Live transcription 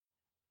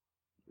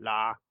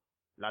La.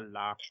 La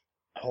la.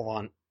 Hold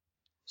on.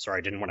 Sorry,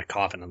 I didn't want to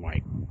cough into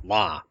my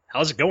la.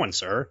 How's it going,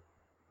 sir?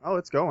 Oh,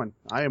 it's going.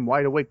 I am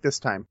wide awake this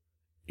time.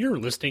 You're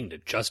listening to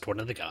Just One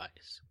of the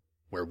Guys,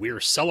 where we're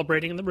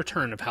celebrating the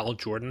return of Hal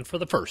Jordan for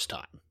the first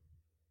time.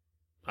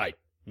 I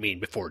mean,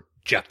 before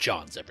Jeff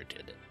Johns ever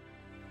did it.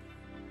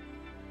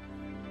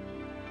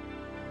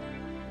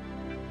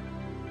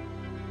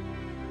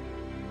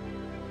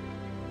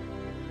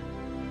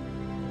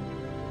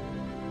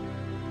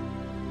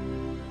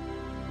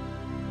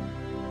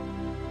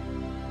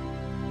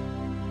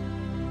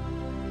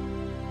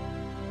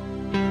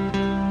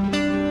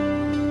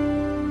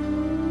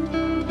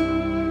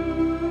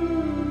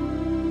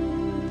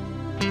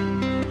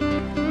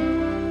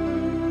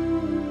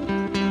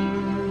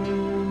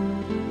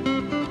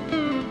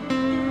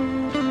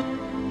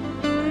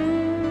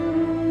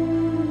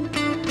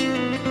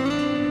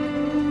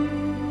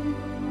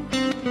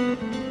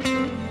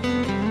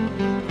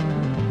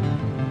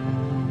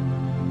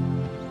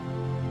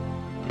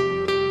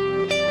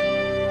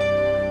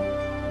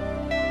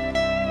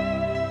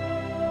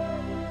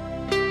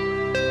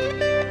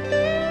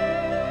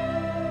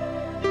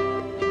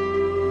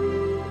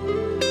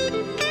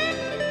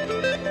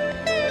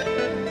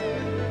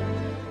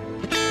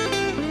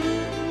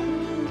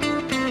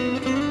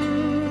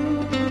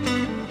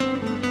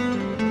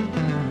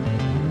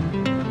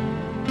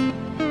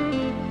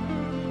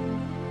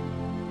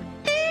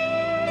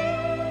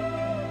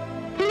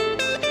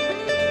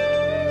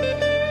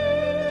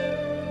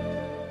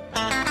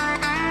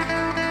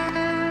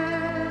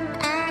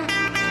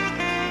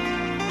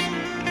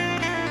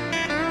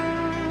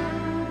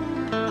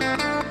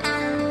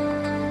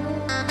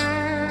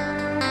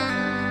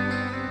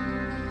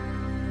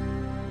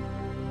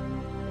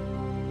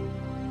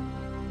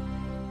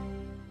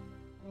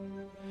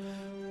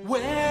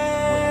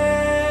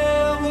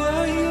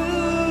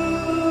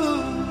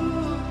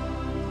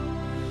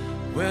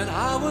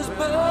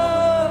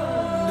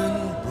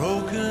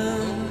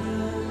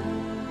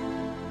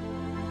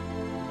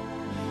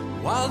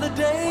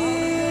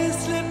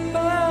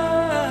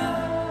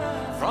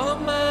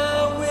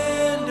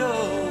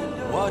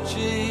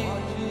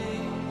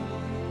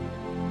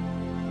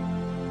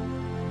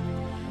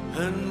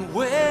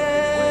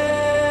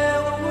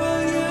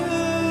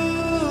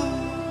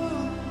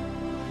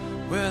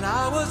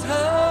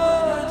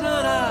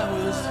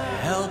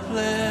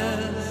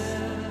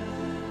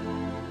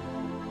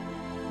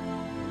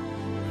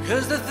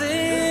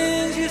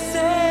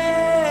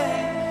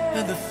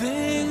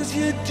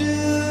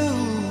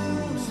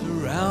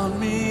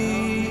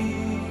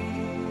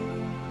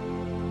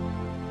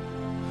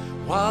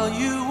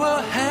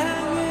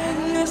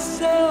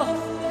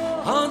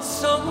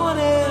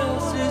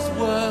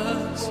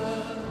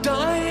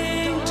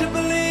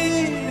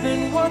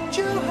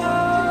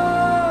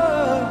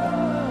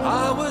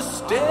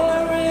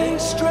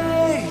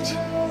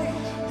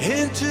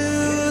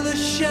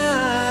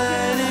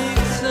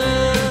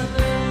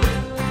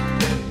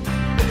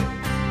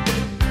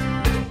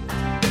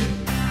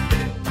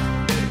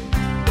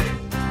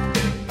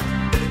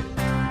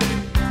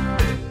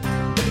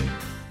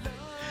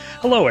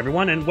 Hello,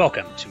 everyone, and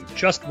welcome to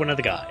Just One of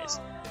the Guys,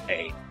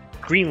 a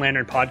Green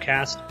Lantern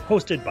podcast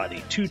hosted by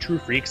the Two True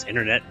Freaks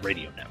Internet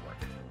Radio Network.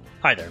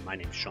 Hi there, my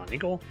name is Sean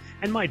Eagle,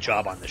 and my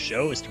job on the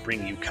show is to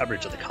bring you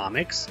coverage of the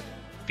comics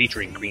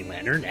featuring Green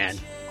Lantern and,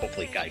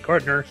 hopefully, Guy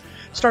Gardner,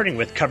 starting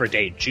with cover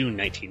date June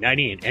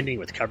 1990 and ending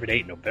with cover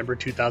date November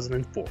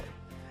 2004.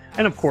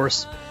 And, of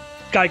course,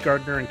 Guy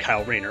Gardner and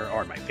Kyle Rayner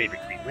are my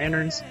favorite Green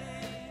Lanterns.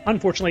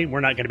 Unfortunately,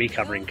 we're not going to be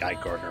covering Guy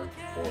Gardner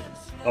for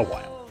a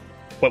while.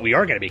 But we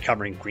are going to be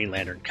covering Green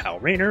Lantern Kyle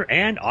Rayner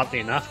and, oddly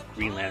enough,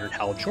 Green Lantern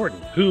Hal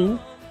Jordan, who,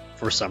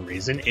 for some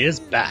reason, is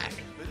back.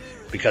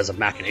 Because of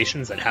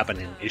machinations that happened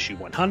in issue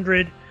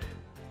 100,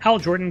 Hal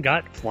Jordan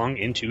got flung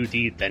into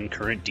the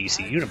then-current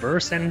DC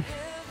universe, and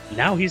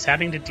now he's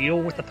having to deal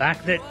with the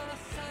fact that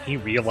he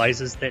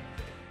realizes that,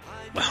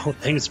 well,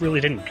 things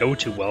really didn't go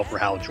too well for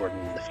Hal Jordan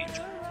in the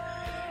future.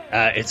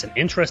 It's an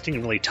interesting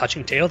and really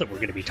touching tale that we're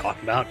going to be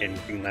talking about in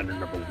Green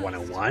Lantern number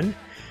 101.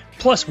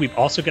 Plus, we've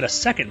also got a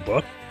second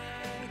book,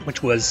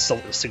 which was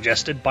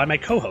suggested by my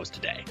co-host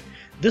today.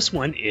 This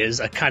one is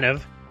a kind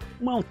of,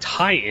 well,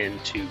 tie-in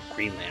to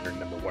Green Lantern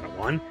number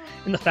 101,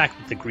 in the fact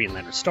that the Green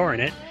Lantern star in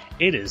it,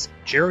 it is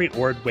Jerry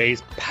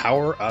Ordway's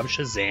Power of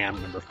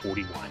Shazam number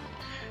 41.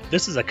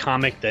 This is a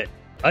comic that,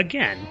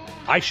 again,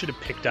 I should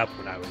have picked up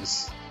when I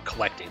was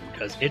collecting,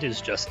 because it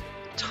is just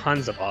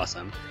tons of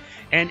awesome.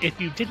 And if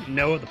you didn't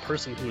know the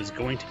person who is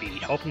going to be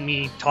helping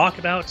me talk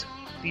about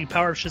the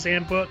Power of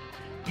Shazam book,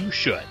 you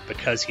should,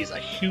 because he's a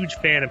huge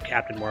fan of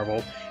Captain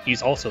Marvel.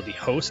 He's also the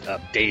host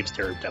of Dave's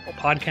Daredevil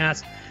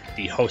podcast,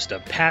 the host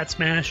of Pat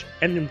Smash,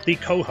 and the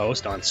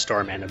co-host on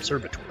Starman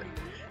Observatory.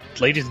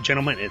 Ladies and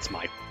gentlemen, it's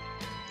my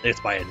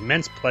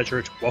immense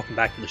pleasure to welcome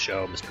back to the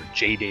show Mr.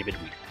 J. David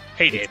Weeder.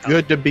 Hey, Dave. It's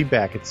good to be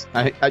back.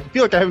 I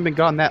feel like I haven't been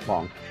gone that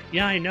long.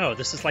 Yeah, I know.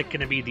 This is like going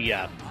to be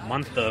the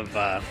month of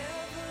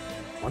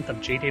month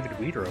of J. David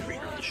Weeder over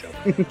here on the show.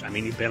 I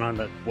mean, you've been on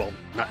not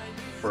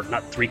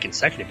 3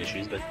 consecutive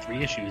issues, but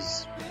 3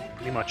 issues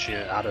pretty much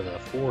out of the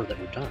 4 that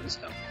we've done.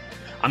 So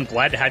I'm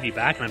glad to have you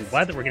back, and I'm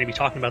glad that we're going to be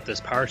talking about this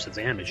Power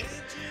Shazam issue.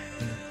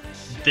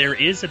 There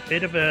is a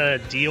bit of a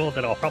deal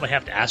that I'll probably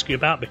have to ask you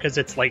about because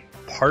it's like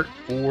part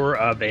 4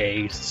 of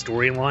a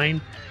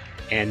storyline,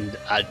 and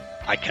I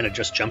kind of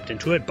just jumped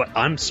into it, but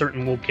I'm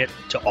certain we'll get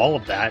to all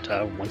of that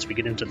once we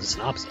get into the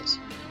synopsis.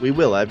 We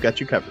will. I've got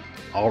you covered.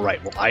 All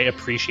right. Well, I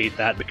appreciate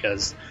that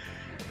because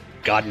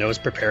God knows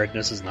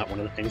preparedness is not one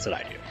of the things that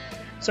I do.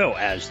 So,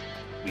 as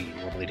we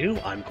normally do,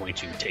 I'm going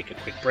to take a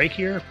quick break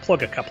here,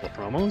 plug a couple of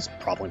promos,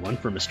 probably one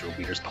for Mr.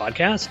 Weeder's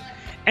podcast,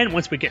 and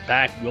once we get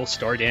back, we'll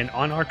start in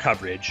on our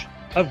coverage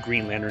of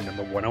Green Lantern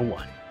number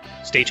 101.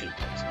 Stay tuned,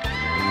 folks.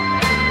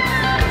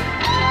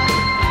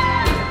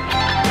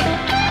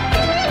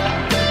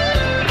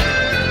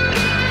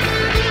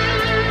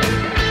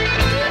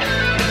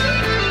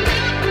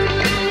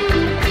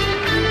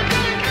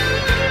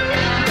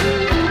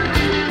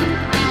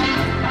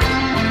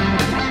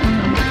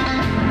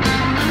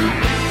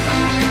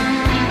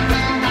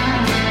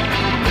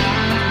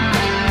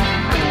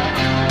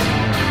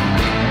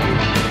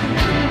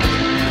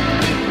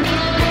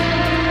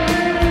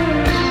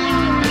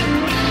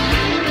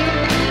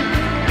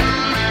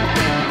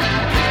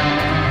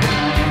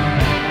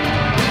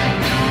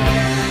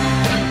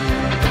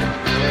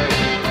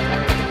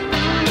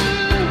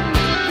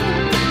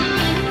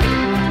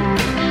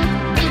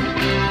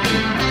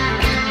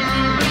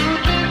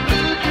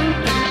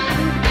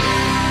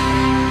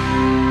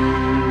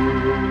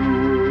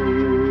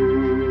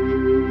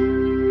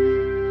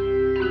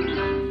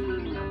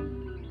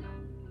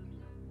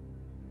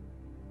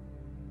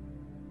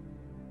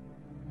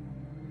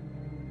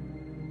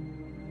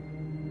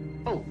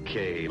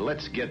 Okay,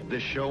 let's get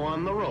this show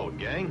on the road,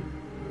 gang.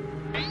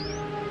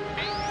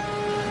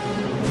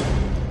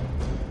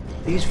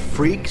 These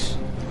freaks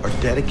are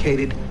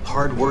dedicated,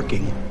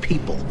 hard-working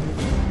people.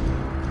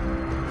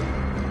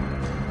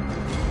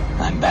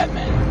 I'm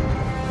Batman.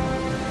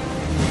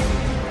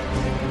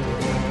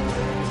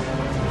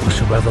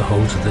 Whosoever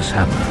holds this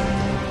hammer,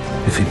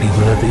 if he be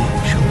worthy,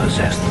 shall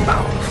possess the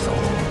power of Thor.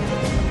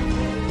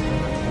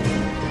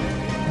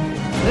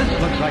 This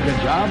looks like a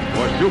job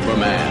for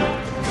Superman.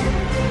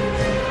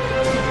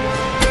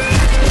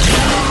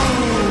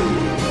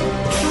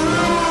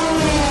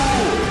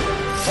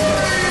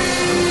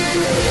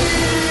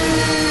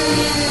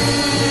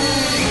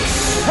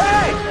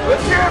 Hey!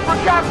 Let's hear it for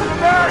Captain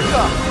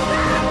America!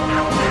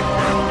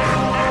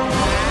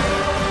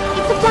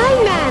 It's the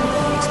Flying Man!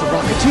 It's the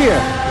Rocketeer!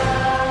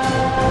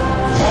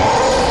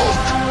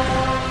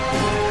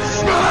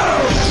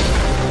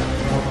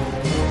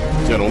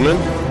 Gentlemen,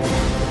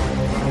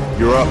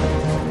 you're up.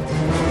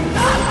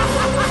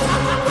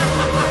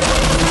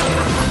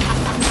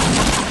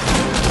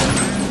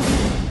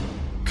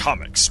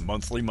 Comics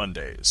Monthly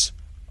Mondays.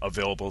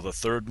 Available the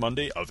 3rd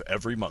Monday of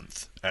every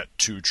month at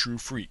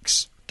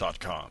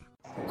twotruefreaks.com.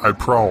 I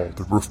prowl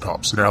the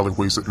rooftops and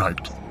alleyways at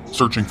night,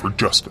 searching for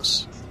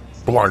justice.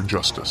 Blind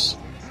justice.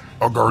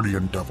 A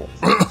guardian devil.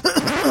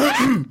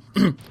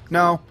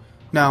 No,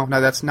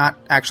 that's not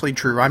actually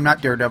true. I'm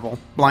not Daredevil,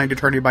 blind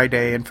attorney by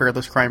day and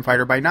fearless crime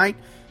fighter by night.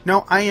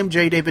 No, I am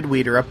J. David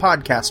Weeder, a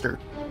podcaster.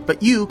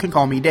 But you can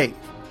call me Dave.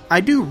 I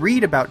do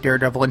read about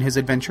Daredevil and his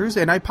adventures,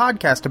 and I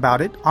podcast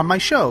about it on my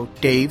show,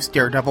 Dave's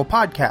Daredevil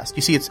Podcast.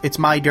 You see, it's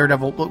my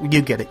Daredevil...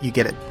 You get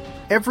it.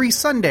 Every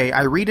Sunday,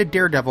 I read a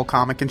Daredevil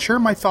comic and share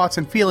my thoughts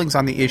and feelings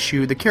on the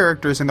issue, the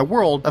characters, and the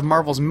world of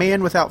Marvel's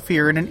Man Without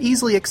Fear in an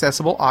easily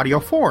accessible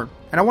audio form.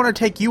 And I want to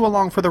take you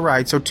along for the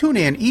ride, so tune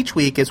in each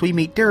week as we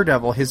meet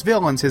Daredevil, his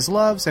villains, his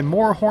loves, and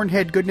more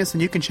hornhead goodness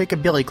than you can shake a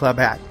billy club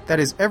at.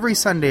 That is every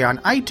Sunday on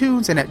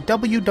iTunes and at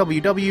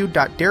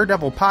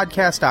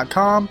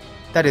www.daredevilpodcast.com.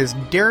 That is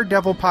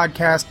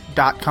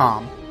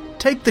daredevilpodcast.com.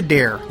 Take the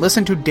dare.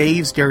 Listen to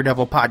Dave's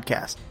Daredevil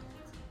Podcast.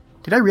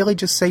 Did I really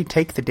just say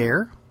take the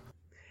dare?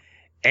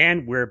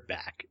 And we're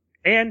back.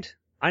 And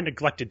I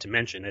neglected to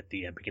mention at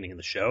the beginning of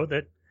the show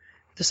that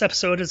this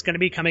episode is going to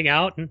be coming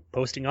out and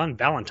posting on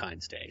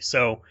Valentine's Day.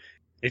 So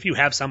if you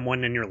have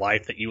someone in your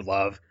life that you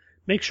love,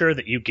 make sure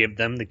that you give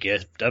them the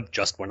gift of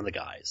Just One of the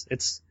Guys.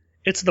 It's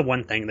the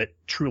one thing that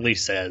truly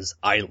says,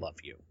 I love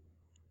you,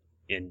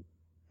 in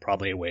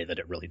probably a way that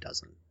it really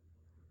doesn't.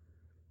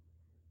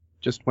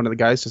 Just One of the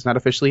Guys does not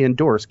officially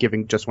endorse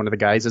giving Just One of the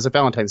Guys as a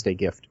Valentine's Day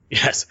gift.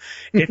 Yes.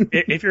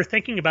 If you're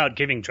thinking about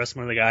giving Just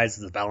One of the Guys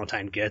as a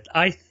Valentine gift,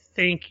 I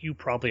think you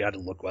probably ought to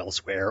look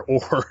elsewhere.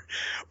 Or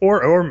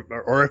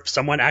if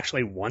someone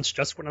actually wants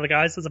Just One of the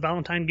Guys as a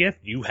Valentine gift,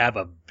 you have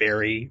a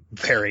very,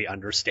 very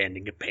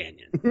understanding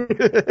companion.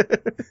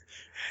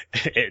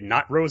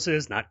 Not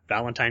roses, not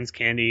Valentine's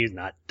candies,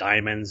 not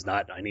diamonds,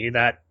 not any of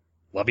that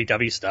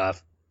lovey-dovey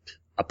stuff.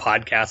 A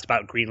podcast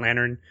about Green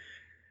Lantern.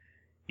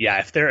 Yeah,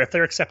 if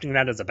they're accepting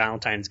that as a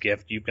Valentine's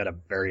gift, you've got a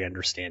very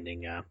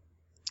understanding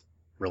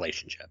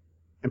relationship.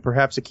 And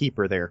perhaps a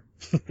keeper there.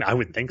 I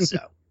would think so.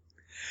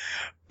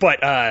 But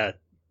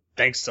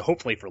thanks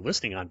hopefully for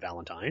listening on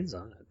Valentine's.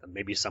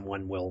 Maybe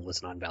someone will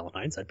listen on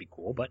Valentine's. That'd be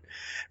cool. But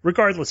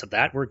regardless of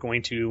that, we're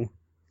going to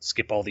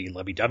skip all the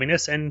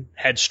lovey-doveyness and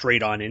head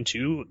straight on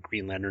into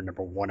Green Lantern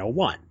number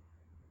 101.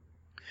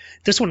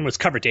 This one was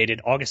cover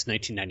dated August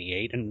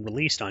 1998 and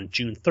released on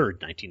June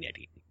 3rd,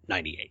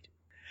 1998.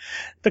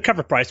 The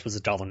cover price was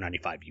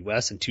 $1.95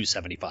 US and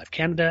 $2.75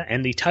 Canada,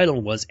 and the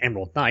title was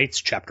Emerald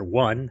Knights, Chapter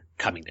 1,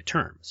 Coming to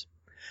Terms.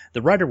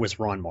 The writer was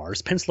Ron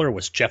Mars, penciler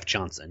was Jeff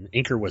Johnson,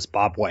 inker was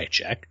Bob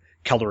Wyacek,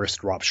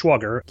 colorist Rob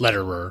Schwager,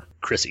 letterer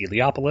Chris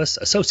Eliopoulos,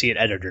 associate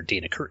editor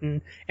Dana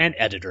Curtin, and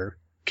editor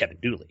Kevin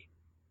Dooley.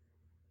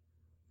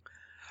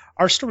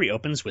 Our story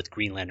opens with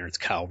Green Lantern's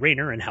Kyle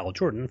Rayner and Hal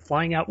Jordan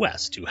flying out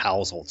west to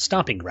Hal's old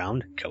stomping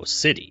ground, Coast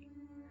City.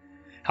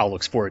 Hal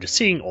looks forward to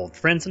seeing old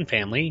friends and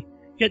family,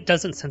 yet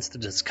doesn't sense the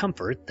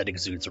discomfort that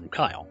exudes from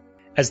Kyle.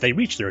 As they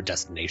reach their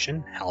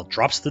destination, Hal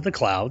drops through the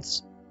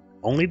clouds,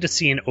 only to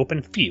see an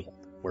open field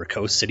where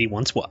Coast City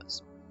once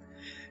was.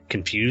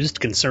 Confused,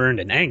 concerned,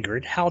 and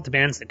angered, Hal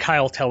demands that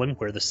Kyle tell him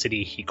where the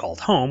city he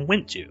called home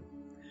went to.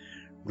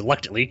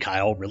 Reluctantly,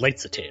 Kyle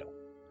relates the tale,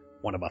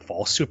 one of a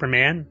false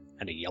Superman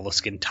and a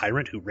yellow-skinned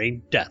tyrant who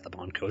rained death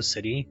upon Coast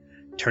City,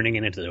 turning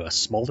it into a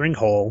smoldering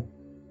hole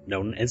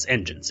known as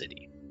Engine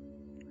City.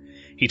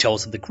 He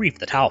tells of the grief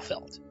that Hal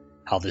felt,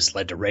 how this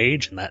led to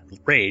rage, and that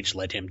rage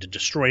led him to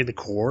destroy the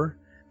Corps,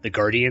 the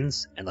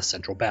Guardians, and the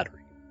Central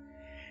Battery.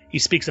 He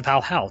speaks of how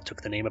Hal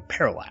took the name of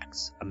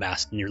Parallax,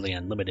 amassed nearly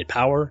unlimited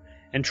power,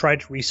 and tried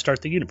to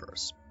restart the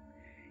universe.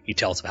 He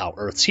tells of how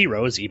Earth's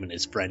heroes, even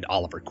his friend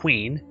Oliver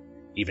Queen,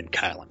 even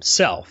Kyle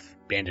himself,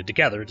 banded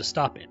together to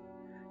stop him,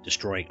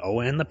 destroying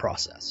Oa in the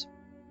process.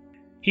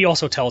 He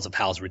also tells of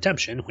Hal's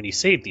redemption when he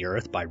saved the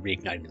Earth by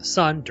reigniting the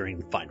sun during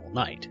the final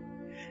night,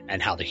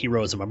 and how the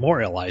heroes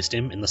memorialized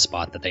him in the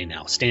spot that they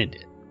now stand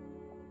in.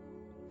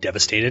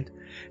 Devastated,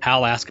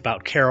 Hal asks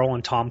about Carol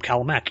and Tom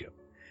Kalamaku,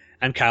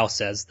 and Kyle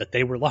says that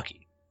they were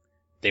lucky.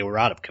 They were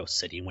out of Coast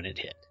City when it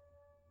hit.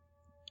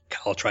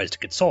 Kyle tries to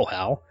console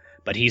Hal,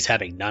 but he's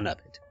having none of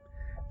it.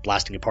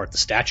 Blasting apart the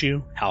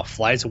statue, Hal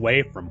flies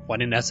away from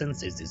what in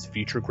essence is his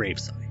future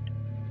gravesite.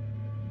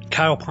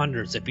 Kyle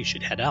ponders if he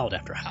should head out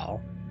after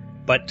Hal,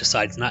 but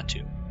decides not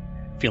to,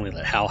 feeling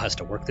that Hal has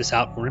to work this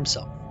out for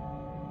himself.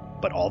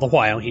 But all the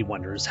while he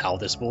wonders how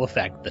this will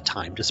affect the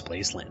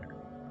time-displaced lantern.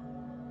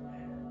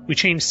 We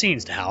change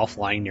scenes to Hal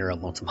flying near a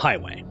lonesome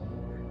highway.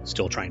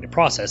 Still trying to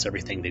process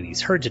everything that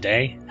he's heard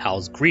today,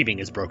 Hal's grieving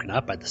is broken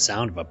up by the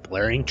sound of a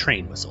blaring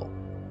train whistle.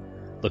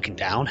 Looking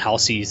down, Hal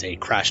sees a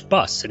crashed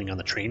bus sitting on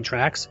the train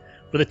tracks,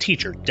 with a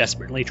teacher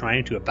desperately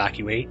trying to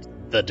evacuate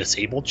the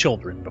disabled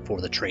children before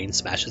the train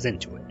smashes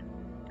into it.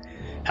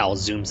 Hal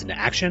zooms into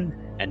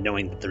action, and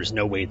knowing that there's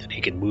no way that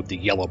he can move the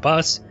yellow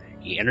bus,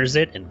 he enters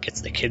it and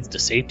gets the kids to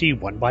safety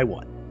one by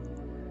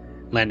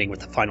one. Landing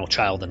with the final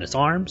child in his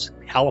arms,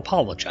 Hal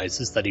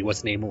apologizes that he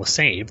wasn't able to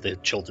save the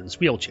children's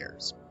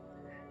wheelchairs.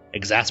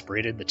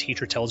 Exasperated, the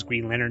teacher tells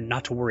Green Lantern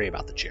not to worry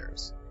about the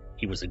chairs.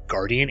 He was a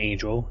guardian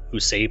angel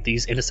who saved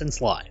these innocents'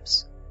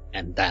 lives,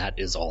 and that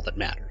is all that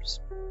matters.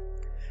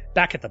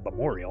 Back at the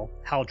memorial,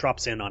 Hal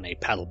drops in on a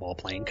paddleball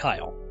playing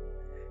Kyle.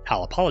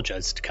 Hal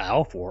apologizes to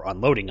Kyle for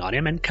unloading on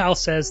him, and Kyle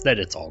says that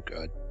it's all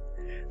good.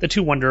 The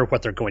two wonder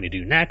what they're going to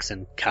do next,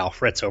 and Kyle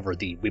frets over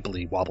the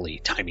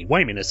wibbly-wobbly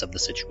timey-wiminess of the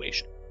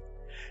situation.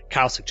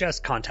 Kyle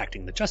suggests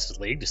contacting the Justice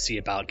League to see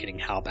about getting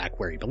Hal back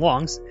where he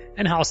belongs,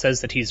 and Hal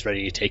says that he's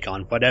ready to take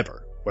on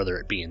whatever, whether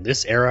it be in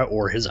this era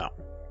or his own.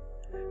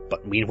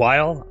 But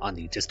meanwhile, on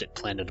the distant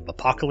planet of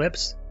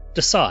Apocalypse,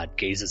 Desaad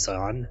gazes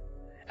on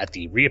at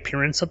the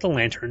reappearance of the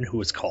Lantern who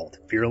is called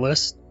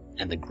Fearless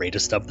and the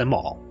greatest of them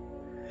all.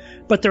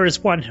 But there is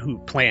one who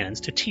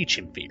plans to teach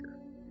him fear,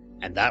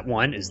 and that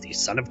one is the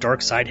son of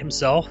Darkseid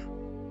himself,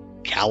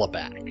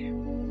 Kalibak.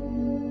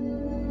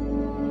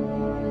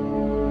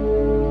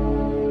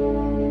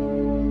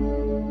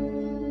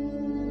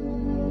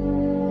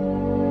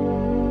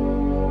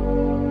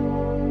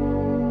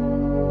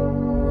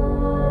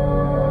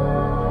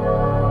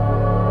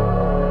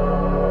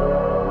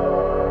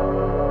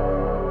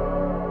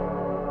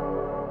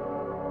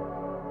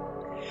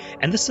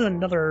 And this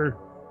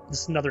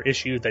is another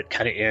issue that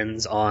kind of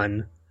ends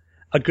on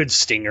a good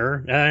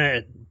stinger,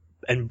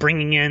 and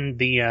bringing in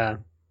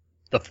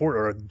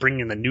bringing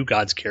in the New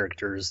Gods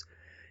characters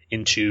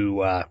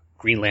into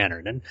Green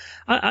Lantern, and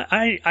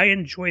I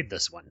enjoyed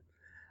this one.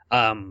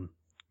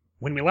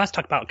 When we last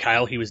talked about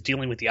Kyle, he was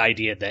dealing with the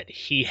idea that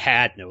he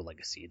had no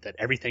legacy, that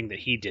everything that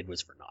he did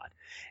was for naught.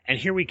 And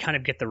here we kind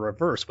of get the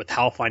reverse with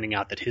Hal finding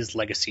out that his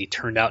legacy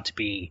turned out to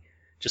be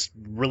just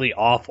really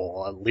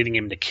awful, leading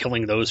him to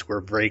killing those who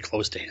were very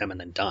close to him and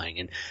then dying.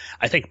 And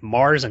I think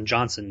Mars and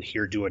Johnson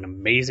here do an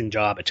amazing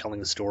job at telling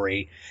the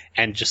story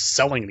and just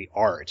selling the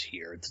art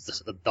here.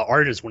 The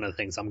art is one of the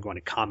things I'm going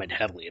to comment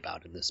heavily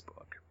about in this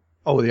book.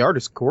 Oh, the art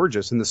is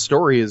gorgeous, and the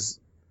story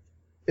is...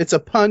 It's a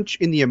punch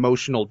in the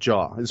emotional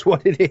jaw, is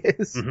what it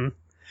is. Mm-hmm.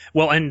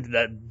 Well, and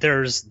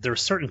there's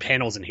certain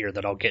panels in here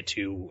that I'll get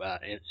to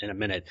in a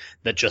minute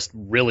that just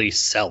really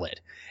sell it.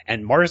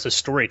 And Mars'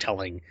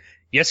 storytelling,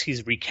 yes,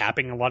 he's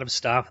recapping a lot of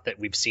stuff that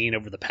we've seen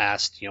over the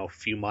past,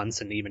 few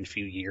months and even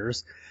few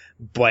years,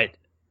 but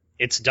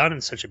it's done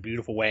in such a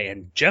beautiful way.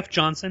 And Jeff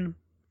Johnson,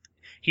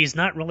 he's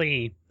not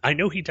really, I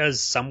know he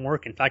does some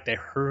work. In fact, I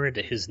heard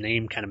his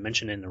name kind of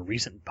mentioned in a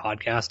recent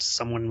podcast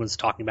someone was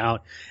talking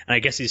about, and I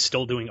guess he's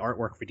still doing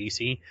artwork for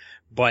DC,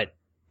 but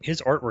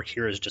his artwork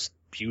here is just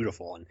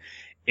beautiful. And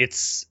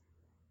it's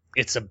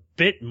a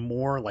bit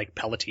more like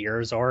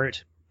Pelletier's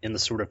art in the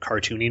sort of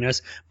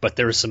cartooniness, but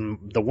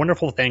the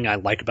wonderful thing I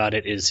like about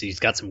it is he's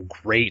got some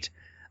great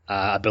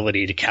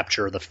ability to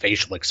capture the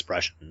facial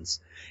expressions,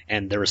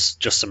 and there's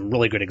just some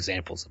really good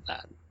examples of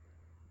that.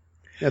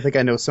 I think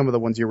I know some of the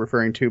ones you're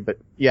referring to, but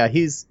yeah,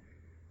 he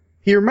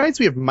reminds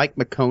me of Mike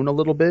McKone a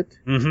little bit,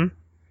 in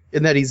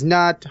that he's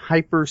not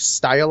hyper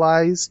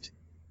stylized,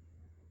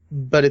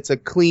 but it's a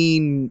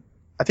clean.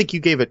 I think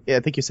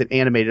you said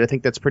animated. I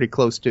think that's pretty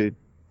close to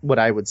what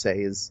I would say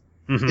is.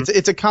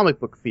 It's a comic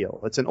book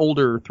feel. It's an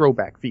older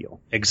throwback feel.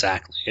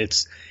 Exactly.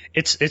 It's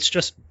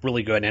just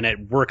really good, and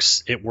it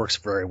works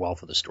very well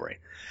for the story.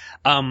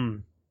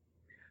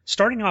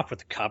 Starting off with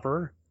the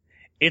cover,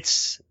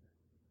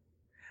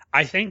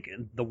 I think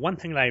the one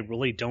thing that I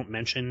really don't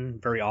mention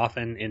very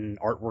often in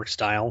artwork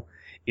style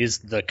is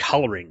the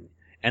coloring.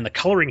 And the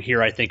coloring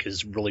here I think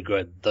is really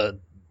good.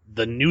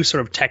 The new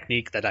sort of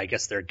technique that I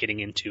guess they're getting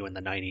into in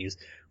the 90s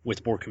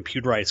with more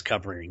computerized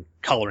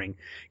coloring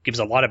gives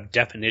a lot of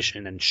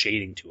definition and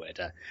shading to it.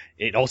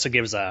 It also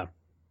gives a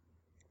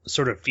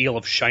sort of feel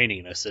of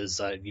shininess,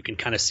 as you can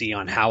kind of see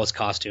on Hal's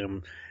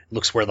costume.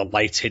 Looks where the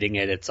light's hitting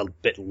it. It's a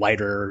bit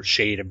lighter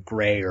shade of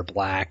gray or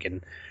black,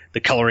 and the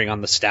coloring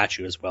on the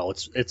statue as well.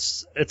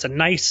 It's a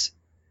nice,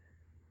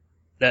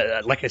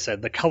 like I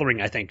said, the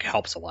coloring I think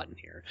helps a lot in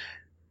here.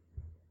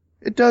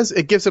 It does.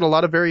 It gives it a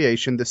lot of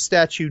variation. The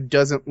statue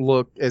doesn't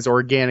look as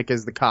organic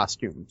as the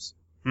costumes.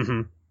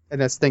 Mm-hmm.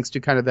 And that's thanks to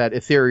kind of that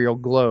ethereal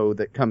glow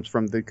that comes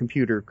from the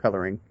computer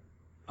coloring.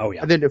 Oh,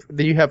 yeah. And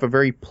then you have a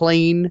very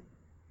plain,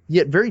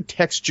 yet very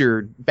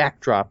textured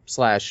backdrop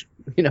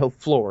 /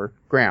 floor,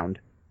 ground.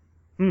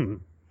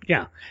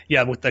 Yeah.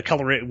 Yeah, with the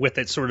color, with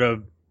it sort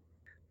of,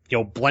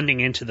 blending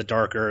into the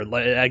darker.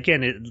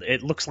 Again,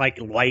 it looks like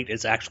light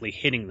is actually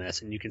hitting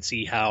this, and you can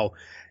see how,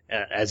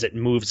 as it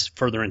moves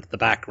further into the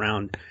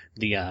background,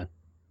 the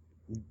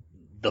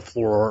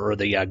floor or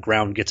the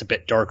ground gets a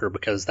bit darker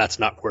because that's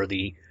not where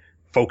the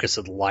focus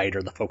of the light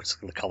or the focus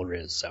of the color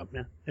is. So,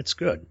 yeah, it's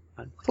good.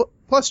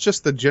 Plus,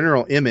 just the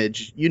general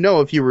image.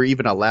 If you were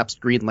even a lapsed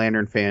Green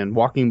Lantern fan,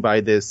 walking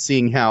by this,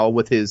 seeing Hal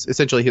with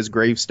his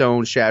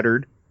gravestone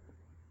shattered,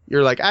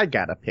 you're like, I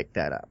gotta pick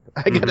that up.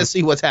 I gotta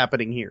see what's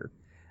happening here.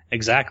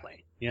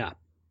 Exactly. Yeah.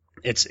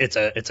 It's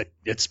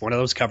one of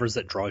those covers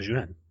that draws you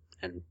in,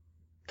 and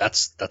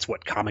that's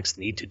what comics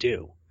need to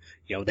do.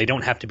 They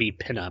don't have to be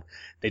pinup.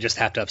 They just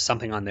have to have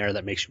something on there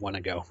that makes you want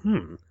to go,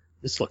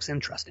 this looks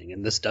interesting,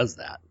 and this does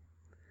that.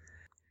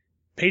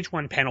 Page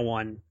 1, panel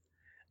 1.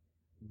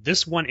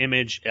 This one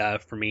image,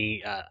 for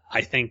me,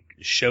 I think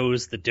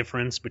shows the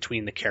difference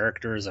between the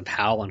characters of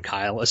Hal and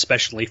Kyle,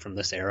 especially from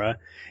this era.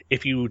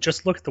 If you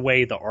just look at the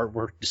way the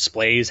artwork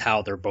displays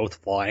how they're both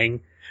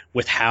flying,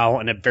 with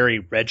Hal in a very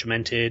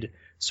regimented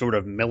sort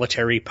of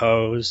military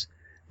pose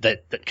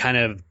that kind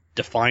of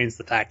defines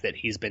the fact that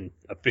he's been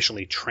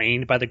officially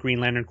trained by the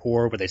Green Lantern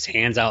Corps, with his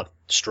hands out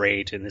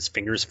straight and his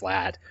fingers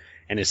flat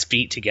and his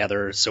feet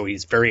together, so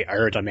he's very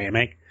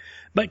aerodynamic.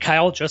 But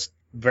Kyle just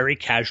very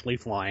casually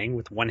flying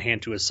with one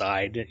hand to his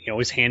side,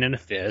 his hand in a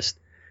fist.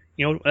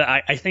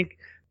 I think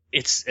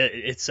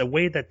it's a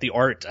way that the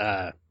art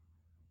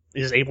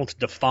is able to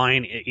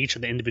define each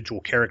of the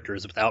individual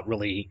characters without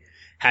really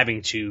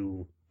having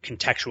to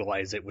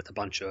contextualize it with a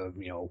bunch of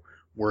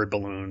word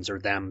balloons or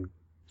them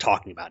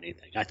talking about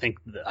anything. I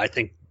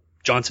think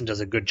Johnson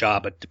does a good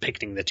job at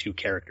depicting the two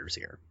characters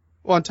here.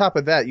 Well, on top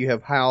of that, you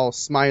have Hal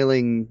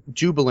smiling,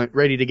 jubilant,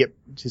 ready to get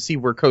to see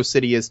where Coast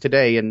City is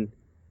today, and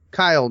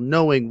Kyle,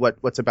 knowing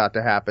what's about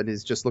to happen,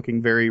 is just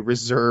looking very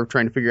reserved,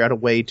 trying to figure out a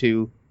way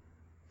to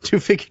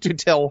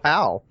tell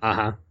Hal.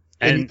 Uh-huh.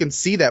 And you can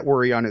see that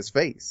worry on his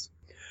face.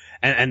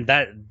 And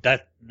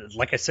that,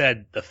 like I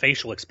said, the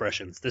facial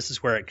expressions, this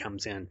is where it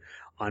comes in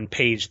on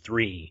page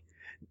 3.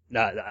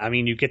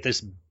 You get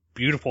this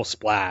beautiful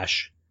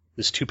splash,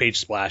 this 2-page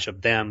splash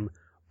of them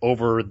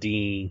over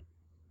the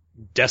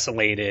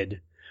desolated,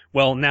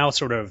 well, now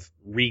sort of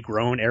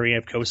regrown area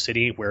of Coast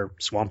City, where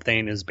Swamp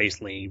Thing has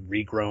basically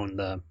regrown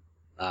the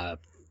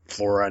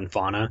flora and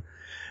fauna.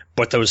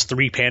 But those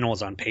 3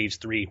 panels on page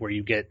 3 where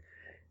you get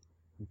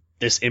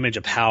this image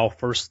of Hal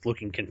first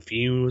looking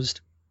confused,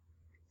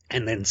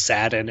 and then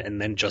saddened,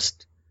 and then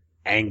just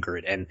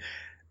angered. And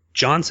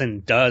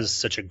Johnson does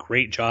such a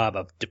great job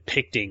of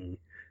depicting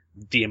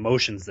the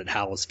emotions that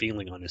Hal is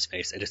feeling on his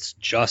face, and it's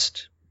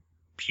just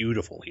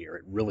beautiful here.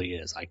 It really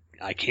is.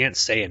 I can't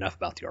say enough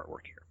about the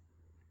artwork here.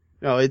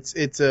 No, it's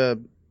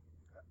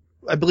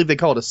I believe they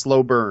call it a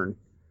slow burn.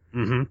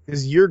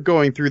 Because you're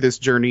going through this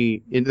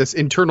journey, in this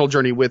internal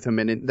journey with him,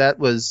 and that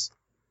was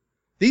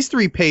these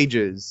 3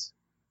 pages.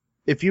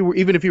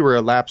 Even if you were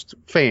a lapsed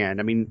fan,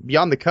 I mean,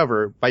 beyond the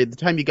cover, by the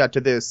time you got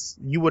to this,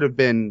 you would have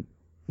been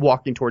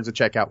walking towards the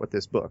checkout with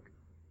this book.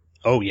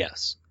 Oh,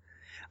 yes.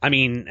 I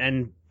mean,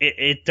 and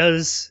it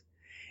does,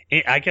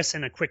 I guess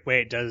in a quick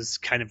way, it does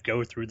kind of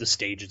go through the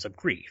stages of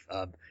grief,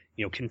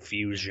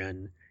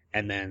 confusion,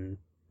 and then,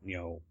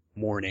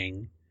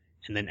 mourning,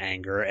 and then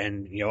anger,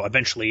 and,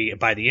 eventually,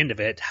 by the end of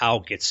it,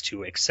 Hal gets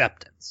to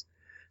acceptance.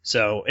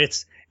 So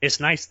it's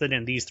nice that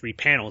in these 3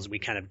 panels we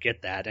kind of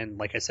get that, and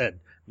like I said,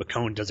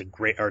 Johnson does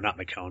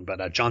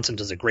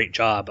a great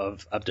job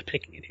of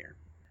depicting it here.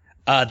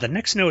 The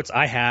next notes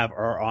I have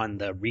are on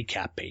the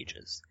recap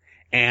pages,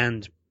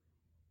 and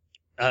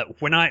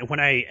when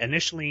I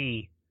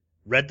initially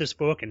read this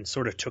book and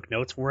sort of took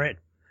notes for it,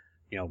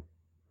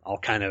 I'll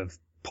kind of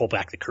pull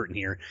back the curtain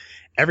here.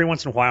 Every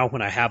once in a while,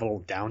 when I have a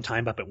little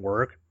downtime up at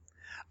work,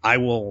 I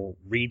will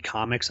read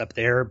comics up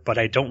there, but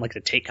I don't like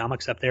to take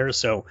comics up there,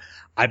 so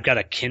I've got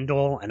a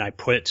Kindle, and I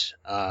put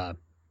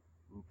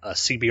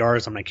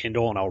CBRs on my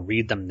Kindle, and I'll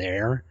read them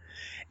there.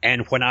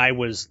 And when I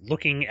was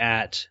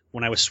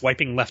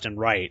swiping left and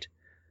right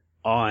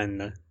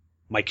on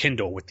my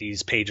Kindle with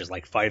these pages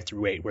like 5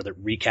 through 8, where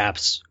it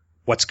recaps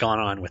what's gone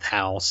on with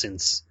Hal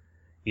since,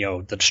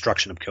 the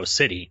destruction of Coast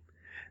City,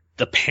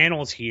 the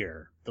panels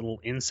here, the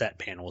little inset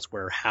panels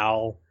where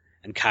Hal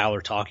and Kyle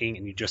are talking,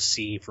 and you just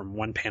see from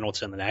one panel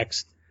to the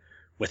next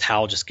with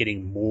Hal just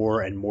getting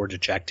more and more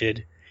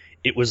dejected.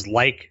 It was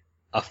like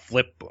a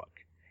flip book,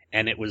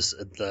 and it was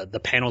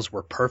the panels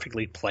were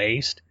perfectly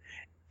placed,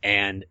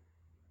 and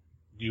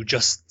you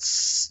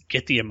just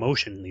get the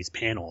emotion in these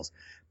panels.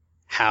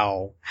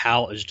 How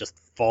Hal is just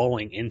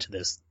falling into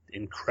this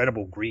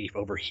incredible grief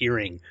over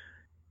hearing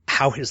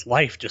how his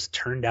life just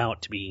turned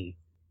out to be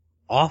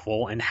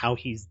awful and how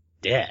he's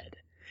dead.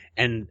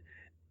 And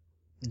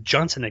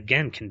Johnson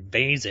again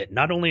conveys it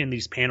not only in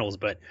these panels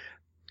but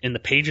in the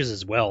pages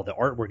as well. The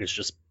artwork is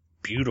just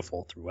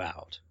beautiful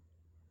throughout.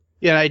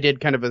 Yeah, I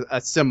did kind of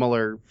a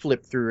similar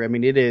flip through. I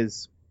mean, it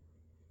is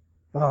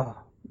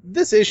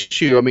this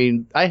issue. I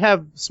mean, I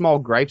have small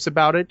gripes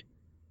about it,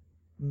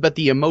 but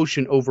the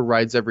emotion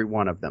overrides every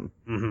one of them.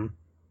 Mm-hmm.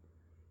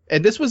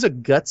 And this was a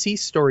gutsy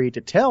story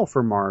to tell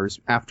for Mars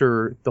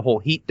after the whole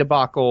Heat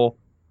debacle,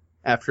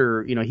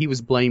 after, he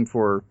was blamed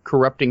for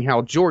corrupting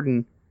Hal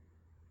Jordan.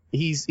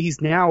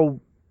 He's now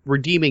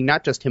redeeming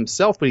not just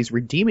himself, but he's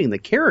redeeming the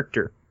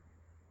character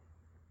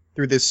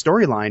through this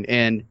storyline,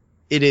 and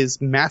it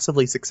is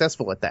massively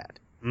successful at that.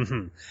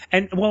 Mm-hmm.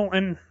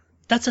 And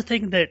that's a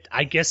thing that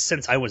I guess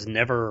since I was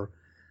never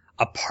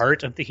a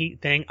part of the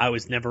Heat thing, I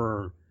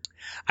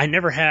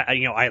never had,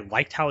 I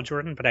liked Hal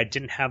Jordan, but I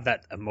didn't have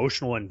that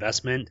emotional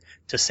investment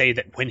to say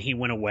that when he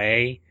went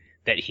away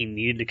that he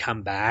needed to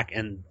come back.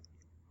 And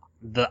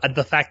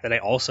the fact that I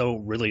also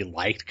really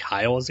liked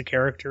Kyle as a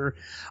character,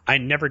 I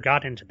never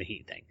got into the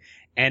Heat thing.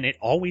 And it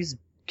always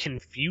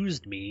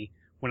confused me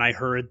when I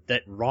heard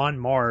that Ron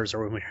Mars,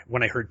 or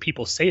when I heard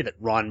people say that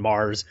Ron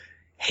Mars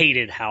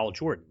hated Hal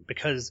Jordan,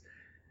 because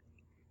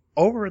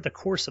over the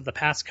course of the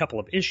past couple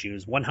of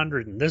issues,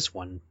 100 and this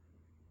one,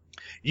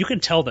 you can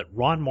tell that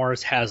Ron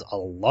Mars has a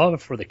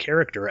love for the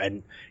character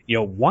and,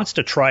 wants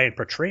to try and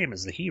portray him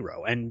as the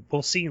hero. And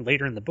we'll see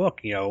later in the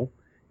book,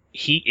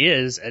 he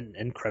is an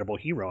incredible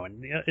hero.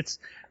 And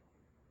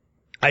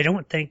I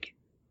don't think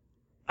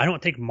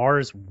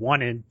Mars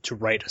wanted to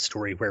write a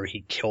story where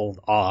he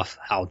killed off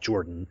Hal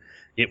Jordan.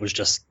 It was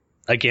just,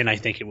 again, I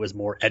think it was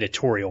more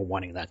editorial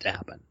wanting that to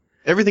happen.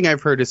 Everything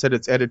I've heard is that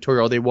it's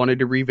editorial. They wanted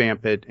to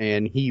revamp it,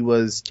 and he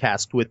was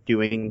tasked with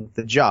doing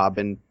the job.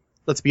 And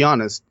let's be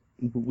honest,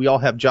 we all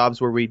have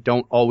jobs where we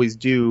don't always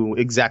do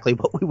exactly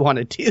what we want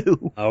to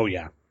do. Oh,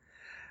 yeah.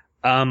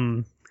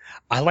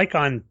 I like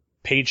on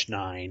page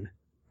 9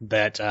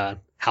 that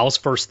Hal's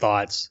first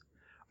thoughts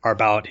are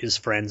about his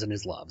friends and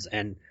his loves.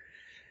 And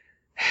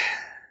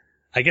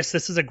I guess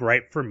this is a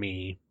gripe for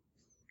me.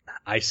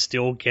 I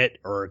still get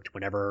irked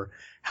whenever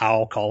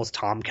Hal calls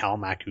Tom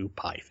Kalmaku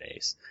pie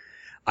face.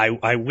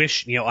 I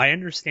wish, I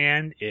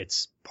understand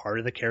it's part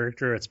of the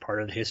character, it's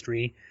part of the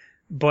history,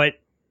 but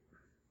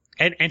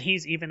and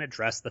he's even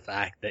addressed the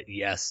fact that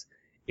yes,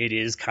 it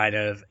is kind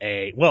of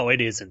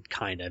it isn't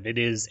kind of, it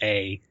is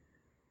a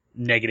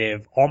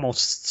negative,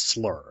 almost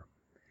slur.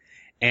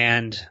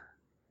 And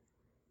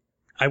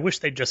I wish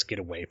they'd just get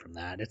away from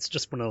that. It's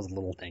just one of those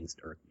little things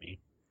that irk me.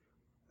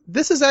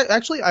 This is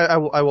actually, I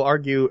will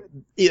argue,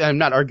 I'm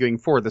not arguing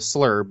for the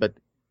slur, but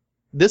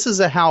this is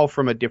a Hal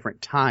from a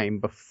different time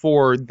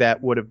before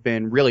that would have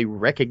been really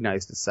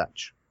recognized as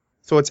such.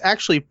 So it's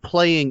actually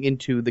playing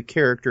into the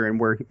character and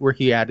where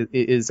he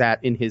is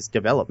at in his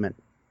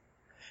development.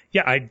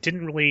 Yeah, that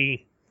didn't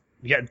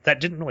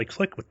really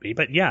click with me.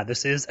 But yeah,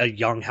 this is a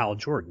young Hal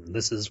Jordan.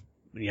 This is,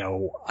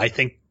 I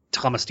think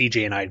Thomas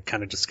DJ and I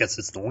kind of discussed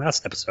this in the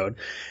last episode,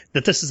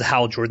 that this is a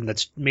Hal Jordan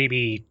that's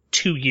maybe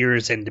 2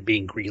 years into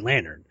being Green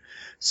Lantern.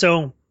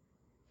 So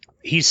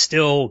he's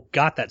still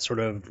got that sort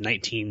of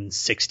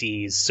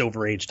 1960s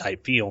Silver Age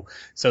type feel.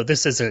 So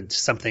this isn't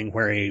something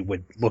where he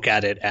would look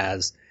at it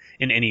as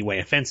in any way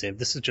offensive.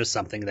 This is just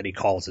something that he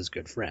calls his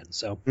good friend.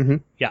 So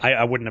yeah,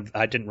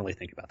 I didn't really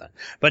think about that.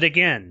 But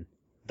again,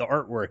 the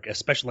artwork,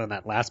 especially on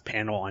that last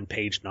panel on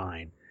page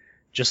 9,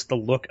 just the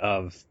look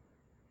of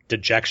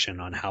dejection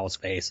on Hal's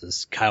face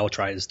as Kyle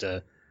tries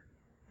to,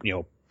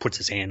 puts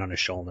his hand on his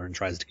shoulder and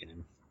tries to get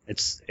him.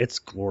 It's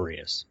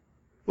glorious.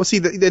 Well, see,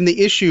 then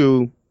the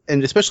issue,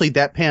 and especially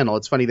that panel,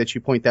 it's funny that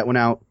you point that one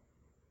out.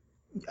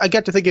 I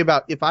got to thinking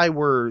about if I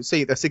were,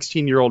 say, the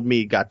 16-year-old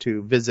me got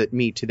to visit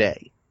me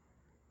today,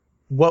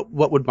 what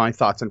would my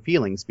thoughts and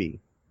feelings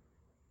be?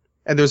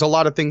 And there's a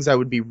lot of things I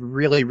would be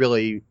really,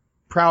 really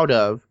proud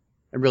of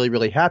and really,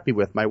 really happy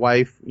with. My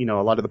wife, a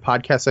lot of the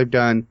podcasts I've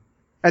done.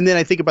 And then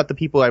I think about the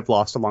people I've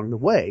lost along the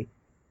way.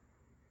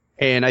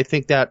 And I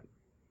think that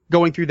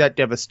going through that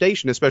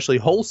devastation, especially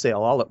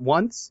wholesale all at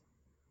once,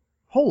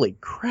 holy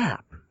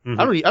crap. Mm-hmm.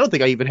 I don't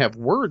think I even have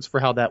words for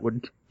how that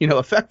would,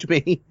 affect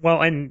me.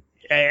 Well, and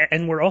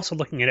we're also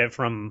looking at it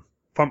from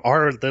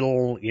our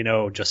little,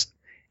 just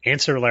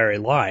ancillary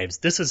lives.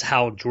 This is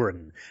Hal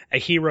Jordan, a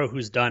hero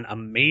who's done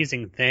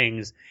amazing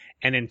things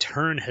and in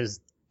turn has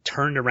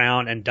turned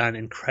around and done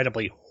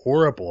incredibly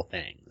horrible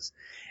things.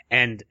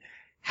 And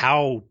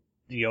how,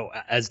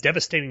 as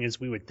devastating as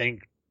we would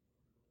think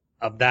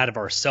of that of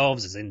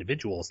ourselves as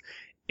individuals,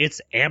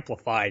 it's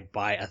amplified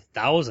by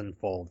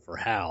 1,000-fold for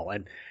Hal.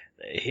 And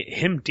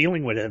him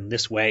dealing with him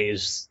this way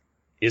is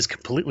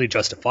completely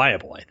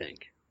justifiable, I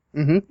think.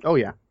 Mm-hmm. Oh,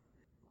 yeah.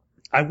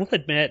 I will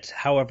admit,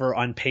 however,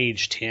 on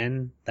page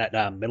 10,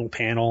 that middle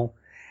panel,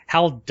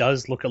 Hal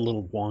does look a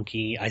little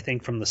wonky. I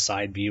think from the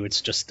side view,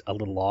 it's just a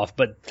little off.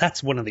 But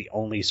that's one of the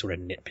only sort of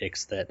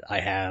nitpicks that I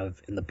have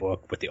in the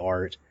book with the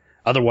art.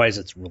 Otherwise,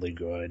 it's really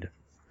good.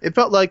 It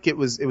felt like it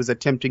was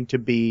attempting to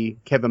be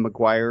Kevin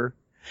Maguire.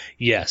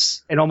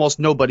 Yes. And almost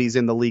nobody's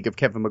in the league of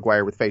Kevin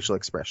Maguire with facial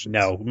expressions.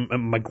 No,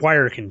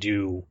 Maguire can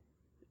do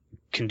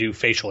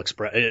facial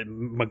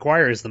expression.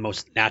 Maguire is the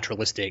most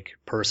naturalistic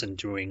person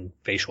doing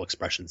facial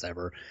expressions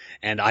ever.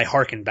 And I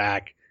hearken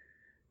back.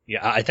 Yeah,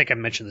 I think I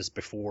mentioned this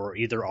before,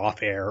 either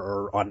off air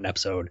or on an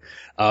episode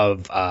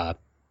of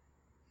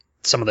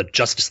some of the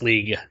Justice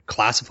League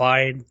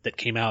Classified that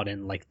came out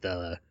in like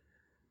the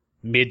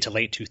mid to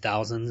late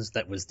 2000s.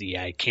 That was the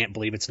I Can't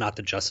Believe It's Not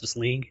the Justice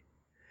League,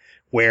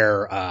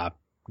 where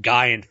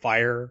Guy and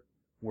Fire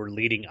were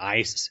leading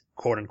ICE,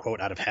 quote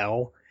unquote, out of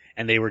hell,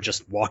 and they were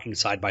just walking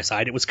side by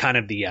side. It was kind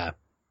of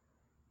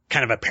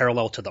a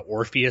parallel to the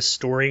Orpheus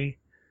story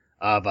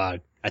of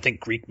I think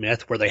Greek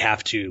myth, where they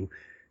have to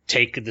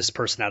take this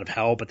person out of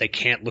hell, but they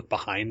can't look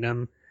behind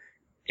them.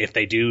 If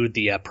they do,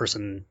 the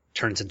person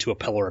turns into a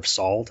pillar of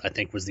salt, I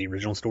think was the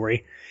original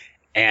story.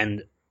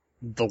 And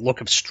the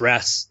look of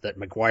stress that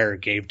Maguire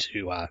gave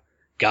to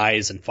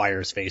Guy's and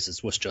Fire's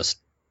faces was just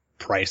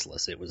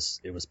priceless. It was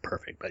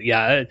perfect. But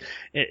yeah,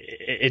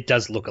 it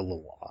does look a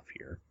little off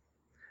here.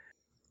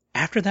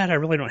 After that, I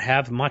really don't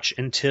have much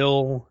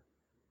until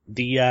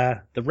the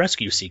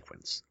rescue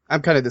sequence.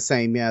 I'm kind of the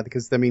same, yeah,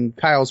 because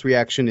Kyle's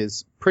reaction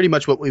is pretty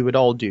much what we would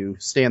all do: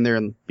 stand there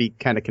and be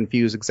kind of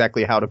confused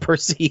exactly how to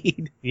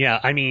proceed. Yeah,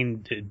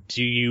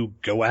 do you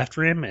go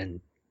after him and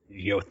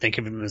think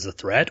of him as a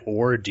threat,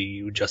 or do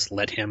you just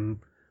let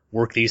him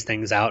work these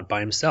things out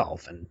by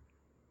himself? And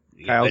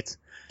Kyle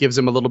gives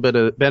him a little bit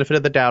of benefit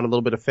of the doubt, a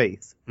little bit of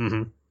faith,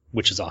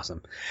 which is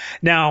awesome.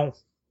 Now,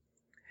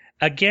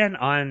 again,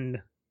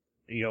 on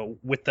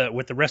with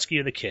the rescue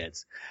of the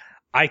kids,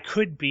 I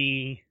could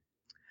be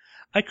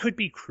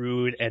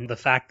crude, and the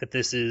fact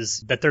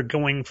that they're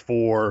going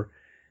for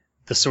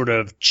the sort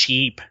of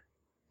cheap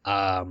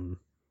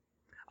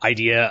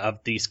idea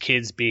of these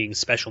kids being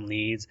special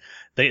needs.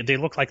 They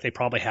look like they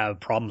probably have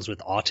problems with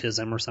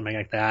autism or something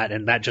like that,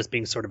 and that just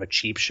being sort of a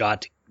cheap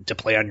shot to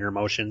play on your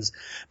emotions.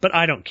 But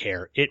I don't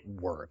care. It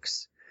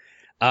works.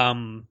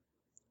 Again,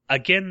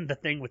 the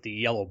thing with the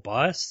yellow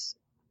bus,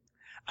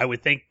 I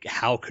would think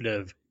Hal could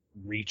have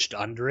reached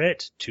under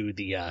it to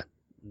the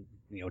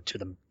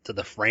to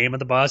the frame of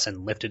the bus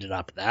and lifted it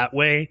up that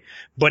way,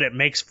 but it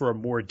makes for a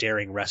more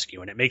daring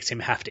rescue, and it makes him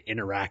have to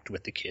interact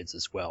with the kids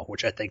as well,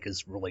 which I think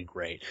is really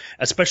great,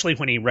 especially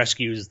when he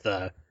rescues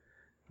the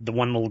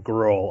one little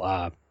girl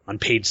on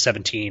page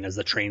 17 as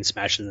the train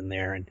smashes in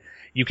there. And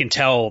you can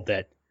tell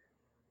that,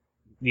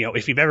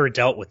 if you've ever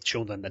dealt with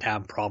children that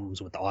have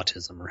problems with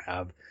autism or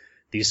have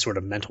these sort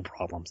of mental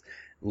problems,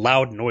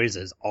 loud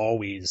noises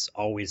always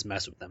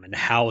mess with them, and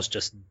Hal's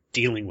just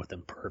dealing with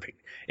them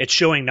perfect. It's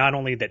showing not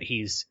only that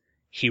he's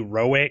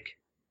heroic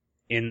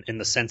in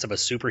the sense of a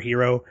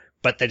superhero,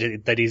 but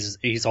that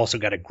he's also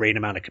got a great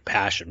amount of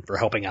compassion for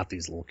helping out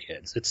these little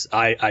kids.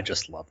 I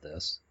just love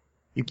this.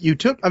 You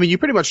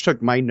pretty much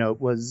took my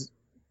note was,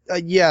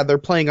 they're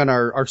playing on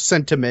our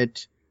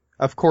sentiment.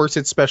 Of course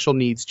it's special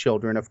needs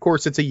children. Of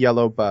course it's a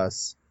yellow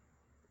bus.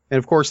 And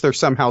of course they're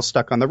somehow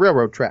stuck on the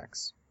railroad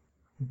tracks.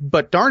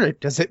 But darn it,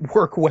 does it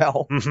work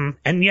well? Mm-hmm.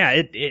 And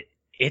yeah,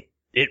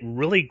 it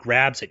really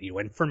grabs at you.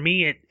 And for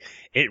me,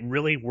 it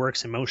really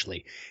works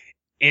emotionally.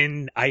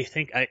 in, I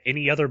think,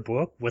 any other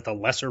book with a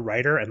lesser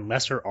writer and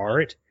lesser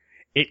art,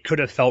 it could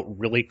have felt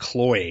really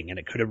cloying, and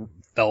it could have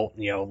felt,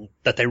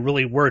 that they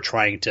really were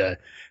trying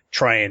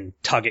and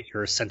tug at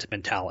your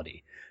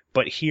sentimentality.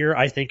 But here,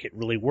 I think it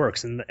really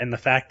works, and the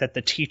fact that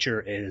the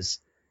teacher is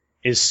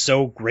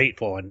so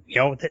grateful, and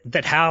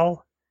that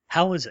Hal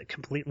is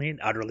completely and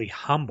utterly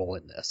humble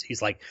in this.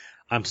 He's like,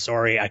 I'm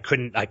sorry, I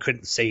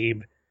couldn't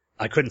save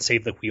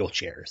the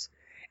wheelchairs,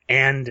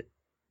 and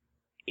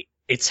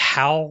it's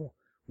Hal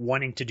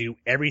wanting to do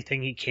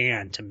everything he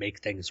can to make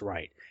things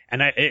right.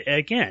 And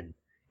again,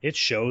 it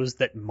shows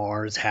that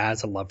Mars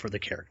has a love for the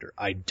character.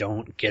 I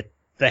don't get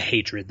the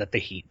hatred that the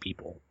Heat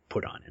people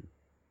put on him.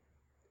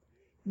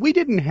 We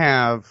didn't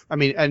have,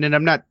 and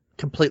I'm not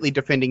completely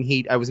defending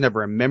Heat. I was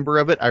never a member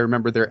of it. I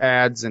remember their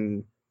ads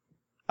and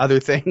other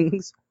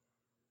things.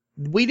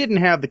 We didn't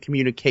have the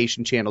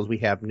communication channels we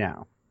have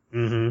now.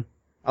 Mm-hmm.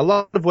 A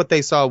lot of what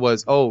they saw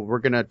was, we're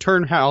going to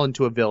turn Hal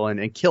into a villain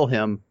and kill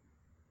him,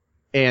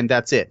 and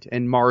that's it.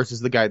 And Mars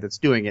is the guy that's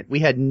doing it. We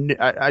had,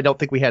 I don't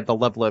think we had the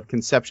level of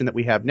conception that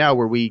we have now,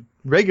 where we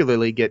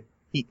regularly get,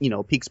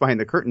 peeks behind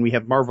the curtain. We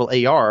have Marvel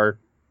AR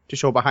to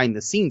show behind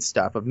the scenes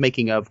stuff of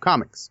making of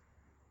comics.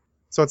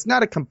 So it's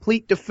not a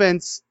complete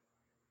defense,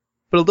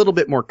 but a little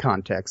bit more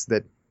context,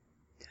 that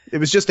it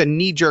was just a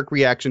knee-jerk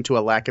reaction to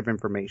a lack of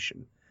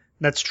information.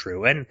 That's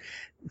true. And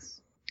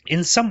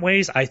in some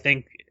ways, I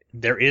think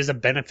there is a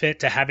benefit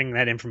to having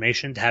that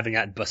information, to having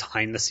that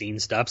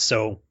behind-the-scenes stuff.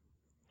 So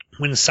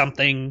when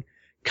something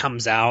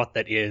comes out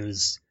that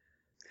is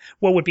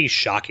what would be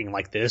shocking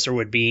like this, or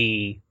would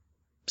be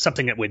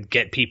something that would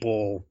get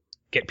people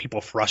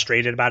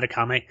frustrated about a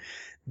comic,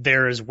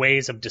 there's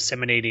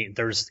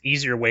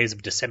easier ways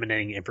of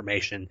disseminating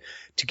information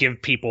to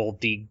give people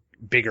the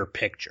bigger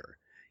picture.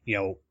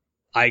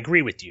 I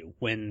agree with you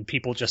when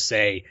people just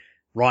say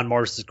Ron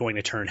Mars is going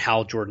to turn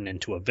Hal Jordan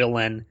into a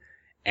villain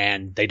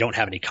and they don't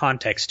have any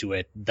context to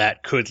it.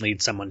 That could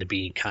lead someone to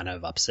be kind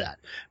of upset.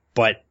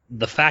 But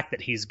the fact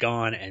that he's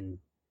gone and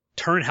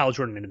turned Hal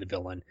Jordan into the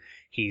villain,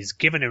 he's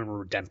given him a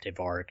redemptive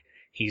arc,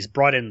 he's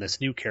brought in this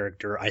new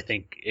character. I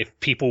think if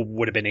people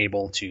would have been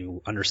able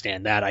to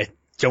understand that, I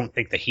don't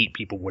think the Heat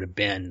people would have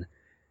been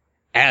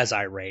as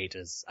irate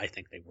as I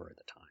think they were at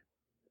the time.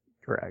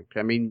 Correct.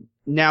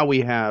 Now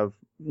we have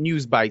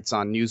news bites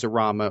on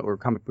Newsarama or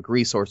Comic Book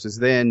Resources.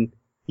 Then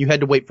you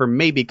had to wait for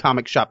maybe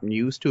Comic Shop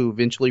News to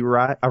eventually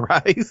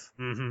arrive.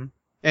 Mm-hmm.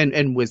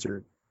 And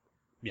Wizard.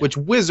 Yeah. Which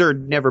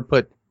Wizard never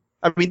put...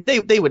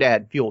 they would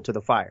add fuel to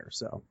the fire,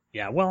 so...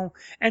 Yeah, well,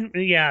 and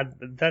yeah,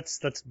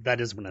 that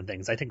is one of the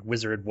things. I think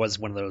Wizard was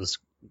one of those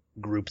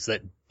groups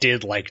that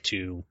did like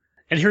to...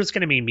 And here's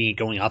going to be me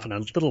going off on a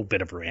little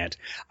bit of a rant.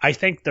 I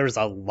think there's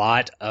a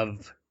lot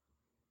of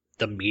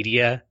the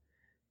media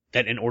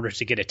that, in order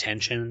to get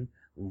attention,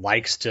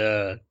 likes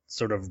to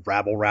sort of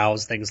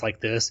rabble-rouse things like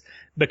this,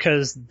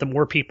 because the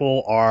more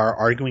people are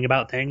arguing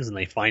about things and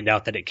they find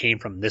out that it came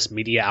from this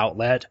media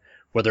outlet,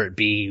 whether it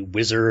be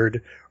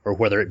Wizard or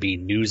whether it be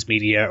news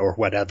media or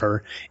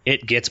whatever,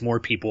 it gets more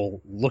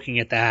people looking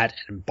at that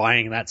and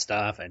buying that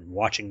stuff and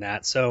watching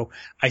that. So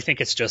I think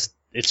it's just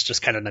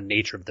kind of the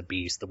nature of the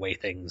beast, the way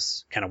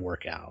things kind of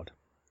work out,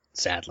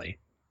 sadly.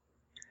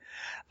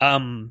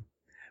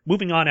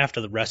 Moving on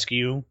after the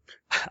rescue,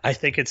 I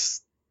think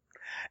it's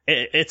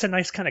a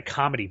nice kind of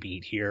comedy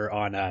beat here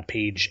on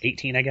page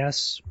 18, I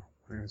guess.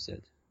 Where is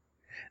it?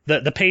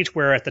 The page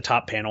where at the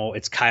top panel,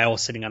 it's Kyle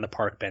sitting on the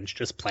park bench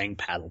just playing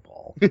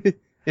paddleball.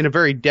 In a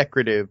very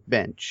decorative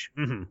bench.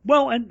 Mm-hmm.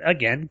 Well, and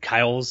again,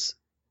 Kyle's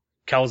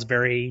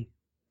very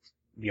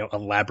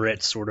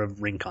elaborate sort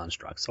of ring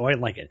construct, so I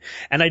like it.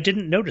 And I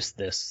didn't notice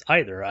this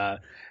either.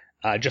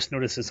 I just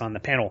noticed this on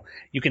the panel.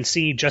 You can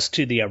see just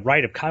to the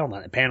right of Kyle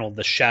on the panel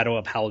the shadow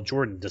of Hal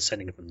Jordan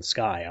descending from the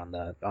sky on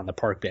the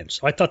park bench.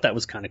 So I thought that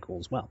was kind of cool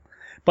as well.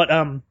 But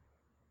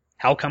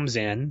Hal comes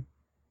in,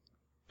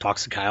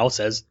 talks to Kyle,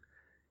 says,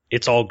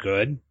 "It's all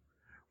good.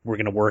 We're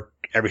going to work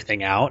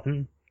everything out,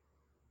 and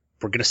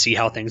we're going to see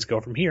how things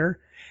go from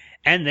here."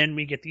 And then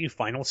we get the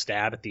final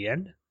stab at the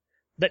end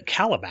that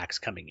Kalibak's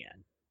coming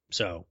in.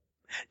 So,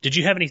 did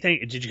you have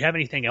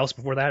anything else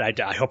before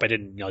that? I hope I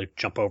didn't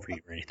jump over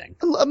you or anything.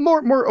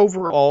 More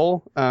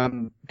overall,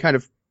 kind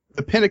of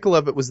the pinnacle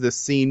of it was this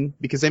scene,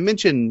 because I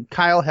mentioned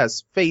Kyle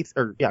has faith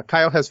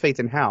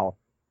in Hal.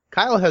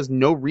 Kyle has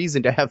no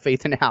reason to have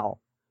faith in Hal.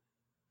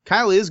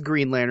 Kyle is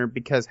Green Lantern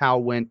because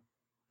Hal went,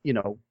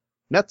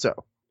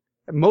 nutso.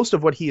 Most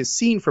of what he has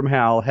seen from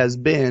Hal has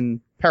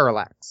been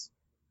Parallax.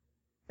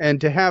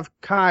 And to have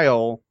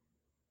Kyle,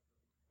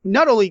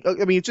 not only,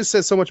 it just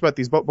says so much about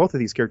both of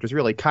these characters,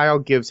 really. Kyle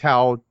gives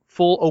Hal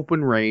full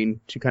open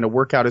rein to kind of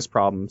work out his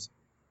problems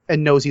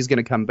and knows he's going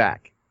to come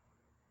back.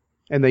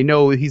 And they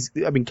know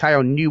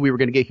Kyle knew we were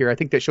going to get here. I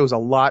think that shows a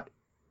lot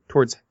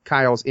towards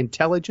Kyle's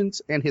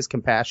intelligence and his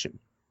compassion.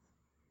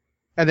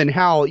 And then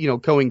Hal,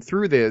 going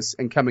through this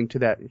and coming to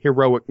that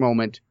heroic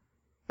moment.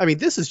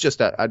 This is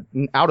just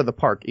an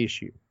out-of-the-park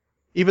issue.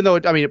 Even though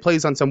it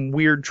plays on some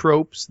weird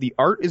tropes, the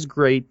art is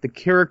great, the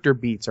character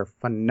beats are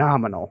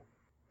phenomenal.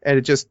 And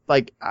it just,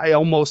 like, I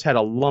almost had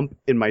a lump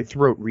in my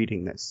throat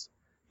reading this.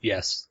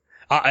 Yes.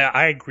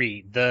 I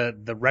agree.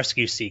 The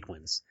rescue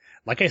sequence,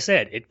 like I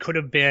said, it could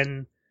have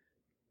been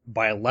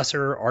by a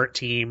lesser art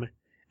team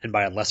and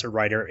by a lesser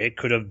writer. It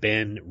could have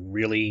been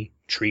really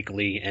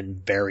treacly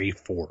and very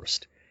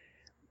forced.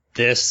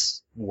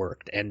 This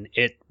worked, and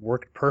it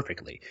worked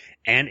perfectly.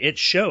 And it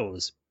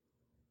shows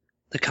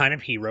the kind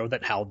of hero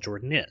that Hal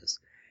Jordan is.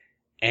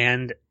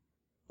 And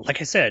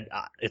like I said,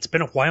 it's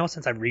been a while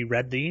since I've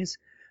reread these,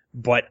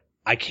 but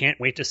I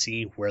can't wait to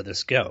see where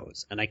this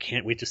goes. And I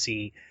can't wait to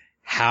see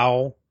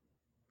how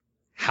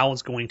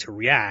Hal's going to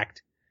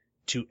react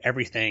to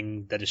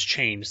everything that has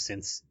changed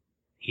since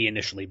he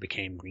initially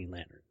became Green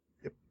Lantern.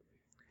 Yep.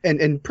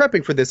 And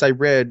prepping for this, I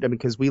read,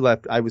 because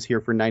I was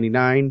here for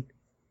 99.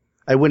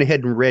 I went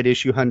ahead and read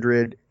issue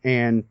 100,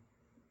 and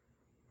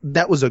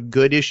that was a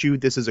good issue.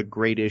 This is a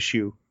great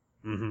issue.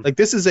 Mm-hmm. Like,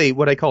 this is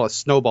what I call a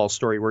snowball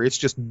story, where it's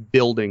just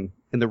building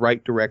in the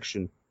right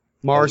direction.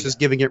 Mars is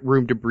giving it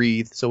room to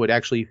breathe, so it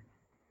actually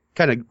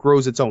kind of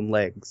grows its own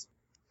legs.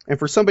 And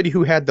for somebody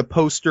who had the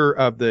poster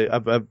of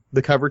the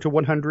cover to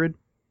 100,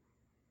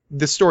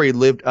 this story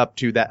lived up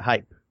to that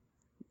hype.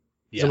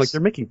 Yes. So I'm like,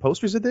 they're making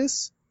posters of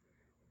this?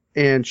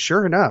 And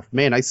sure enough,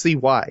 man, I see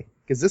why.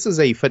 Because this is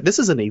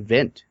an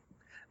event.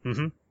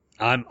 Mm-hmm.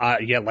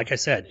 Yeah, like I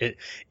said,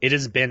 it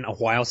has been a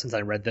while since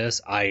I read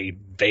this. I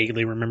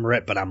vaguely remember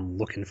it, but I'm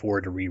looking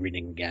forward to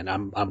rereading again.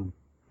 I'm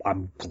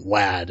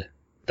glad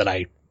that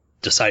I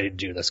decided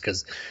to do this,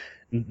 because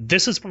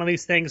this is one of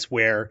these things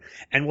where,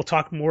 and we'll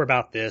talk more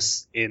about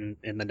this in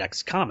the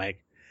next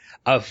comic,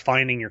 of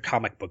finding your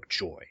comic book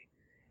joy.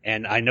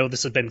 And I know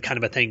this has been kind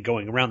of a thing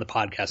going around the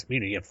podcast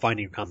community of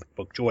finding your comic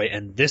book joy,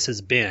 and this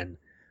has been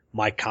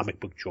my comic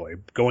book joy.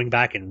 Going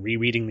back and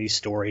rereading these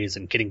stories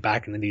and getting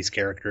back into these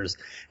characters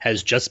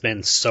has just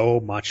been so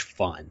much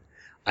fun.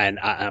 And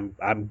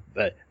I'm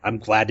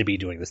glad to be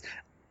doing this.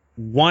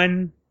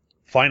 One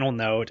final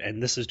note,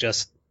 and this is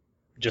just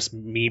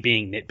me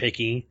being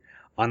nitpicky.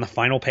 On the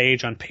final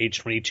page, on page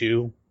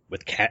 22,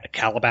 with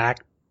Kalibak,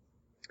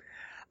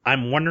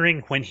 I'm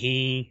wondering when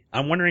he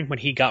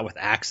got with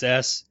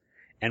Access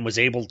and was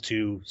able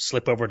to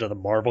slip over to the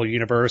Marvel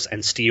universe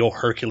and steal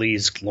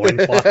Hercules'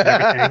 loincloth and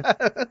everything,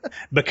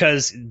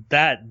 because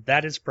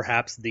that is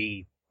perhaps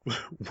the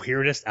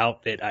weirdest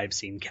outfit I've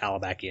seen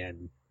Kalibak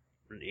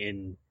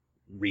in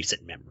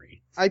recent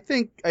memory. I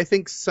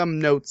think some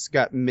notes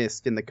got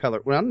missed in the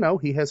color. Well, no,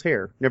 he has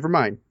hair. Never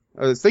mind.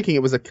 I was thinking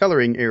it was a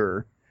coloring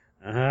error.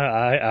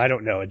 I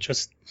don't know. It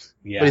just,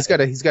 yeah. But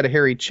he's got a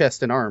hairy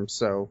chest and arms,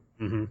 so.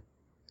 Mm-hmm.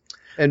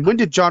 And when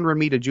did John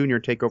Romita Jr.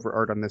 take over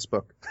art on this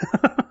book?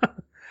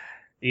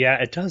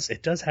 Yeah, it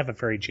does have a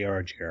very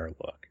J.R.J.R.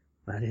 look.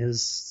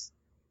 He's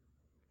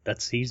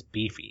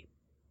beefy.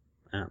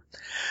 Yeah.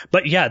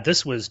 But yeah,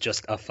 this was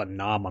just a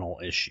phenomenal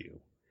issue.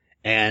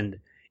 And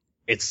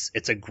it's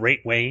a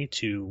great way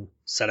to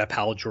set up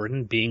Hal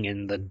Jordan being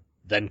in the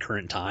then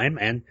current time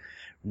and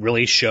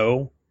really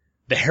show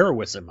the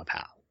heroism of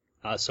Hal.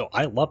 So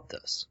I love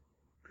this.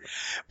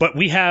 But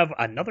we have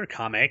another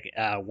comic,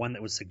 one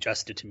that was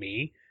suggested to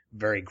me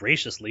very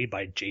graciously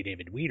by J.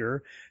 David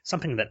Weeder,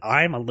 something that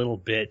I'm a little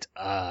bit,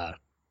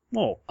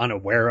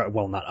 unaware of,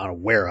 well, not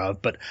unaware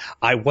of, but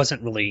I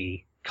wasn't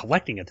really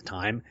collecting at the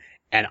time,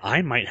 and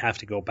I might have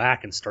to go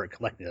back and start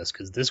collecting this,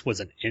 because this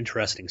was an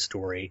interesting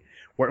story.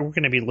 What we're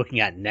going to be looking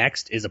at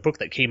next is a book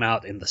that came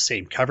out in the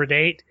same cover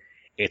date.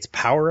 It's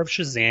Power of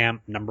Shazam,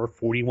 number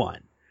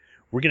 41.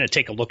 We're going to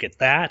take a look at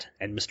that,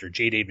 and Mr.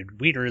 J. David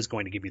Weeder is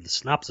going to give you the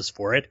synopsis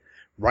for it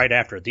right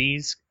after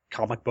these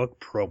comic book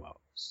promos.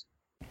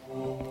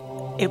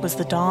 It was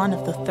the dawn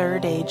of the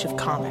Third Age of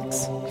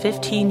Comics,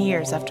 15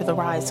 years after the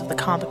rise of the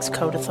Comics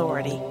Code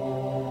Authority.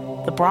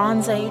 The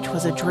Bronze Age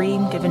was a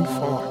dream given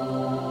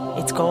form.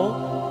 Its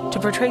goal? To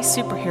portray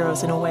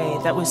superheroes in a way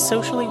that was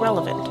socially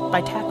relevant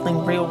by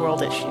tackling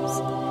real-world issues.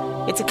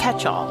 It's a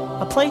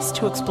catch-all, a place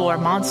to explore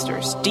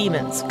monsters,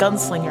 demons,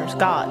 gunslingers,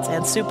 gods,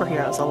 and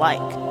superheroes alike.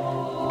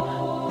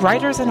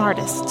 Writers and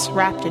artists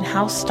wrapped in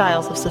house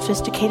styles of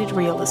sophisticated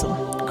realism,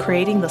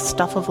 creating the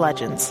stuff of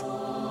legends.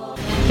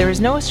 There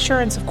is no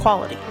assurance of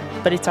quality,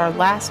 but it's our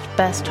last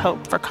best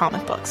hope for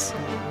comic books.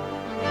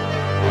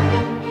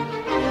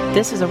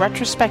 This is a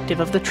retrospective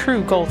of the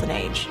true Golden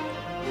Age.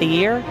 The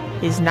year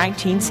is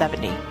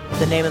 1970.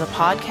 The name of the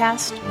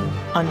podcast,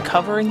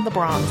 Uncovering the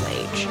Bronze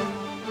Age.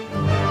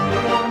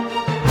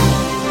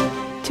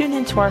 Tune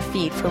into our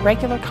feed for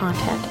regular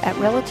content at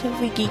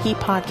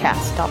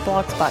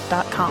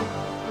relativelygeekypodcast.blogspot.com.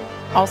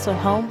 Also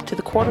home to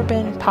the Quarter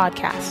Bin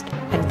Podcast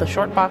and the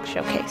Short Box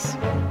Showcase.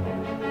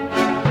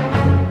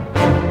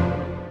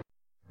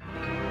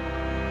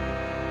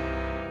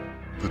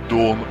 The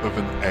dawn of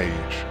an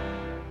age.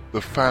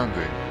 The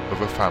founding of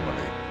a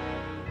family.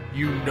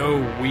 You know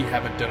we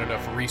haven't done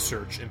enough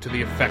research into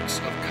the effects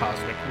of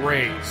cosmic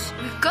rays.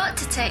 We've got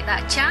to take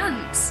that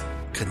chance.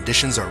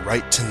 Conditions are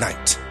right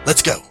tonight.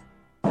 Let's go.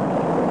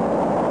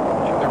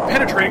 They're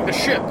penetrating the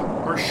ship.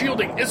 Our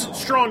shielding isn't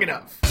strong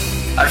enough.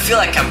 I feel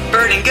like I'm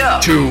burning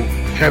up. Too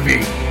heavy.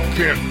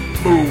 Can't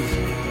move.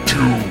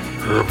 Too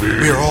Kirby.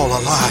 We're all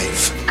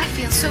alive. I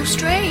feel so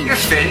strange. You're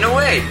fading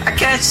away. I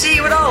can't see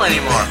you at all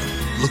anymore.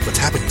 Look what's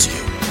happened to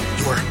you.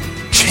 You are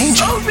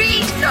changing. Oh,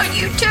 Reed, not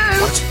you too.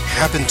 What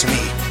happened to me?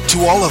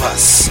 To all of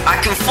us.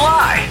 I can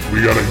fly.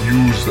 We gotta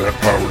use that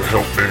power to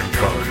help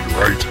mankind,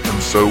 right?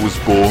 And so was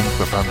born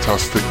the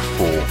Fantastic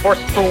Four. For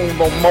soon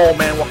the Mole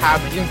Man will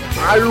have the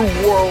entire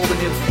world in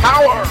his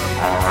power.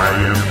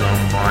 I am the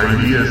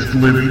mightiest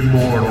living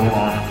mortal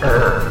on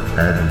Earth,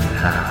 and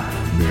half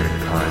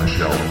mankind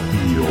shall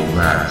feel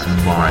that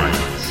might.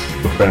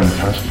 The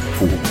Fantastic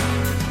Four.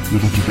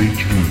 Little do they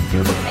dream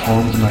they're the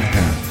palms in the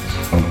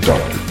hands of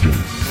Dr.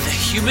 Doom. The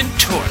Human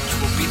Torch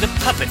will be the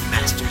Puppet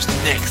Master's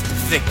next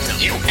victim.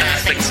 You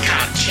Earthlings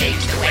can't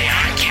change the way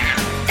I can.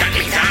 That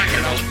means I'm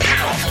the most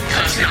powerful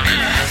person on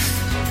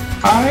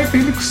Earth. I've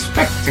been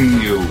expecting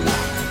you,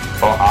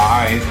 for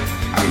I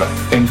am the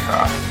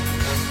Thinker.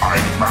 I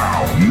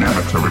vow never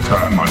to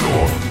return, my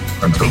lord,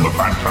 until the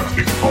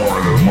Fantastic Four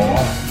are no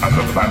more, and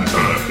the planet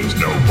Earth is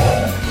no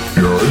more.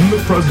 You're in the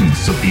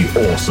presence of the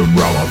awesome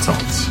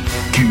Ralatot,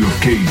 King of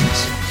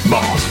Kings,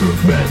 Master of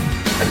Men,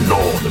 and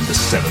Lord of the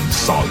Seven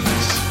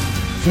Suns.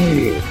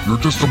 Fool,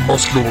 you're just a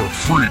muscular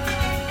freak.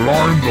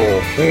 Blind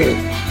the Hulk.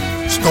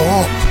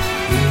 Stop!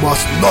 You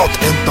must not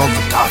enter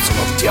the castle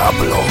of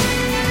Diablo.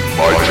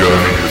 My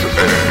journey has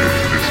ended.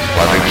 This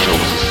planet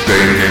shall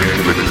sustain him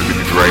till it has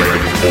been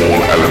drained of all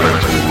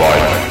elemental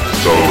life.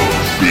 So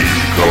speaks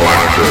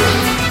Galactus.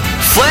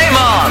 Flame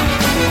on!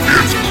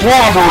 It's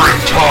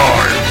clobbering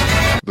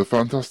time! The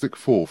Fantastic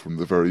Four from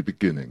the very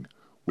beginning.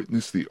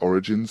 Witness the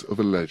origins of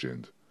a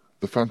legend.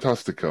 The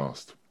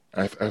Fantasticast.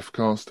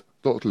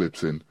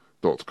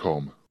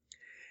 ffcast.libsyn.com.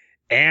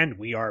 And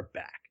we are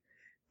back.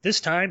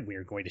 This time we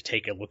are going to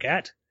take a look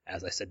at,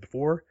 as I said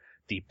before,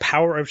 The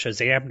Power of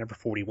Shazam number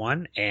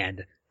 41,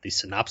 and the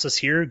synopsis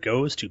here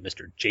goes to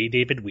Mr. J.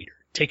 David Weeder.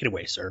 Take it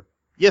away, sir.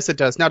 Yes, it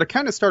does. Now, to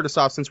kind of start us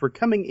off, since we're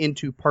coming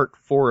into part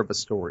 4 of a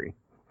story,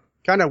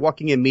 kind of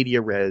walking in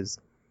media res,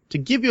 to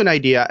give you an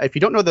idea, if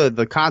you don't know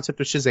the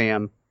concept of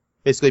Shazam,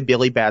 basically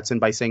Billy Batson,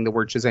 by saying the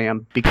word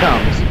Shazam,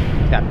 becomes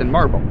Captain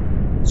Marvel,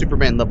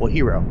 Superman-level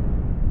hero.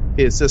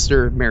 His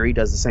sister, Mary,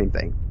 does the same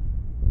thing.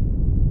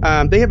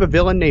 They have a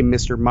villain named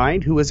Mr.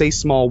 Mind, who is a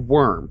small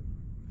worm.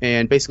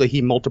 And basically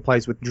he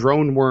multiplies with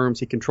drone worms,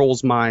 he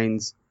controls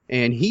minds,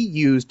 and he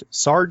used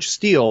Sarge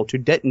Steel to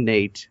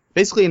detonate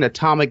basically an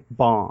atomic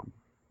bomb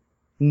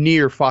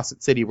near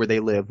Fawcett City where they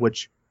live,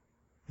 which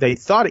they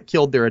thought it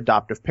killed their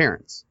adoptive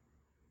parents.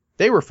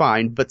 They were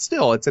fine, but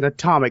still, it's an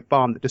atomic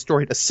bomb that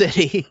destroyed a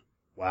city.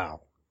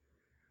 Wow.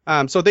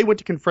 So they went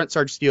to confront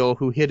Sarge Steel,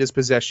 who hid his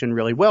possession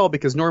really well,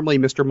 because normally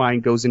Mr.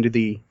 Mind goes into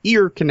the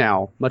ear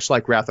canal, much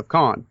like Wrath of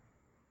Khan.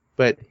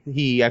 But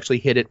he actually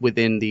hid it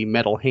within the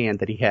metal hand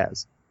that he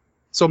has.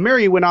 So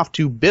Mary went off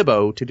to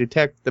Bibbo to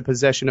detect the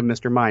possession of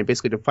Mr. Mind,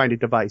 basically to find a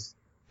device.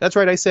 That's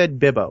right, I said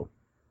Bibbo.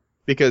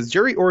 Because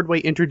Jerry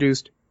Ordway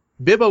introduced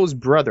Bibbo's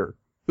brother,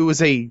 who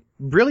was a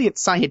brilliant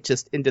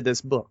scientist, into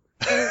this book.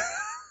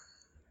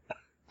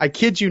 I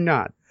kid you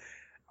not.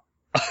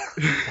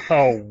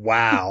 Oh,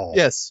 wow.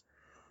 Yes.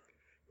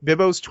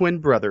 Bibbo's twin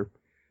brother.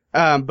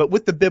 But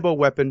with the Bibbo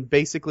weapon,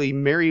 basically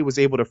Mary was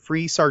able to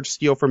free Sarge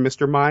Steel from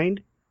Mr.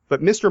 Mind,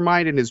 but Mr.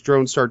 Mind and his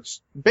drone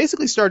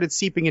started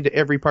seeping into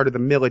every part of the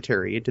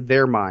military, into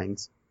their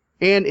minds,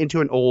 and into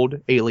an old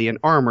alien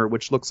armor,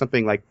 which looks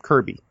something like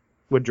Kirby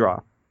would draw.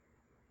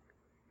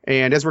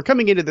 And as we're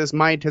coming into this,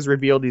 Mind has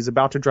revealed he's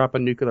about to drop a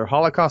nuclear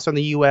holocaust on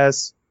the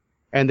U.S.,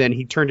 and then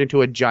he turned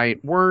into a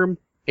giant worm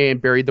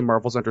and buried the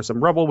Marvels under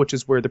some rubble, which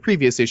is where the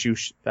previous issue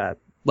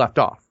left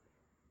off.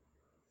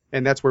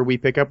 And that's where we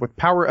pick up with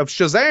Power of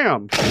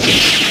Shazam!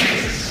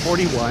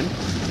 41.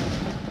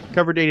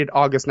 Cover dated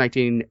August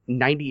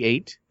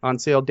 1998. On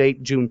sale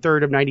date June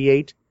 3rd of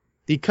 98.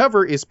 The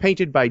cover is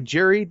painted by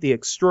Jerry the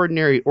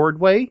Extraordinary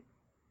Ordway.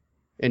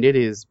 And it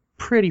is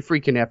pretty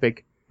freaking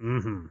epic.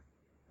 Mm-hmm.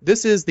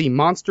 This is the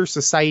Monster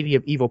Society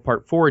of Evil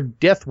Part 4.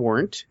 Death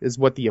Warrant is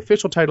what the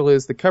official title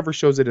is. The cover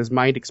shows it as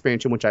Mind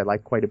Expansion, which I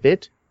like quite a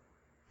bit.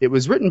 It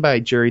was written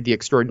by Jerry the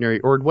Extraordinary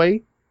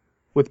Ordway,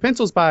 with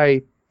pencils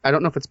by, I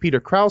don't know if it's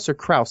Peter Krause or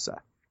Krause,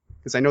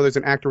 because I know there's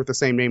an actor with the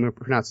same name who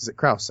pronounces it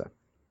Krause.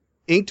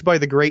 Inked by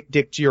the great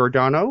Dick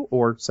Giordano,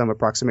 or some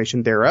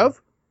approximation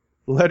thereof.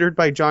 Lettered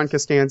by John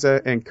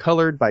Costanza, and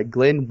colored by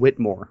Glenn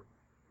Whitmore.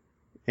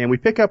 And we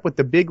pick up with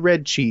the Big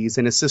Red Cheese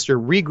and his sister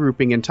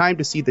regrouping in time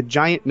to see the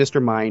giant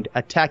Mr. Mind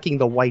attacking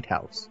the White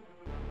House.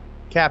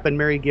 Cap and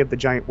Mary give the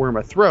giant worm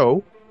a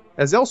throw,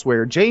 as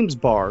elsewhere, James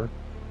Barr,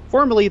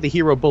 formerly the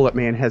hero Bullet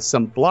Man, has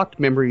some blocked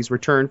memories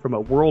returned from a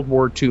World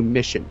War II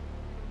mission.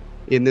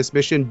 In this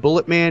mission,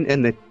 Bullet Man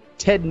and the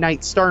Ted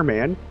Knight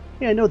Starman,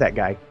 yeah, I know that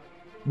guy,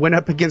 went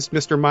up against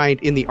Mr.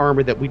 Mind in the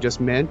armor that we just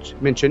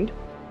mentioned,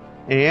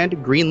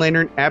 and Green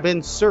Lantern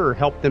Abin Sur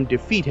helped them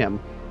defeat him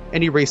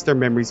and erase their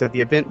memories of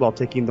the event while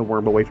taking the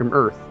worm away from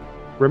Earth.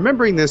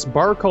 Remembering this,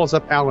 Barr calls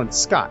up Alan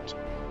Scott,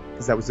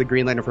 because that was the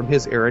Green Lantern from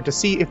his era, to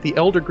see if the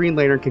Elder Green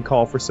Lantern can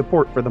call for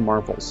support for the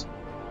Marvels.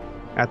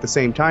 At the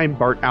same time,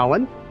 Bart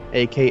Allen,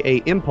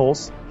 aka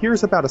Impulse,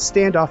 hears about a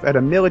standoff at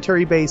a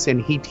military base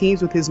and he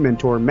teams with his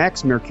mentor,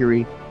 Max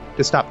Mercury,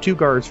 to stop 2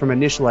 guards from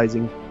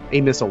initializing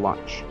a missile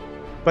launch.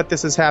 But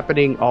this is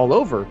happening all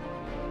over,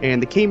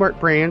 and the Kmart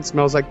brand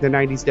smells like the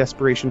 90s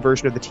desperation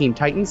version of the Teen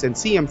Titans, and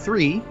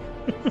CM3,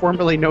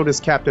 formerly known as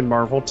Captain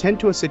Marvel, tend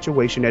to a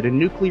situation at a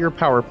nuclear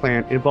power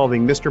plant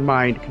involving Mr.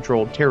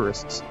 Mind-controlled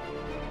terrorists.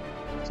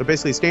 So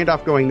basically,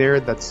 standoff going there.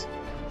 That's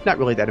not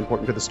really that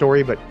important to the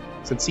story, but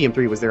since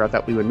CM3 was there, I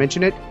thought we would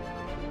mention it.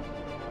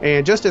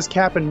 And just as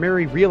Cap and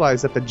Mary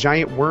realize that the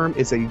giant worm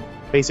is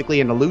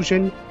basically an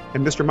illusion,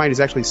 and Mr. Mind is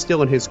actually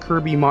still in his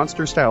Kirby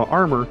monster-style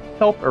armor,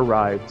 help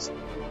arrives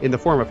in the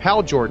form of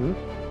Hal Jordan,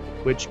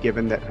 which,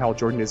 given that Hal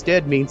Jordan is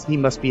dead, means he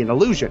must be an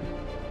illusion.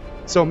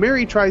 So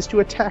Mary tries to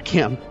attack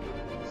him.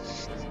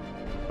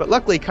 But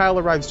luckily, Kyle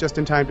arrives just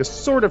in time to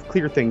sort of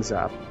clear things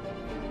up.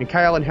 And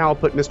Kyle and Hal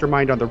put Mr.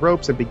 Mind on the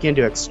ropes and begin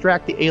to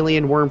extract the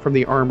alien worm from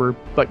the armor,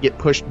 but get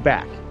pushed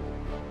back.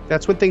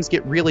 That's when things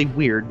get really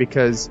weird,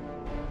 because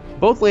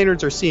both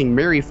Lanterns are seeing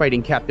Mary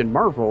fighting Captain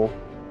Marvel,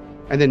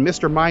 and then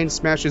Mr. Mind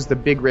smashes the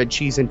big red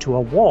cheese into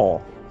a wall.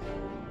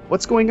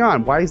 What's going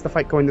on? Why is the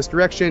fight going this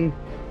direction?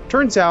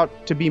 Turns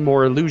out to be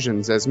more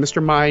illusions, as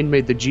Mr. Mind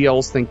made the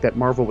GLs think that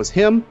Marvel was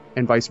him,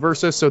 and vice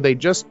versa, so they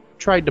just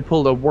tried to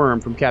pull a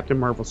worm from Captain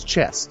Marvel's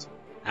chest.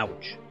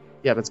 Ouch.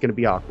 Yeah, that's going to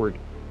be awkward.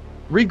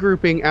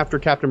 Regrouping after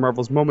Captain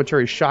Marvel's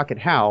momentary shock at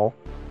Hal,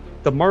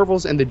 the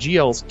Marvels and the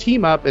GLs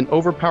team up and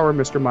overpower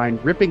Mr.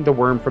 Mind, ripping the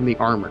worm from the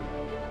armor.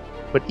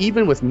 But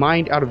even with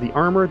Mind out of the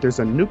armor, there's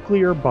a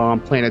nuclear bomb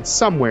planted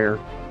somewhere,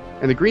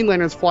 and the Green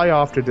Lanterns fly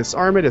off to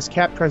disarm it as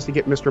Cap tries to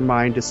get Mr.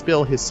 Mind to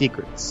spill his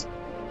secrets.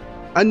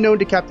 Unknown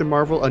to Captain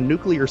Marvel, a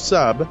nuclear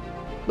sub,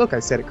 look, I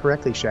said it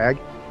correctly, Shag,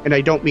 and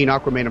I don't mean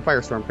Aquaman and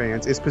Firestorm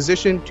fans, is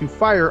positioned to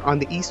fire on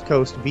the East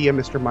Coast via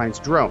Mr. Mind's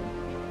drone.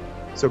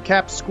 So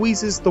Cap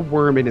squeezes the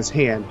worm in his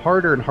hand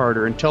harder and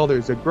harder until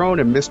there's a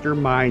groan and Mr.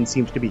 Mind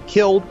seems to be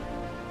killed.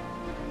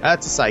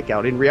 That's a psych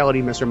out. In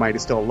reality, Mr. Mind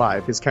is still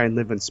alive. His kind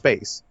live in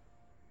space.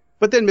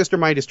 But then Mr.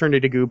 Mind is turned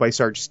into goo by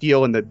Sarge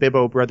Steel and the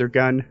Bibbo brother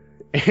gun,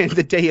 and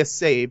the day is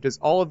saved as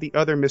all of the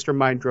other Mr.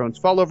 Mind drones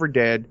fall over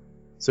dead,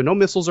 so no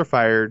missiles are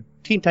fired,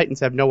 Teen Titans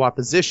have no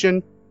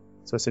opposition,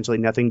 so essentially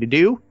nothing to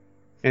do,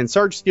 and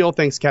Sarge Steel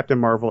thanks Captain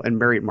Marvel and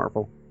Mary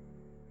Marvel,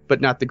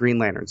 but not the Green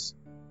Lanterns.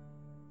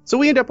 So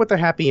we end up with a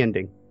happy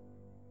ending.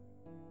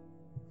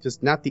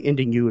 Just not the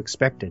ending you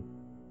expected.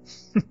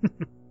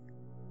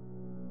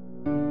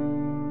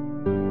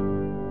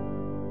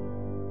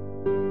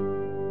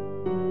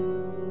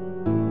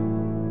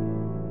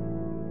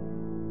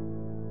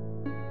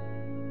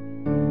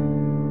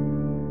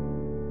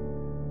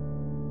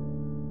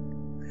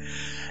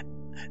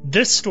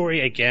 This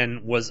story,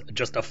 again, was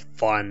just a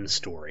fun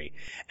story.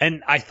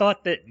 And I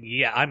thought that,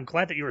 yeah, I'm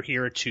glad that you were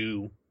here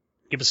to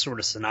give us sort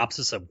of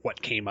synopsis of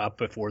what came up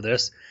before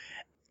this.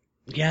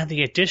 Yeah,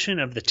 the addition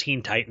of the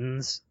Teen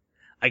Titans,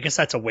 I guess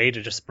that's a way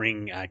to just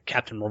bring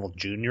Captain Marvel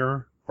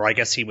Jr., or I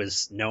guess he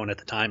was known at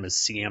the time as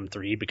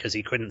CM3 because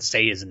he couldn't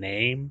say his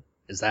name.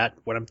 Is that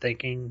what I'm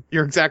thinking?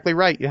 You're exactly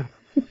right, yeah.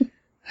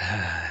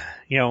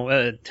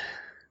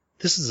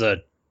 This is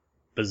a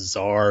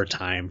bizarre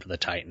time for the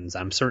Titans.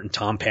 I'm certain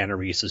Tom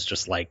Panarese is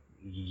just like,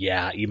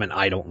 yeah, even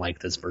I don't like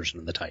this version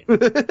of the Titans.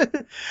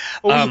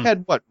 Well, we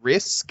had,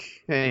 Risk?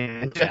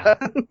 And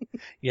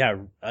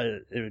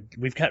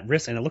we've got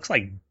Risk, and it looks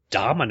like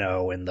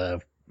Domino in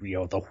the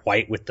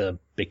white with the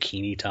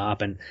bikini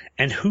top,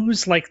 and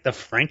who's like the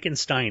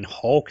Frankenstein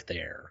Hulk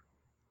there?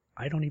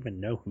 I don't even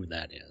know who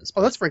that is.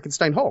 Oh, that's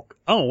Frankenstein Hulk.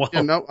 Oh, well.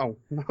 Yeah, no.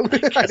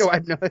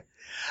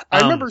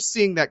 I remember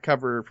seeing that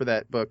cover for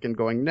that book and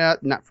going, nah,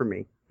 not for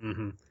me.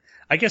 Mm-hmm.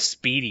 I guess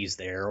Speedy's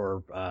there,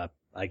 or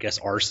I guess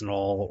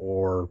Arsenal,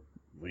 or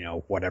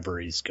whatever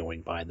he's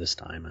going by this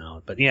time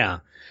out. But yeah,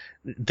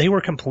 they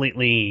were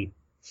completely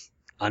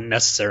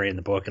unnecessary in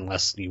the book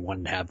unless you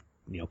wanted to have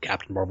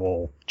Captain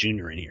Marvel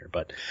Jr. in here.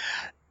 But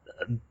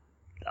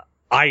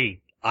I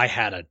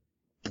had a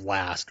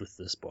blast with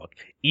this book.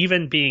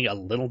 Even being a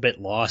little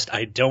bit lost,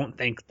 I don't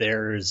think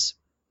it's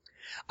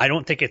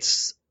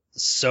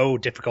so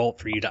difficult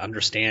for you to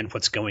understand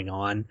what's going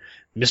on.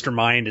 Mr.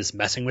 Mind is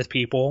messing with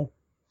people.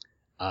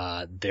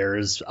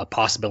 There's a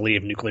possibility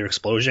of nuclear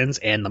explosions,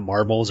 and the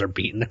Marvels are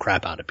beating the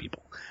crap out of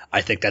people.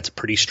 I think that's a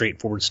pretty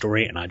straightforward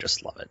story, and I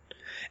just love it.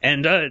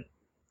 And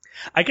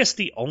I guess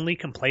the only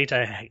complaint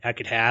I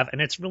could have,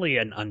 and it's really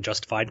an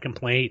unjustified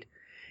complaint,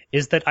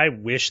 is that I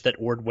wish that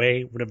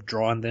Ordway would have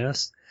drawn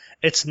this.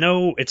 It's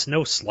no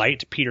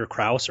slight to Peter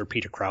Krause or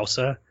Peter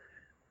Krause,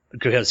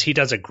 because he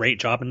does a great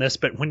job in this,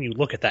 but when you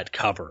look at that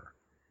cover,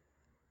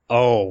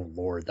 oh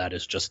Lord, that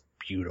is just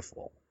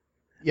beautiful.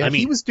 Yeah,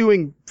 he was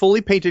doing fully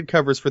painted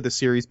covers for the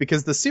series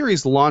because the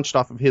series launched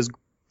off of his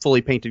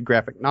fully painted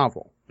graphic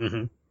novel.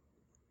 Mm-hmm.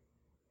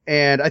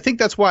 And I think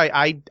that's why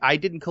I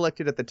didn't collect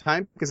it at the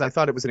time, because I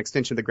thought it was an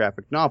extension of the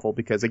graphic novel,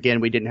 because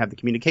again, we didn't have the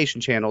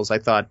communication channels. I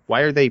thought,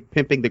 why are they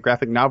pimping the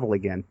graphic novel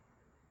again?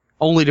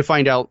 Only to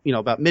find out,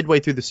 about midway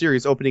through the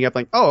series opening up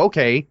like, oh,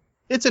 okay,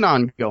 it's an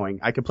ongoing.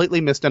 I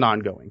completely missed an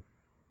ongoing.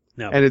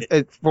 No,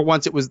 and for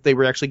once they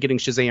were actually getting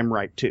Shazam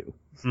right too.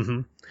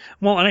 Mm-hmm.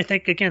 Well, and I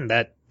think again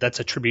that's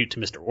a tribute to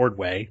Mr.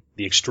 Ordway,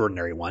 the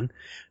extraordinary one,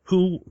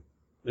 who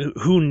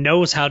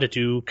knows how to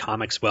do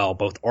comics well,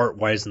 both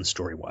art-wise and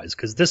story-wise,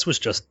 because this was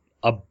just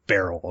a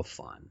barrel of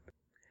fun.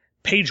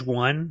 Page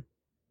 1,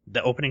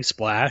 the opening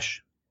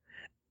splash.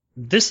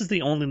 This is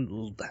the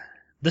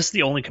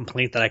only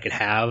complaint that I could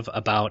have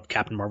about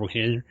Captain Marvel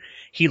here.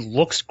 He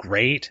looks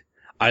great.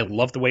 I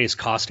love the way his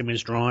costume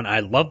is drawn.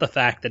 I love the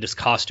fact that his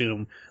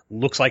costume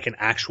looks like an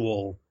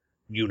actual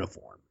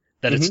uniform.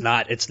 That it's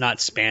not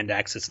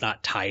spandex, it's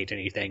not tight,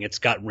 anything. It's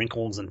got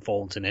wrinkles and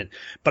folds in it.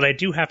 But I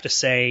do have to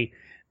say,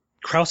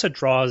 Krause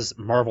draws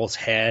Marvel's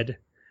head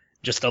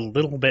just a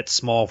little bit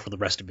small for the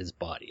rest of his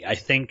body. I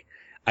think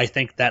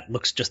that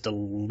looks just a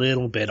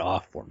little bit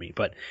off for me.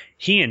 But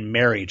he and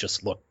Mary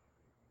just look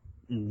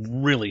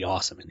really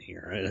awesome in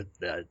here.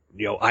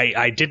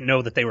 I didn't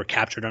know that they were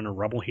captured under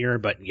rubble here,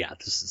 but yeah,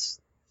 it's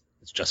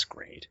just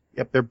great.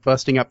 Yep, they're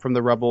busting up from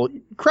the rubble.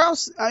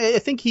 Krause, I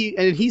think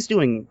he's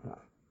doing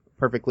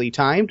perfectly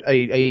timed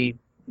a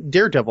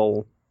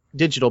Daredevil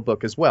digital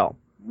book as well.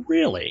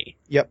 Really?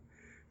 Yep.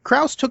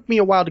 Krause took me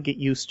a while to get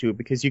used to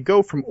because you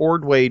go from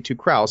Ordway to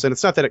Krause, and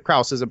it's not that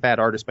Krause is a bad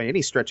artist by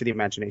any stretch of the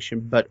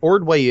imagination, but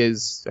Ordway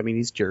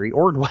he's Jerry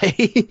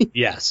Ordway.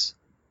 Yes.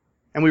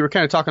 And we were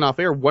kind of talking off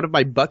air. One of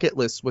my bucket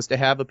lists was to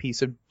have a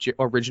piece of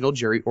original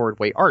Jerry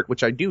Ordway art,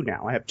 which I do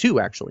now. I have 2,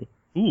 actually.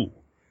 Ooh.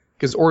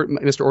 Because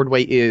Mr.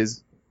 Ordway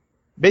is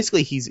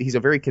basically he's a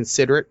very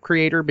considerate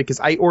creator, because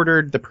I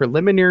ordered the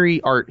preliminary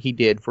art he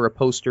did for a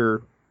Power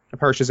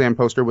Shazam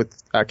poster with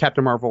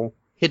Captain Marvel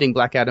hitting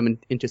Black Adam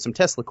into some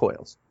Tesla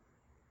coils.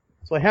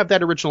 So I have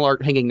that original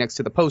art hanging next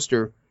to the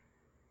poster.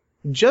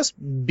 Just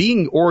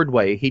being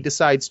Ordway, he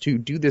decides to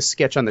do this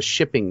sketch on the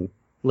shipping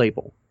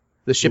label,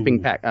 the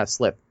shipping pack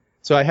slip.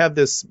 So I have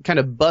this kind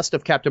of bust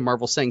of Captain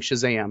Marvel saying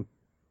Shazam,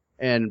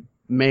 and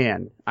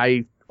man,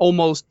 I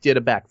almost did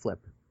a backflip.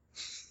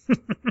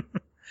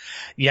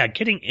 Yeah,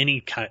 getting any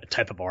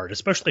type of art,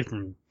 especially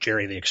from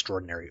Jerry the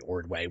Extraordinary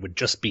Ordway, would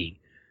just be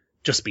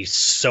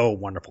so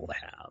wonderful to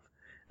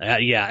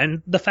have. Yeah,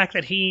 and the fact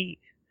that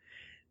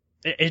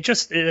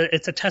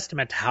it's a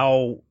testament to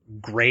how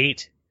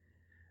great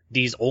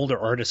these older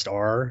artists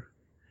are,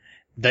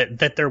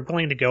 that they're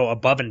willing to go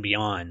above and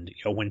beyond,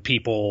 when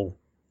people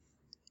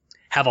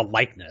have a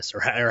likeness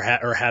or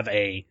have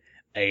a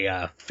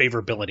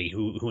favorability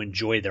who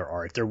enjoy their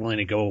art. They're willing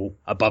to go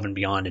above and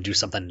beyond and do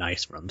something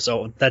nice for them.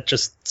 So that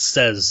just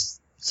says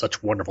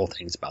such wonderful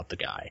things about the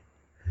guy.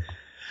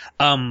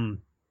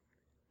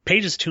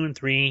 Pages 2 and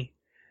 3,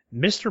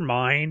 Mr.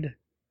 Mind.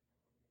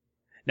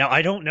 Now,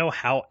 I don't know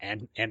how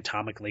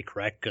anatomically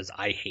correct, because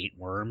I hate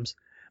worms,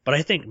 but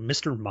I think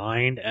Mr.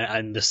 Mind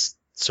and this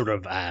sort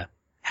of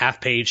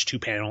half-page,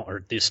 2-panel,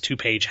 or this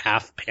 2-page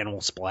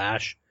half-panel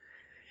splash,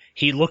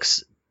 he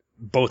looks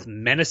both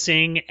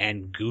menacing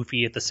and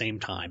goofy at the same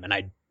time.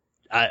 And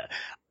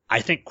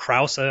I think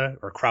Krause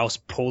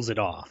pulls it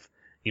off.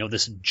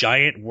 This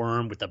giant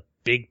worm with the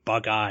big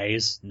bug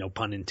eyes, no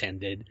pun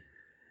intended,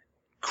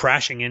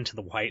 crashing into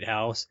the White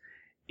House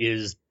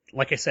is,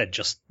 like I said,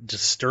 just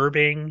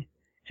disturbing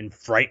and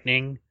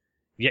frightening,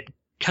 yet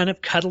kind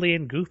of cuddly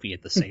and goofy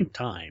at the same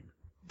time.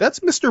 That's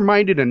Mr.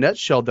 Mind in a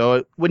nutshell,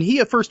 though. When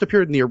he first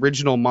appeared in the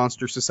original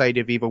Monster Society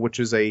of Evil, which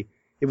was it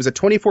was a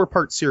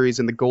 24-part series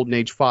in the Golden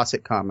Age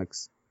Fawcett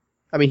comics.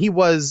 I mean, he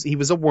was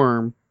a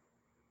worm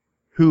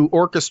who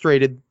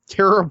orchestrated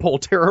terrible,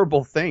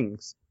 terrible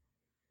things.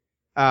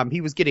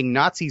 He was getting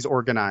Nazis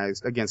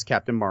organized against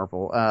Captain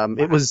Marvel.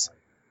 It was,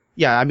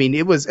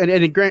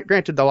 and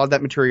granted, a lot of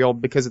that material,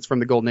 because it's from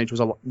the Golden Age,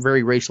 was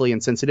very racially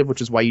insensitive,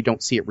 which is why you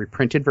don't see it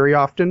reprinted very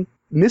often.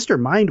 Mr.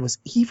 Mind was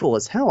evil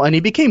as hell, and he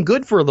became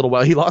good for a little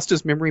while. He lost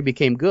his memory,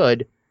 became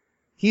good.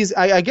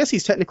 I guess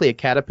he's technically a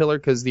caterpillar,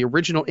 because the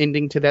original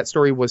ending to that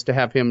story was to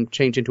have him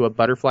change into a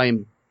butterfly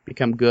and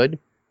become good.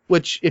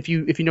 Which, if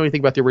you know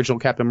anything about the original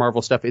Captain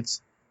Marvel stuff,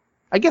 it's,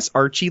 I guess,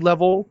 Archie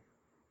level,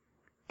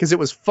 because it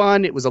was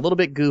fun. It was a little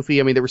bit goofy.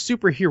 I mean, there were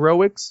super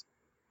heroics,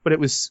 but it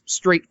was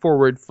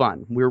straightforward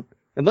fun.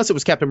 Unless it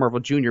was Captain Marvel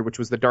Jr., which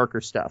was the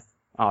darker stuff,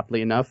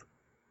 oddly enough.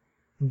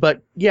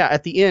 But yeah,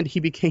 at the end,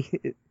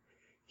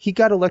 he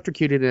got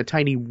electrocuted in a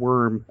tiny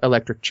worm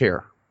electric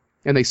chair,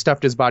 and they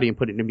stuffed his body and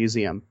put it in a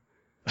museum.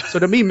 So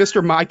to me,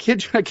 Mr. Mind,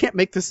 I can't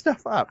make this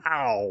stuff up.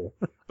 Ow.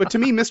 But to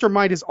me, Mr.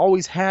 Mind has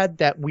always had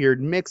that weird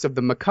mix of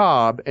the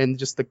macabre and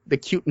just the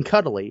cute and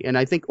cuddly. And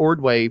I think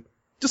Ordway,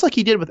 just like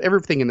he did with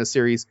everything in the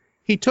series,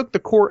 he took the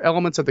core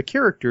elements of the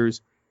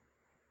characters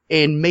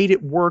and made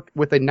it work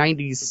with a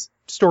 90s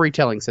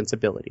storytelling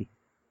sensibility,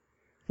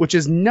 which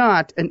is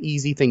not an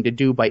easy thing to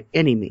do by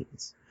any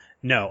means.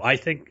 No, I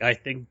think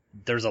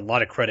there's a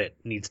lot of credit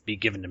needs to be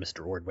given to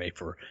Mr. Ordway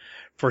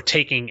for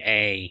taking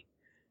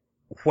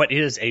what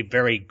is a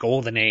very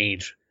golden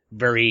age,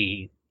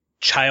 very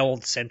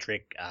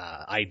child-centric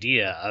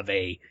idea of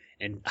a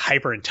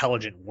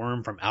hyper-intelligent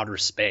worm from outer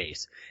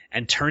space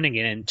and turning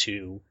it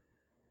into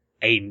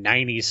a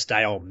 90s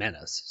style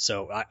menace.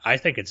 So I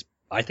think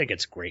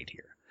it's great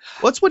here.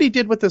 Well, that's what he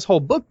did with this whole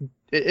book.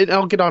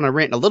 I'll get on a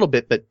rant in a little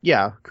bit, but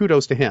yeah,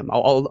 kudos to him.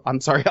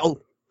 I'm sorry,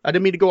 I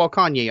didn't mean to go all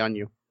Kanye on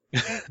you.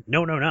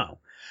 No.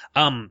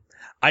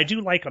 I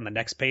do like on the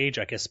next page,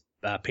 I guess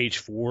page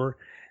 4,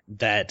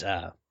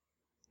 that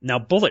now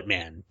Bullet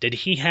Man, did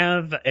he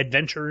have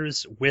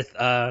adventures with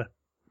the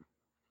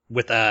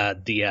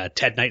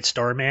Ted Knight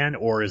Starman,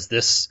 or is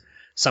this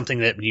something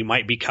that you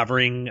might be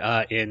covering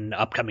in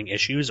upcoming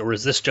issues, or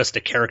is this just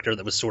a character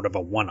that was sort of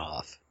a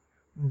one-off?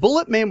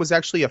 Bullet Man was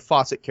actually a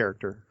Fawcett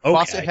character. Okay.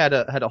 Fawcett had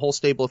a whole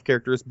stable of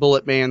characters: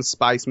 Bullet Man,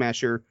 Spy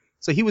Smasher.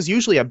 So he was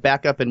usually a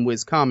backup in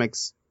Wiz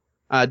Comics.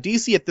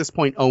 DC at this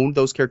point owned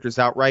those characters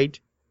outright.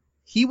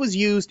 He was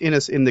used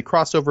in the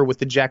crossover with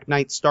the Jack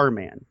Knight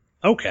Starman.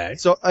 Okay.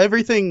 So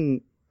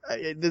everything,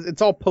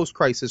 it's all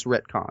post-crisis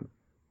retcon.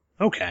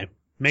 Okay.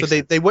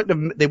 So they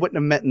wouldn't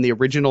have met in the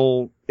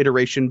original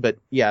iteration, but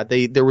yeah,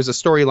 there was a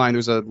storyline.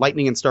 There's a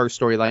Lightning and Star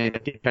storyline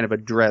that could kind of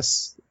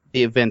address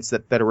the events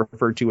that are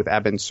referred to with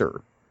Abin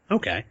Sur.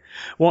 Okay.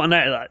 Well, and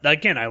I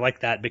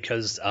like that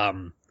because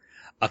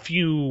a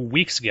few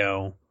weeks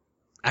ago,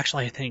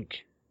 actually I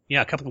think,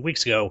 a couple of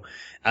weeks ago,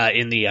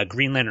 in the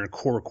Green Lantern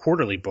Corps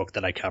Quarterly book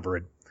that I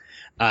covered,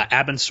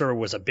 Abin Sur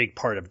was a big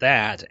part of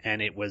that,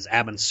 and it was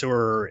Abin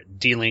Sur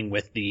dealing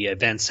with the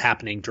events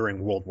happening during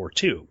World War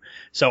II.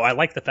 So I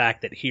like the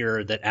fact that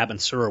here that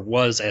Abin Sur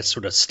was a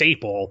sort of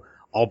staple,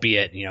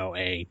 albeit,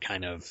 a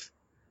kind of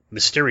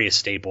mysterious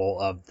staple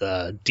of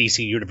the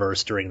DC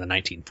universe during the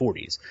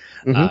 1940s.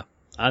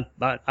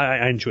 Mm-hmm.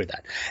 I enjoyed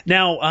that.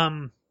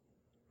 Now,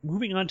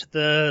 moving on to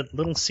the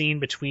little scene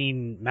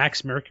between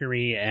Max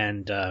Mercury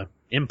and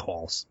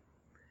Impulse.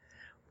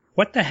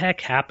 What the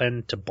heck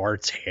happened to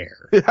Bart's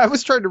hair? I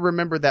was trying to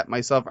remember that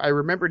myself. I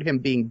remembered him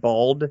being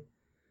bald,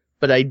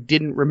 but I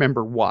didn't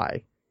remember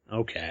why.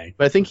 Okay.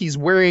 But I think he's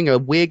wearing a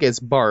wig as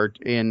Bart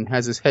and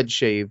has his head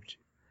shaved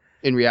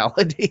in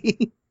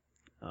reality.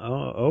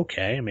 Oh,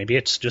 okay. Maybe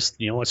it's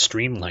just, a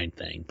streamlined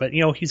thing. But,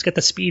 he's got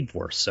the Speed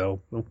Force,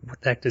 so what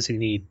the heck does he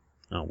need?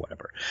 Oh,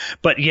 whatever.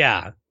 But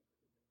yeah,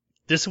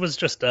 this was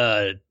just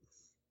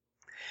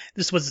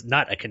this was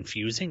not a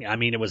confusing. I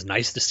mean, it was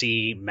nice to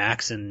see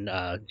Max and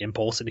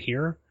Impulse in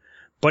here,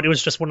 but it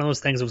was just one of those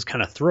things that was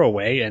kind of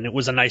throwaway, and it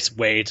was a nice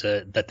way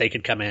that they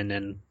could come in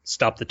and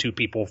stop the two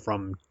people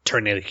from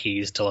turning the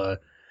keys to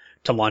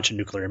launch a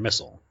nuclear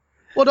missile.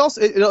 Well,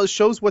 it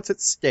shows what's at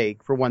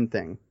stake, for one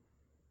thing.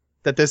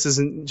 That this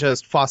isn't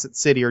just Fawcett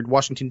City or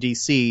Washington,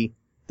 D.C.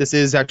 This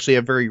is actually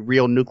a very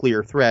real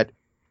nuclear threat.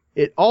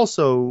 It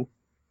also,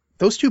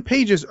 those 2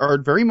 pages are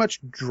very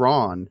much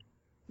drawn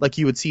like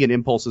you would see in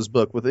Impulse's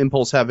book, with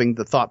Impulse having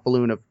the thought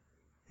balloon of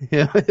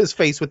his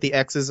face with the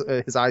X's,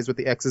 his eyes with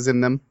the X's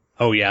in them.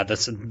 Oh yeah,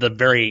 it's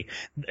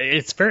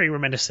very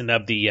reminiscent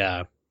of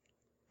the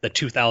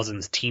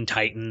 2000s Teen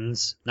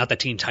Titans, not the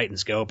Teen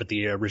Titans Go, but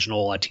the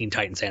original Teen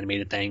Titans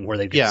animated thing where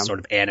they did sort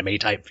of anime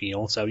type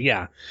feel. So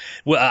yeah,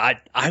 well,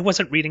 I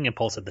wasn't reading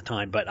Impulse at the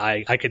time, but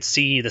I could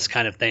see this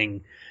kind of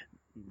thing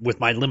with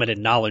my limited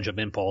knowledge of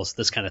Impulse,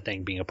 this kind of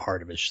thing being a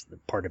part of his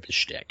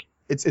shtick.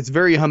 It's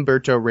very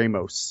Humberto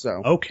Ramos.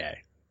 So okay.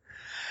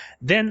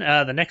 Then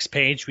the next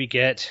page we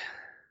get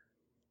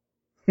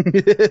the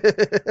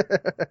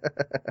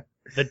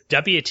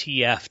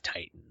WTF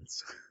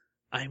Titans.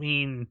 I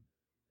mean,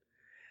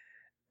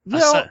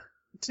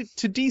 to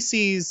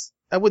DC's,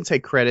 I wouldn't say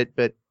credit,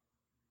 but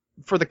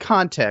for the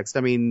context,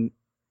 I mean,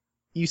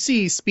 you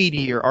see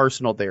Speedy or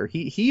Arsenal there.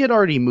 He had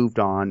already moved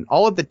on.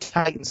 All of the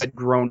Titans had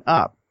grown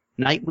up.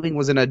 Nightwing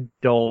was an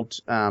adult.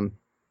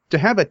 To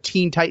have a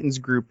Teen Titans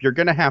group, you're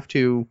going to have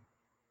to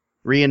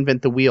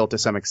reinvent the wheel to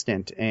some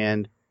extent,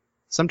 and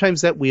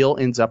sometimes that wheel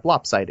ends up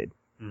lopsided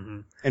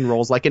and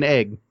rolls like an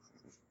egg.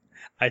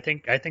 I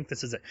think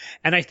this is it,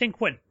 and I think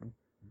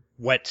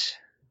what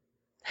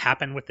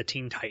happened with the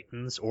Teen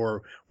Titans,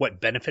 or what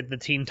benefited the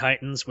Teen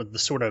Titans, was the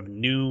sort of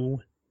new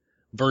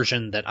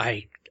version that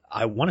I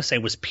want to say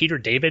was Peter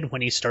David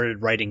when he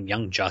started writing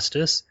Young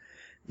Justice.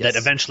 That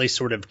eventually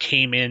sort of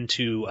came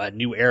into a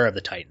new era of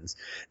the Titans.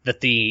 That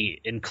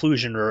the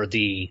inclusion or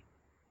the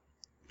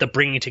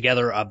bringing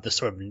together of the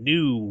sort of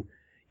new,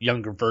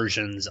 younger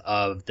versions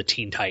of the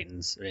Teen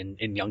Titans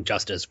in Young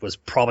Justice was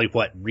probably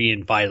what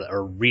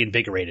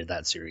reinvigorated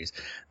that series.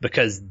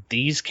 Because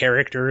these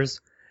characters,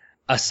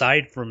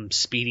 aside from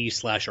Speedy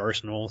 /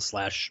 Arsenal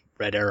 /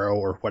 Red Arrow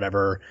or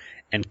whatever,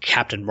 and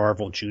Captain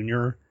Marvel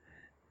Jr.,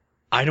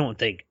 I don't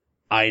think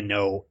I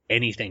know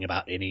anything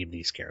about any of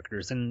these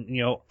characters. And,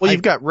 well,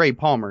 you've got Ray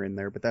Palmer in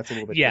there, but that's a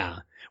little bit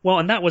different. Well,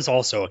 and that was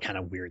also a kind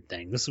of weird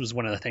thing. This was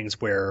one of the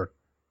things where,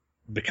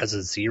 because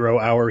of 0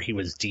 Hour, he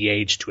was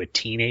de-aged to a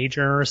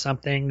teenager or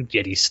something,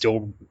 yet he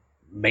still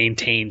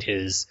maintained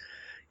his,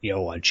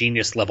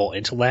 genius level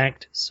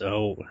intellect.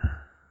 So,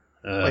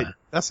 wait,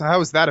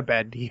 how is that a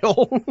bad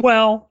deal?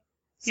 Well,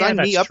 sign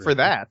me up for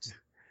that.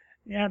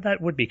 Yeah, that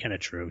would be kind of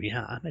true.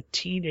 Yeah, I'm a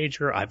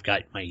teenager. I've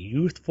got my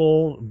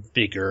youthful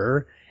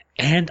vigor.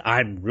 And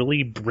I'm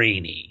really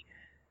brainy.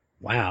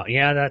 Wow,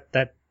 yeah,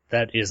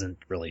 that isn't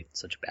really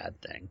such a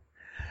bad thing.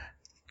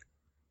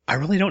 I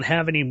really don't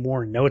have any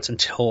more notes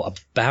until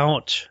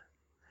about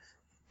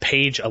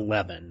page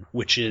 11,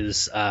 which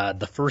is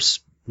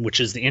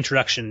the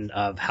introduction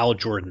of Hal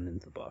Jordan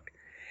into the book.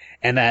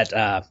 And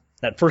that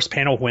first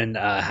panel when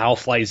Hal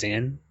flies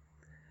in,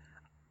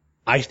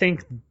 I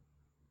think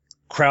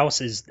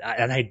Krauss is,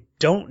 and I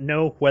don't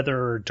know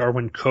whether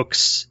Darwin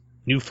Cook's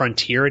New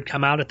Frontier had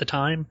come out at the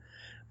time,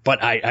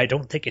 but I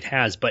don't think it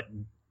has. But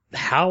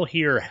Hal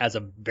here has a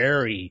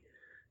very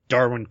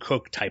Darwin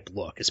Cook type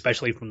look,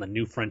 especially from the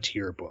New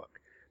Frontier book.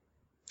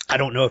 I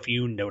don't know if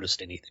you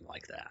noticed anything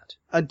like that.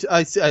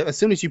 As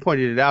soon as you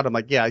pointed it out, I'm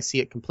like, yeah, I see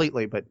it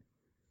completely, but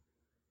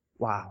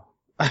wow.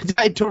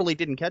 I totally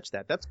didn't catch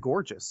that. That's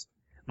gorgeous.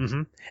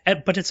 Mm-hmm.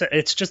 But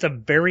it's just a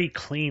very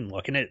clean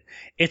look, and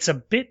it's a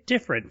bit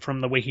different from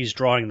the way he's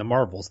drawing the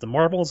Marvels. The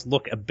Marvels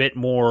look a bit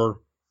more,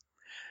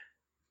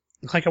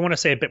 like, I want to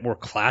say a bit more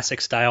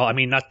classic style. I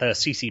mean, not the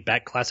C.C.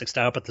 Beck classic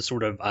style, but the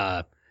sort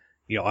of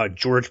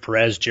George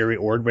Perez, Jerry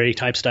Ordway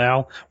type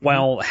style. Mm-hmm.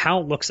 While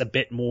Hal looks a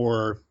bit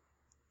more,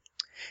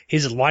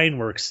 his line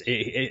works.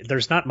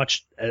 There's not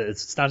much.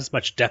 It's not as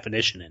much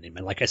definition in him,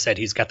 and like I said,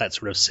 he's got that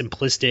sort of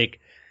simplistic,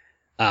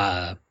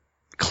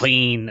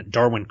 clean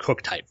Darwin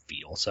Cook type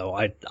feel. So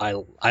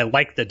I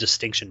like the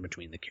distinction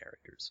between the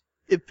characters.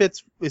 It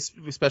fits,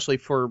 especially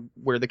for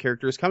where the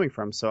character is coming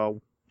from.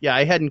 So yeah,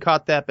 I hadn't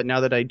caught that, but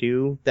now that I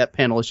do, that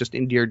panel has just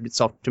endeared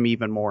itself to me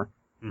even more.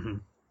 Mm-hmm.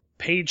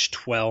 Page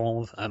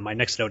 12. My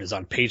next note is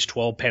on page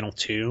 12, panel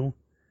 2.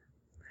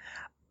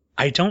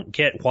 I don't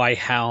get why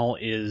Hal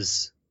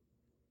is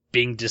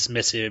being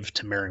dismissive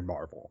to Mary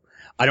Marvel.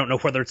 I don't know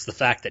whether it's the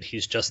fact that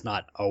he's just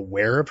not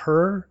aware of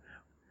her.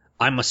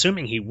 I'm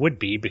assuming he would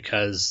be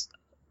because,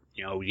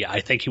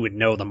 I think he would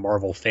know the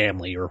Marvel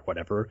family or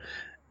whatever.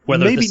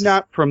 Maybe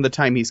not from the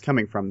time he's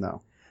coming from,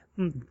 though.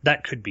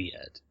 That could be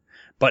it.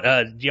 But,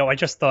 I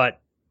just thought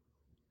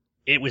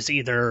it was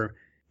either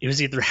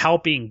Hal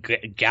being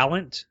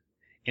gallant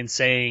in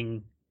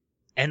saying,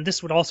 and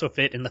this would also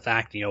fit in the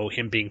fact,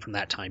 him being from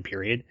that time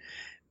period,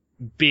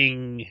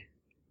 being,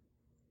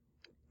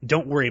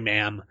 don't worry,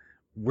 ma'am,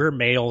 we're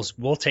males,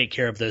 we'll take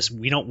care of this,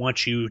 we don't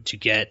want you to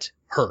get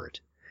hurt.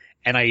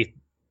 And I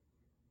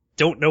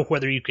don't know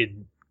whether you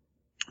could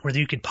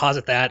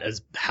posit that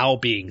as Hal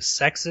being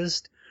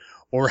sexist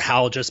or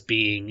Hal just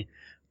being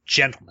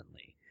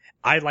gentlemanly.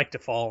 I like to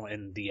fall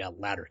in the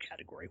latter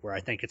category, where I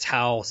think it's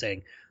Hal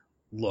saying,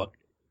 look,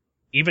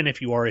 even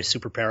if you are a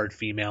superpowered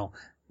female,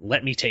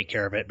 let me take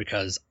care of it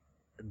because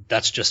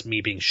that's just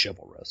me being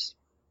chivalrous.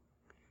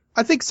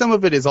 I think some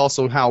of it is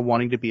also Hal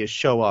wanting to be a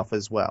show-off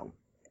as well.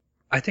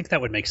 I think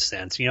that would make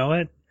sense.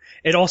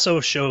 It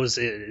also shows,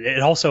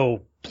 it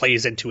also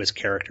plays into his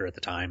character at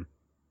the time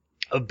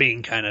of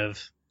being kind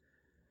of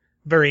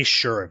very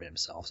sure of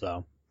himself.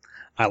 So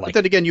I like it. But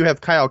then again, you have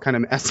Kyle kind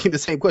of asking the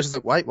same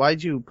questions. Like,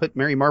 why'd you put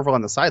Mary Marvel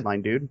on the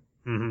sideline, dude?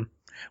 Mm-hmm.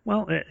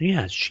 Well,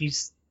 yeah,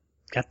 she's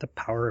got the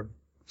power of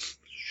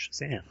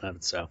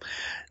Shazam. So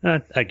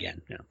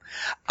again,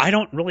 I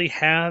don't really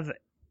have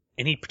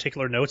any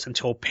particular notes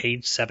until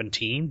page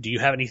 17. Do you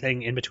have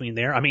anything in between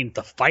there? I mean,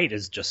 the fight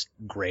is just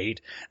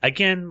great.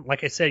 Again,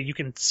 like I said, you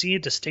can see a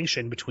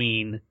distinction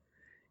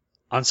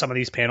on some of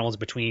these panels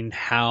between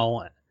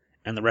Hal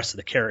and the rest of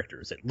the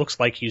characters. It looks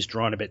like he's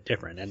drawn a bit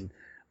different. And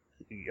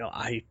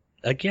I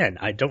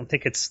don't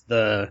think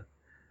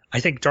I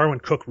think Darwin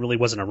Cook really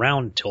wasn't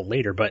around until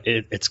later, but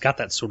it's got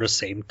that sort of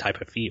same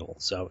type of feel.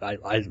 So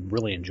I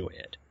really enjoy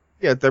it.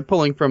 Yeah, they're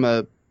pulling from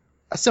a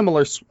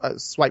similar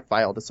swipe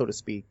file, so to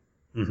speak.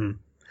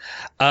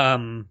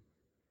 Mm-hmm.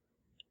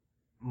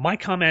 My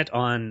comment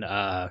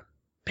on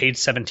page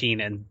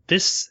 17, and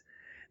this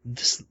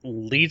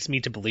leads me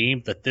to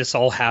believe that this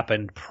all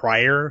happened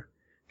prior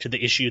to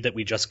the issue that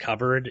we just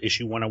covered,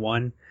 issue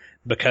 101,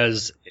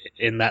 because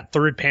in that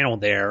third panel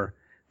there,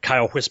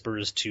 Kyle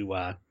whispers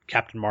to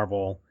Captain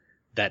Marvel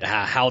that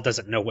Hal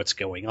doesn't know what's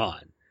going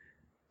on.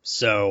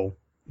 So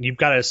you've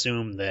got to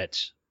assume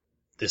that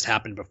this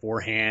happened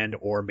beforehand,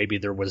 or maybe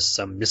there was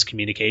some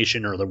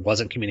miscommunication, or there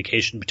wasn't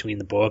communication between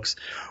the books,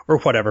 or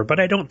whatever.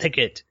 But I don't think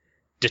it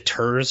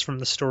deters from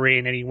the story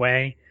in any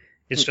way.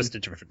 It's just a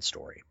different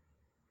story.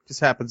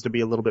 Just happens to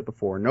be a little bit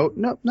before. No,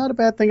 not a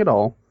bad thing at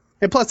all.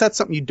 And plus, that's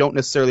something you don't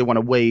necessarily want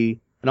to weigh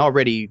an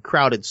already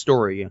crowded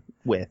story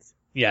with.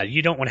 Yeah,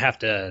 you don't want to have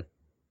to.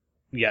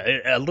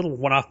 Yeah, a little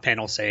one-off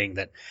panel saying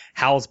that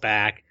Hal's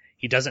back.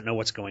 He doesn't know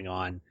what's going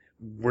on.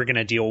 We're going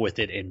to deal with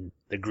it in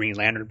the Green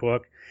Lantern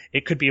book.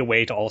 It could be a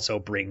way to also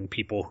bring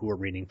people who are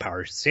reading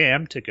Power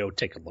Shazam to go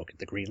take a look at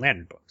the Green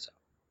Lantern book. So.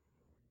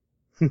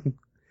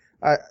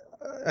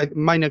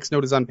 My next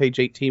note is on page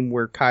 18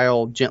 where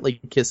Kyle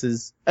gently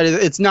kisses.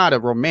 It's not a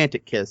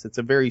romantic kiss. It's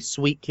a very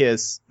sweet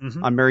kiss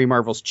on Mary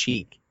Marvel's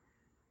cheek.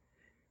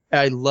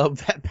 I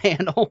love that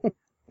panel.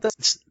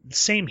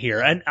 Same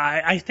here. And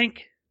I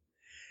think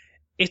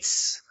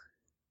it's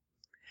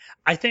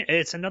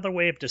another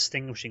way of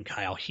distinguishing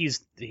Kyle.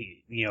 He's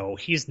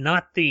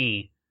not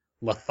the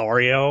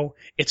Lothario.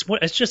 It's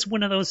just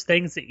one of those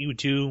things that you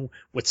do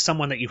with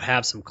someone that you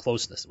have some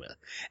closeness with.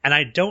 And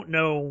I don't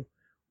know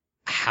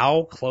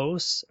how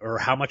close or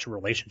how much a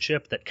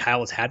relationship that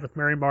Kyle has had with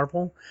Mary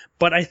Marvel,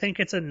 but I think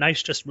it's a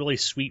nice, just really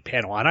sweet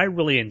panel, and I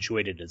really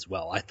enjoyed it as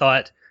well. I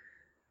thought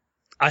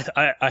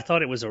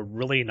it was a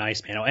really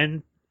nice panel,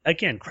 and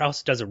again,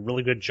 Krause does a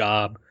really good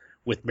job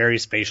with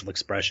Mary's facial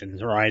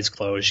expressions. Her eyes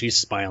closed, she's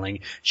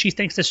smiling. She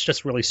thinks it's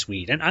just really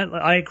sweet, and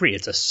I agree.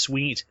 It's a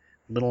sweet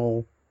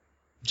little,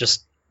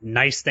 just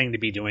nice thing to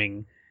be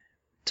doing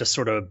to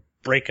sort of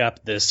break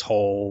up this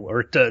whole,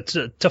 or to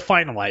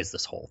finalize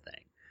this whole thing.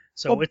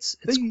 So well, it's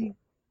cool.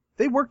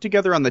 They worked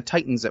together on the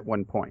Titans at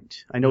one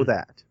point. I know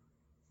that.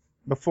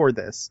 Before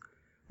this.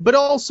 But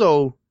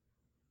also,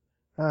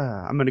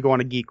 I'm going to go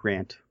on a geek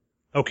rant.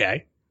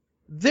 Okay.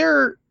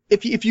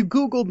 If you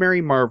Google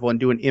Mary Marvel and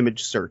do an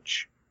image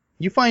search,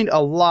 you find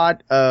a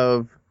lot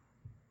of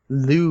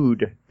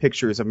lewd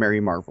pictures of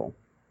Mary Marvel.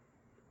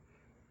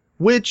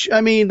 Which,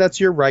 I mean, that's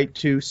your right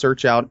to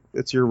search out.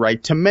 It's your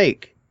right to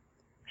make.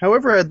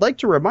 However, I'd like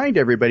to remind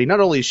everybody, not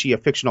only is she a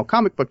fictional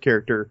comic book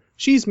character,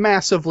 she's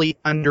massively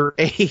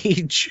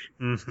underage.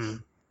 Mm-hmm.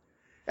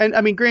 And, I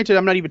mean, granted,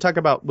 I'm not even talking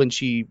about when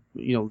she,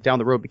 down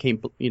the road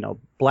became,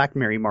 Black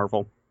Mary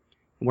Marvel,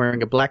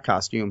 wearing a black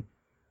costume.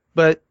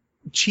 But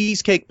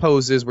cheesecake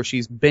poses where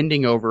she's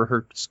bending over,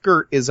 her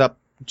skirt is up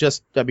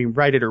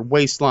right at her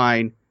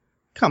waistline.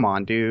 Come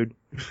on, dude.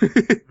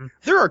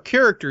 There are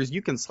characters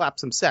you can slap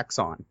some sex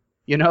on,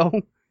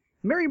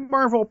 Mary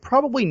Marvel,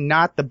 probably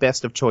not the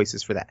best of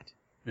choices for that.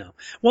 No.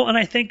 Well, and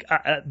I think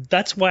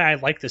that's why I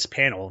like this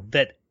panel,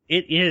 that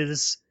it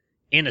is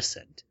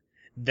innocent.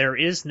 There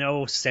is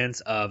no sense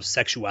of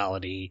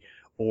sexuality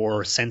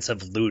or sense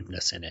of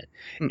lewdness in it.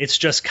 It's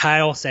just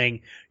Kyle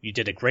saying, you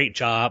did a great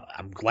job.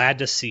 I'm glad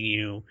to see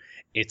you.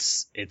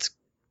 It's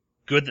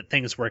good that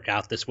things work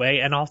out this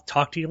way, and I'll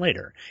talk to you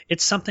later.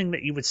 It's something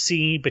that you would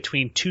see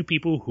between two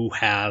people who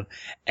have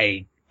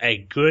a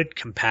good,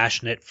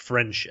 compassionate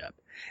friendship.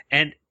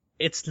 And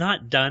it's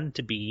not done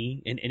to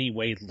be in any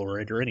way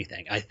lurid or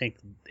anything. I think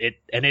it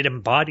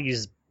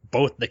embodies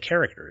both the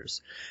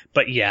characters.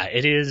 But yeah,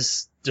 it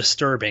is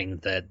disturbing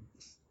that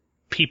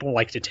people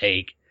like to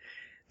take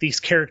these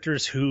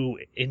characters who,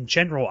 in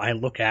general, I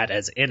look at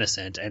as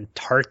innocent and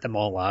tart them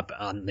all up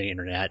on the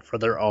internet for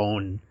their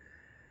own,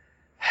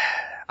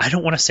 I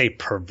don't want to say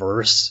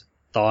perverse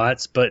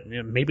thoughts, but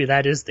maybe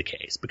that is the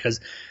case. Because,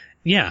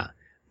 yeah,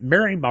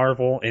 Mary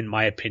Marvel, in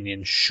my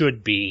opinion,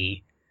 should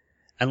be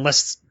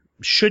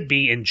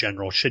in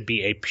general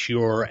a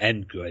pure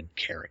and good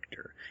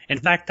character. In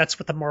fact, that's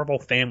what the Marvel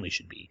family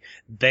should be.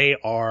 They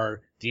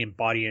are the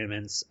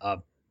embodiments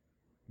of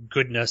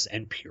goodness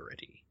and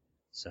purity.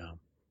 So,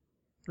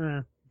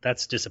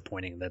 that's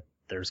disappointing that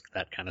there's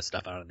that kind of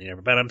stuff out in the air.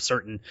 But I'm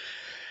certain,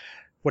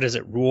 what is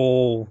it,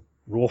 Rule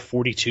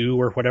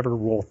 42 or whatever,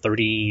 Rule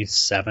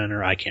 37,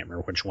 or I can't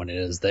remember which one it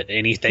is, that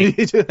anything...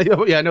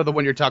 Yeah, I know the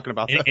one you're talking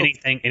about.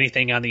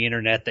 Anything on the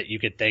internet that you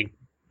could think,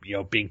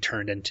 being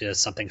turned into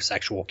something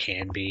sexual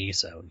can be.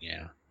 So,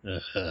 yeah.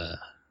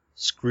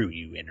 Screw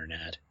you,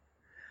 internet.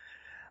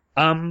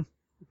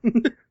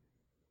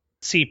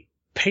 See,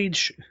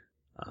 page...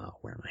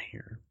 where am I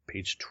here?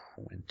 Page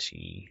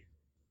 20.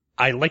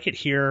 I like it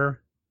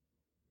here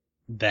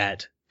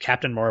that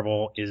Captain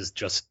Marvel is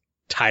just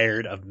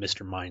tired of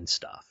Mr. Mind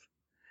stuff.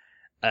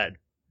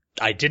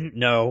 I didn't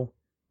know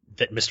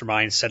that Mr.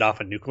 Mind set off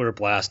a nuclear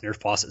blast near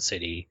Fawcett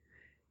City.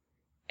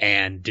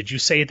 And did you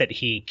say that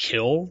he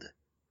killed?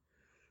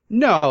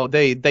 No,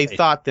 they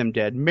thought them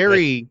dead.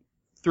 Mary,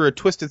 through a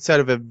twisted set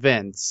of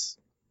events,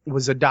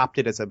 was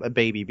adopted as a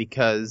baby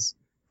because,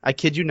 I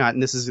kid you not,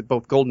 and this is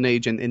both Golden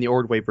Age and in the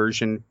Ordway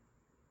version,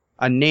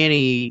 a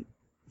nanny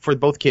for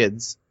both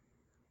kids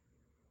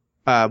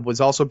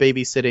was also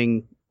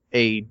babysitting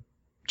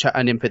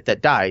an infant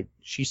that died.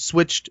 She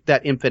switched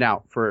that infant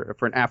out for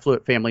an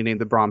affluent family named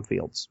the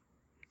Bromfields.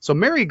 So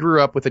Mary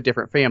grew up with a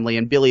different family,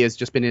 and Billy has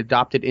just been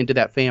adopted into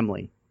that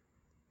family.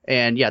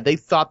 And yeah, they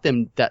thought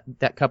them,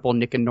 that couple,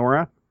 Nick and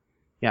Nora.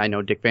 Yeah, I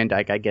know, Dick Van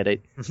Dyke, I get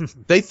it.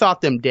 They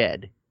thought them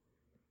dead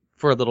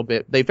for a little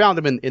bit. They found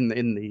them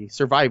in the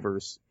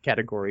survivors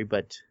category,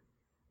 but...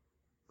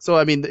 So,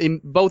 I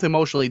mean, both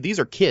emotionally, these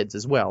are kids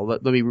as well.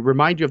 Let me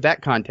remind you of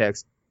that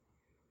context.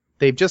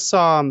 They've just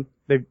saw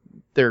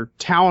their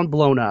town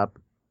blown up.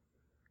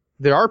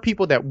 There are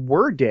people that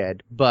were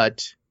dead,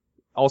 but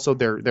also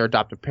their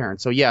adoptive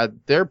parents. So, yeah,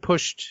 they're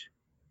pushed...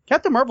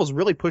 Captain Marvel's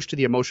really pushed to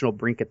the emotional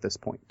brink at this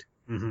point.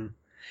 Mm-hmm.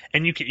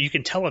 And you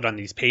can tell it on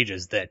these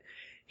pages that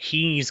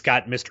he's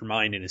got Mr.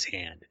 Mind in his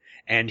hand,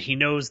 and he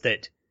knows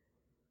that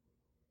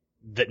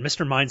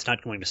Mr. Mind's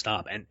not going to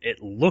stop. And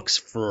it looks,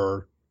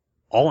 for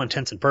all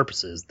intents and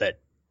purposes, that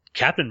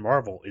Captain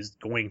Marvel is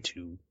going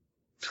to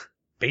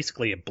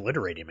basically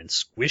obliterate him and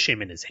squish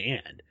him in his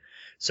hand.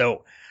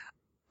 So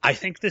I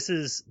think this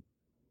is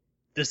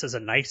a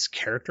nice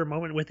character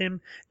moment with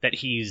him, that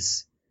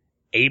he's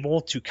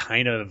able to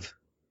kind of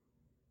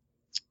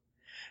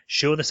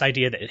show this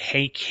idea that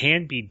he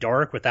can be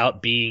dark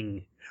without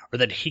being, or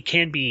that he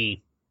can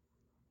be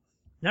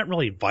not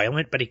really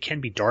violent, but he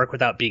can be dark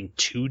without being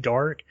too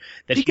dark.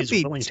 That he could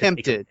be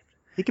tempted.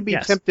 He could be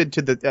tempted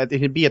to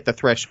he'd be at the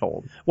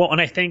threshold. Well, and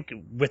I think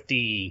with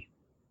the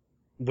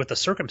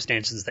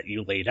circumstances that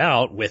you laid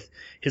out, with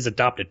his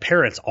adopted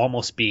parents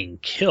almost being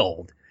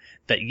killed,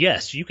 that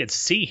yes, you could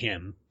see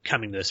him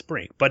coming to this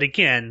brink. But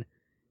again,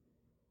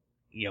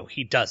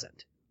 he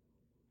doesn't.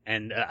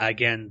 And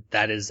again,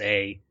 that is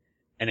an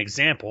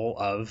example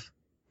of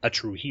a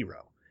true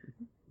hero.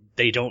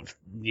 They don't,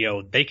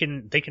 they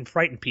can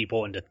frighten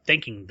people into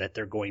thinking that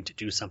they're going to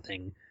do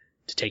something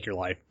to take your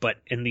life, but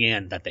in the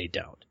end, that they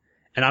don't.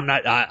 And I'm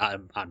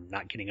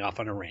not getting off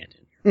on a rant.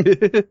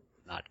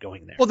 Not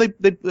going there. Well,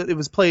 it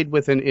was played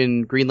with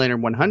in Green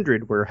Lantern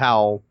 100, where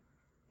Hal,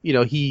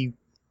 he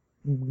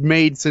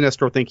made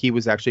Sinestro think he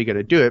was actually going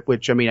to do it.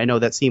 Which, I mean, I know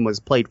that scene was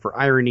played for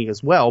irony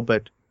as well,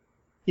 but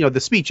the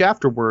speech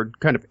afterward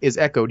kind of is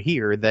echoed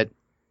here that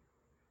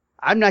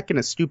I'm not going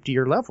to stoop to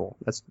your level.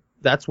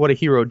 That's what a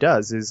hero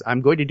does. Is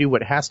I'm going to do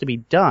what has to be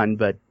done,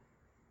 but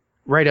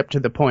right up to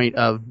the point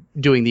of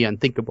doing the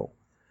unthinkable.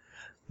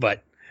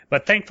 But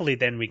thankfully,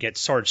 then we get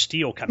Sarge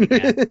Steel coming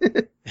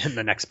in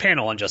the next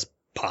panel and just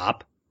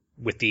pop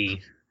with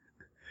the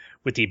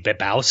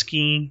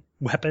Bibowski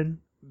weapon.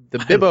 The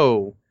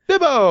Bibbo.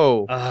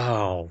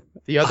 Oh,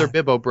 the other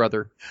Bibbo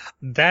brother.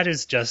 That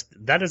is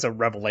a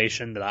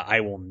revelation that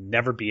I will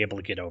never be able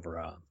to get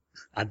over.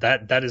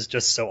 That is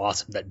just so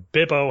awesome that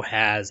Bibbo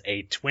has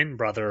a twin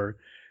brother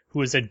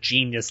who is a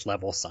genius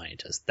level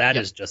scientist. That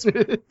is just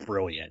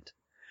brilliant.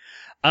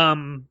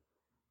 Then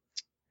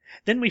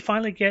we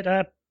finally get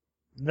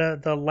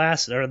the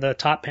last, or the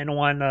top panel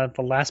on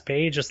the last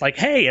page. It's like,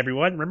 hey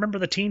everyone, remember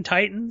the Teen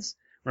Titans?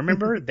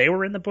 Remember they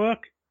were in the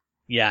book?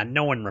 Yeah,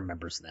 no one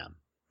remembers them.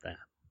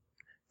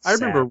 I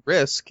remember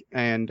Risk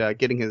and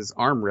getting his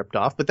arm ripped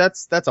off, but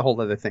that's a whole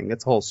other thing.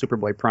 That's a whole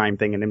Superboy Prime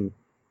thing, and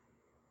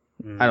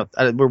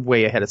we're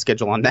way ahead of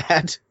schedule on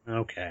that.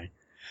 Okay,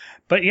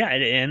 but yeah,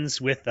 it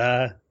ends with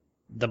the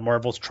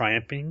Marvels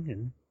triumphing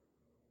and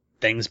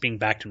things being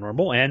back to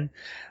normal, and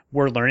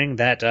we're learning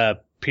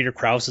that Peter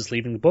Krause is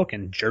leaving the book,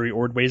 and Jerry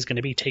Ordway is going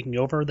to be taking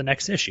over the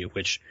next issue,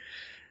 which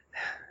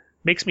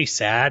makes me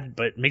sad,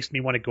 but makes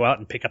me want to go out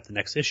and pick up the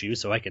next issue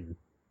so I can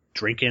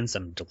drink in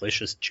some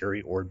delicious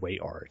Jerry Ordway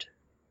art.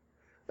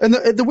 And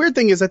the weird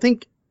thing is, I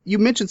think you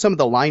mentioned some of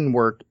the line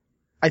work.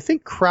 I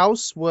think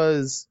Krause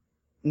was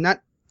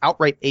not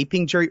outright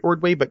aping Jerry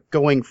Ordway, but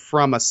going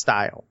from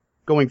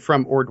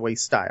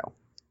Ordway's style.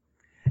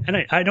 And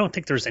I don't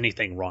think there's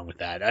anything wrong with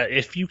that.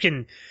 If you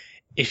can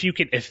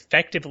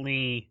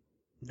effectively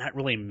not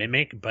really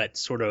mimic, but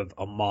sort of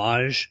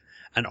homage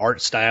an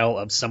art style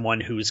of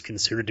someone who is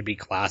considered to be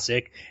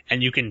classic,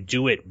 and you can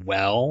do it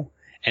well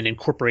and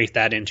incorporate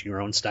that into your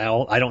own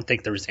style, I don't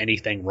think there's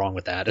anything wrong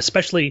with that,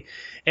 especially,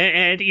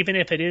 and even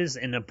if it is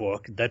in a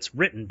book that's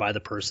written by the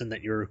person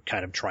that you're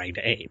kind of trying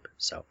to ape.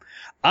 So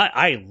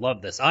I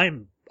love this.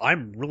 I'm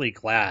really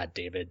glad,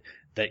 David,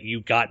 that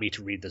you got me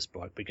to read this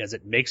book, because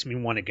it makes me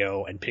want to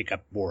go and pick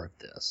up more of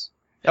this.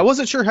 I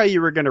wasn't sure how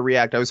you were going to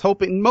react. I was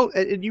hoping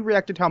you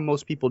reacted how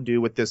most people do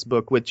with this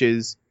book, which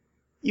is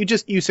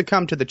you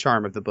succumb to the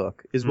charm of the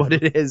book, is what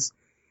it is.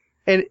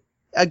 And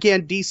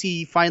again,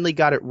 DC finally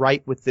got it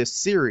right with this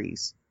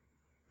series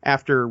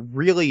after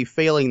really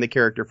failing the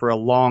character for a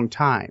long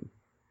time.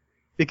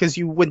 Because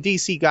when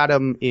DC got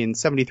him in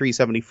 73,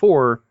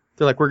 74,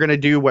 they're like, we're going to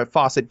do what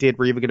Fawcett did.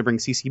 We're even going to bring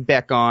CC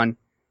Beck on.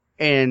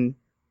 And,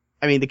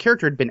 I mean, the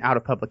character had been out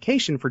of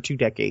publication for 2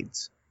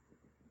 decades.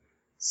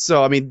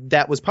 So, I mean,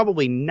 that was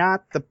probably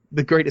not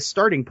the greatest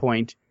starting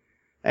point.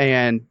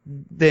 And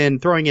then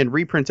throwing in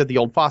reprints of the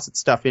old Fawcett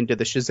stuff into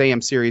the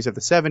Shazam series of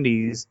the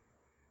 70s,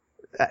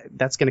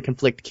 that's going to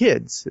conflict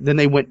kids. Then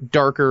they went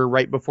darker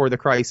right before the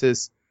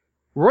Crisis.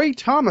 Roy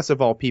Thomas,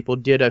 of all people,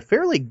 did a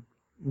fairly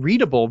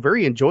readable,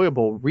 very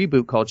enjoyable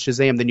reboot called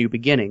Shazam: The New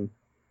Beginning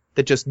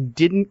that just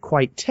didn't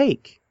quite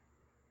take.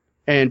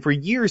 And for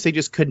years, they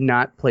just could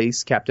not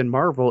place Captain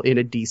Marvel in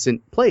a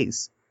decent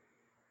place.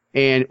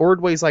 And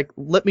Ordway's like,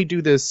 let me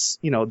do this,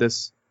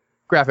 this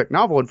graphic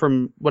novel. And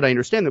from what I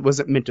understand, it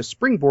wasn't meant to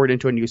springboard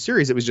into a new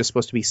series. It was just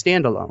supposed to be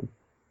standalone.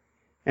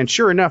 And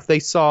sure enough, they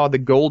saw the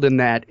gold in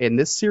that. And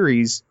this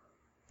series,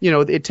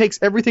 it takes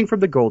everything from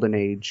the Golden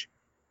Age.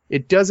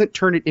 It doesn't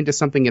turn it into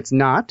something it's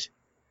not.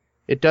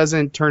 It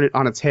doesn't turn it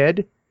on its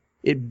head.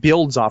 It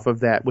builds off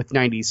of that with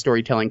 90s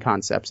storytelling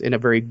concepts in a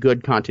very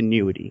good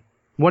continuity.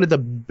 One of the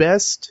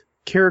best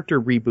character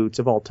reboots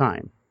of all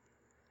time.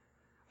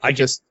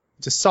 Just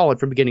solid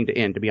from beginning to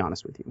end, to be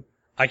honest with you.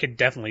 I could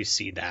definitely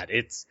see that.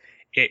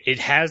 It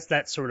has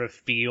that sort of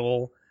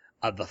feel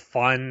of the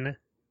fun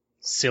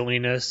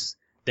silliness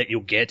that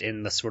you'll get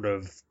in the sort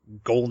of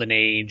Golden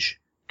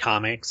Age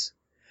comics,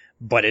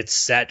 but it's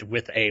set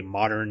with a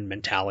modern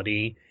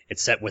mentality.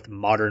 It's set with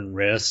modern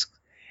risks,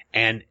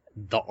 and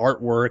the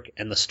artwork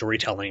and the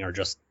storytelling are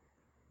just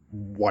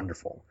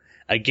wonderful.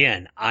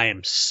 Again, I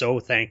am so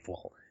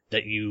thankful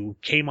that you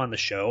came on the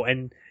show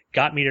and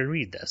got me to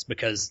read this,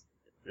 because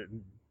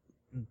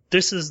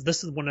this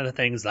is one of the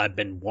things that I've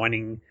been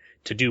wanting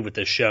to do with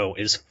this show,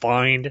 is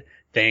find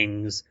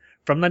things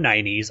from the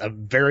 90s, a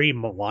very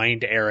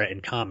maligned era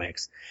in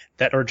comics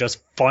that are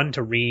just fun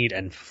to read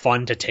and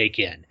fun to take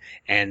in.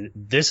 And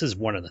this is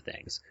one of the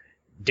things.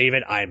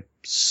 David, I'm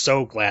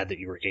so glad that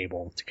you were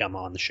able to come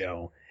on the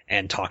show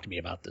and talk to me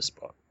about this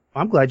book.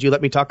 I'm glad you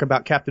let me talk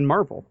about Captain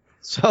Marvel.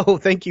 So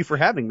thank you for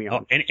having me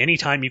on. And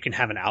anytime you can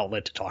have an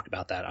outlet to talk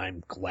about that,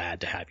 I'm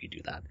glad to have you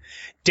do that.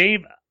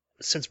 Dave,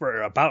 since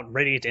we're about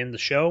ready to end the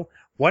show,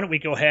 why don't we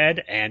go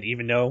ahead and,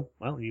 even though,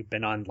 well, you've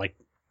been on like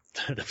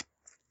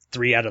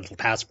 3 out of the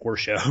past 4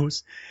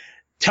 shows,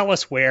 tell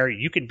us where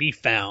you can be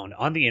found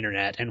on the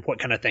internet and what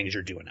kind of things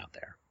you're doing out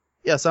there.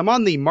 Yes, I'm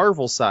on the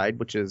Marvel side,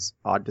 which is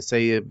odd to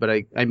say, but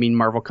I mean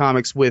Marvel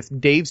Comics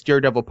with Dave's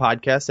Daredevil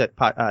podcast at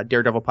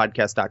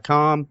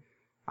daredevilpodcast.com.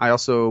 I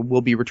also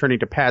will be returning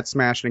to Pad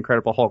Smash and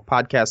Incredible Hulk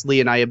podcast.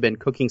 Lee and I have been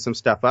cooking some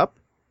stuff up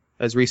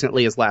as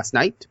recently as last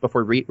night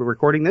before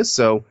recording this,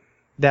 so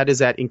that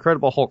is at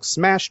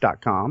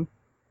IncredibleHulkSmash.com.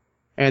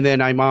 And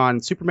then I'm on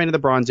Superman in the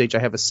Bronze Age. I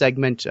have a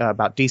segment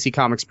about DC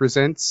Comics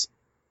Presents,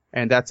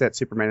 and that's at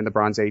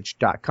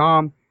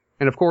SupermanInTheBronzeAge.com.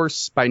 And of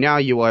course, by now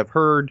you will have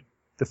heard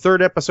the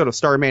 3rd episode of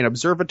Starman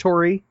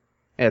Observatory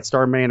at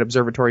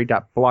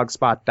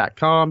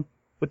StarmanObservatory.blogspot.com,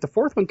 with the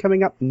 4th one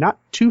coming up not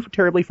too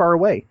terribly far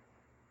away.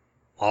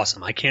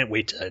 Awesome! I can't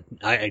wait to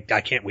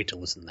I can't wait to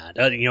listen to that.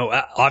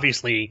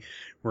 Obviously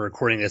we're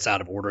recording this out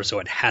of order, so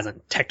it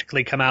hasn't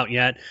technically come out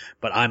yet.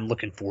 But I'm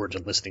looking forward to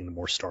listening to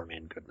more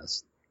Starman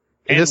goodness.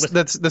 And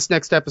this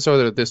next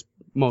episode, or this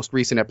most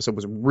recent episode,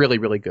 was really,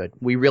 really good.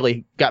 We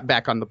really got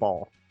back on the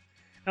ball.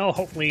 Oh,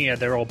 hopefully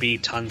there will be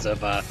tons of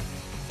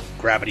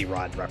Gravity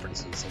Rod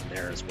references in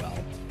there as well.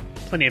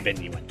 Plenty of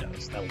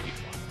innuendos. That would be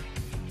fun.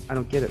 I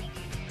don't get it.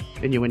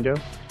 Innuendo?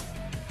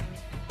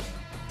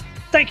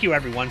 Thank you,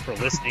 everyone, for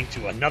listening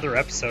to another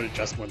episode of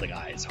Just One of the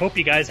Guys. Hope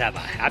you guys have a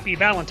happy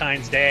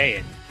Valentine's Day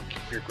and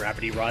keep your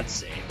gravity rods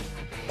safe.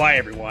 Bye,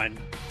 everyone.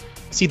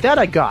 See, that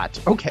I got.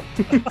 Okay.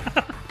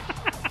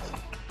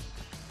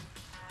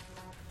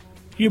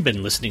 You've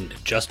been listening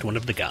to Just One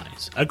of the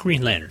Guys, a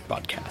Green Lantern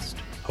podcast,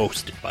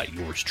 hosted by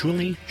yours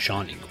truly,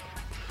 Sean Ingle.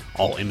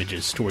 All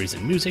images, stories,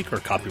 and music are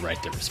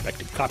copyright their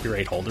respective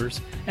copyright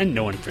holders, and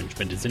no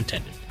infringement is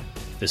intended.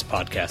 This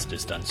podcast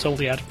is done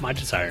solely out of my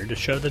desire to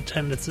show the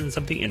tendencies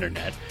of the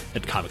internet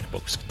that comic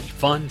books can be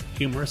fun,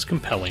 humorous,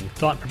 compelling,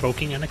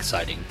 thought-provoking, and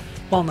exciting,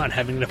 while not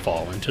having to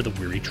fall into the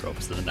weary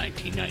tropes of the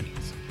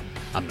 1990s.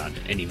 I'm not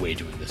in any way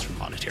doing this for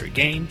monetary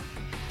gain,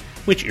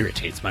 which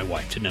irritates my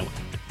wife to no end.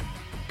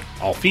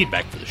 All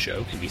feedback for the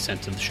show can be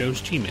sent to the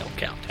show's Gmail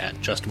account at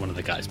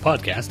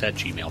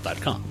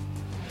justoneoftheguyspodcast@gmail.com.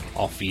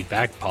 All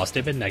feedback,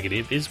 positive and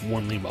negative, is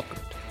warmly welcomed.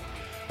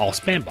 All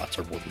spam bots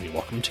are warmly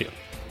welcome too,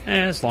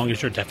 as long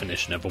as your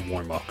definition of a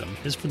warm welcome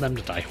is for them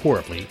to die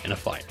horribly in a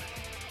fire.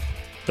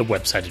 The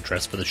website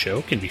address for the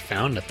show can be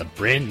found at the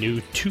brand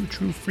new Two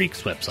True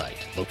Freaks website,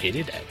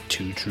 located at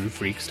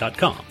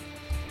twotruefreaks.com.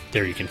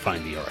 There you can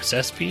find the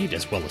RSS feed,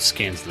 as well as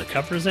scans of the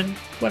covers and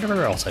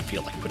whatever else I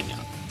feel like putting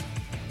out.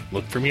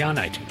 Look for me on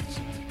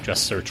iTunes.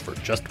 Just search for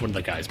Just One of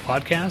the Guys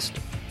podcast,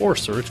 or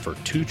search for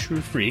Two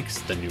True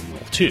Freaks, the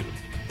numeral 2,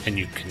 and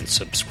you can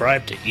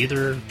subscribe to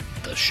either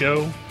the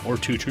show or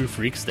Two True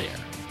Freaks there.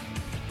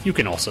 You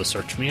can also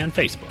search me on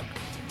Facebook,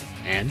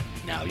 and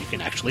now you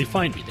can actually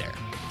find me there,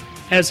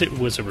 as it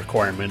was a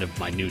requirement of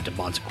my new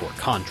Demonsicor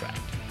contract.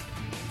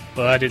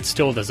 But it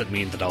still doesn't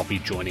mean that I'll be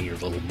joining your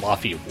little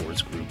Mafia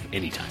Wars group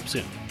anytime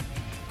soon.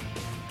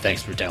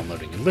 Thanks for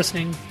downloading and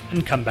listening,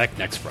 and come back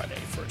next Friday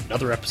for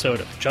another episode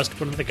of Just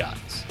One of the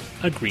Guys,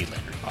 a Green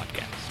Lantern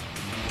podcast.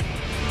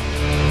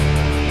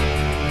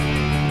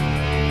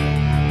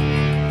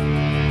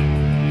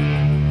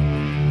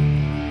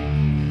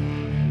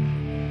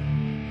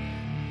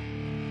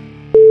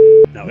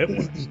 No, it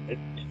works.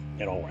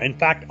 It all works. In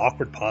fact,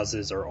 awkward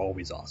pauses are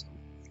always awesome.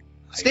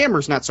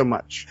 Stammers, not so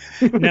much.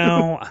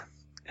 No,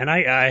 and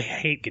I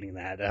hate getting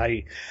that.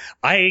 I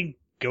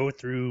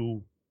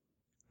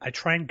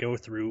try and go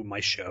through my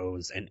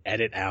shows and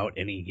edit out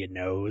any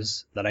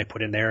you-knows that I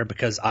put in there,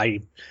 because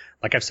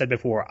like I've said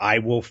before, I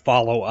will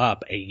follow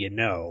up a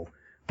you-know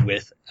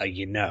with a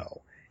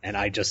you-know. And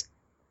I just,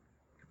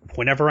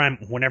 whenever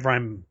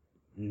I'm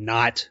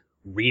not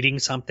reading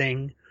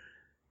something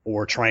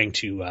or trying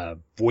to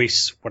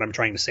voice what I'm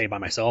trying to say by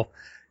myself,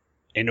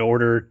 in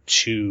order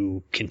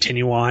to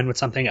continue on with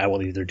something, I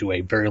will either do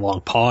a very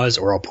long pause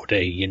or I'll put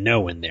a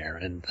you-know in there,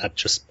 and that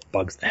just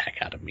bugs the heck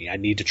out of me. I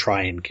need to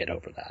try and get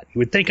over that. You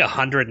would think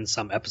 100 and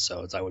some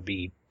episodes I would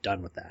be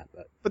done with that,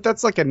 but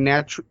that's like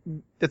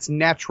that's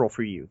natural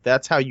for you.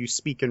 That's how you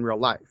speak in real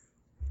life.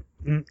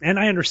 And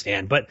I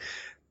understand, but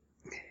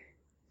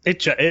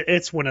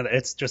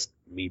it's just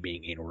me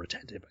being anal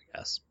retentive, I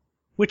guess.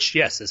 Which,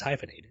 yes, is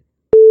hyphenated.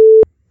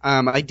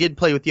 I did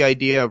play with the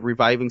idea of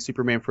reviving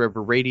Superman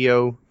Forever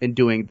Radio and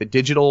doing the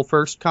digital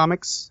first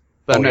comics,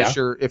 but I'm not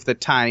sure if the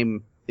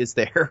time is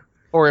there,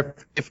 or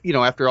if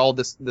after all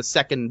this, the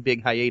second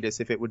big hiatus,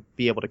 if it would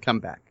be able to come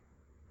back.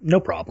 No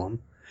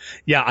problem.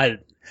 Yeah,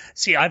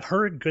 I've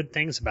heard good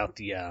things about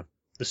the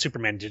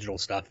Superman digital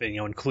stuff,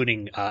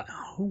 including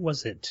who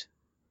was it?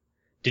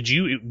 Did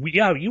you?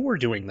 Yeah, you were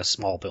doing the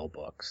Smallville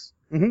books.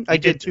 Mm-hmm. I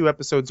did 2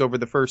 episodes over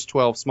the first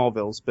 12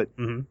 Smallvilles, but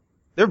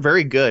they're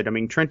very good. I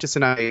mean, Trentus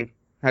and I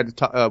had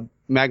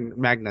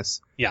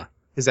Magnus,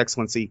 His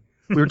Excellency.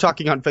 We were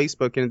talking on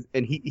Facebook,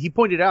 and he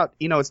pointed out,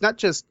 it's not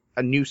just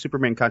a new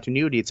Superman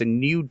continuity; it's a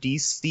new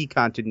DC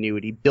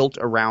continuity built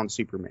around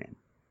Superman.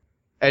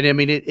 And I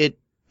mean,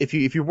 if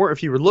you were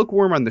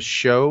lukewarm on the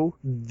show,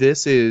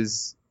 this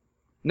is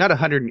not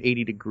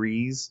 180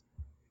 degrees.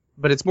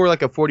 But it's more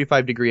like a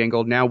 45-degree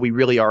angle. Now we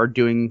really are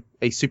doing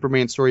a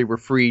Superman story. We're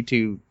free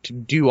to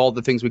do all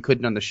the things we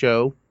couldn't on the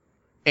show.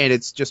 And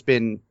it's just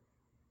been...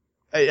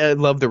 I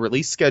love the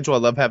release schedule. I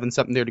love having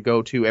something there to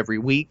go to every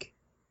week.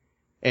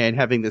 And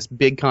having this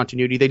big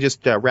continuity. They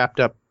just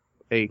wrapped up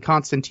a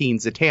Constantine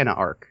Zatanna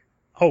arc.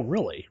 Oh,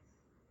 really?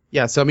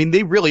 Yeah, so I mean,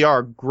 they really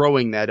are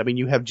growing that. I mean,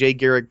 you have Jay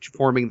Garrick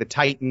forming the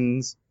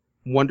Titans.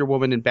 Wonder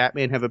Woman and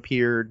Batman have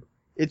appeared.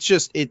 It's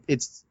just...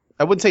 It's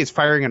I wouldn't say it's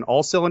firing on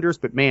all cylinders,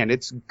 but man,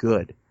 it's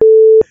good.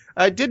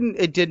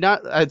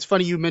 It's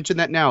funny you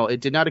mentioned that now. It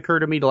did not occur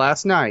to me until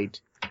last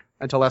night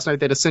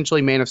that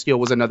essentially Man of Steel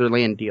was another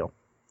land deal.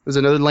 It was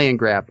another land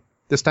grab.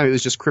 This time it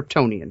was just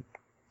Kryptonian.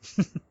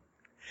 I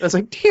was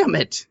like, damn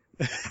it.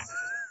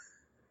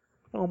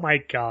 Oh my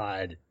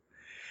God.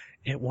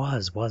 It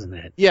was, wasn't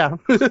it? Yeah.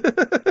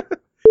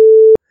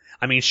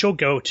 I mean, she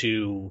went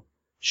to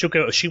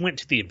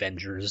the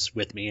Avengers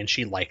with me and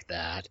she liked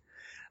that.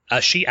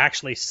 She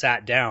actually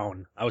sat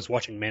down. I was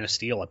watching Man of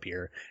Steel up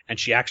here, and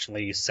she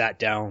actually sat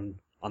down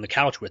on the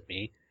couch with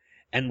me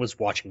and was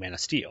watching Man of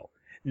Steel.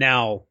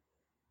 Now,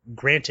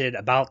 granted,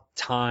 about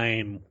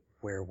time,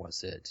 where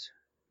was it?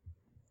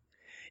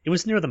 It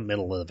was near the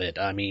middle of it.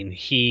 I mean,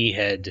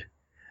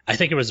 I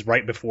think it was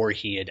right before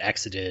he had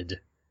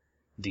exited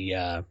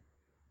the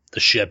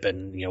ship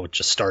and,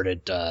 just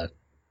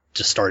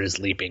started his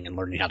leaping and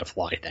learning how to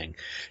fly thing.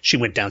 She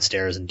went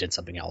downstairs and did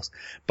something else.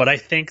 But I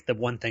think the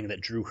one thing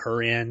that drew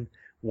her in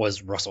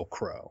was Russell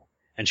Crowe.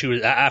 And she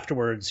was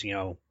afterwards,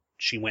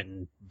 she went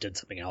and did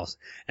something else.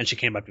 And she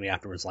came up to me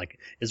afterwards like,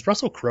 is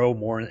Russell Crowe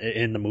more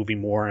in the movie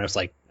more? And I was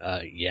like,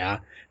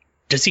 yeah.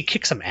 Does he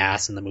kick some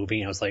ass in the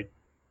movie? And I was like,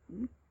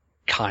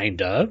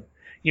 kind of.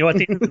 At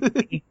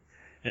the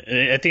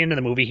end of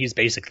the movie, he's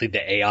basically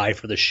the AI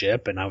for the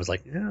ship. And I was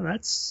like, yeah,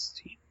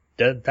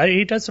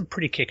 he does some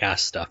pretty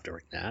kick-ass stuff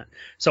during that.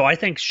 So I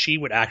think she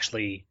would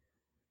actually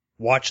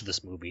watch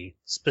this movie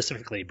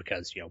specifically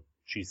because,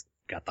 she's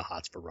got the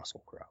hots for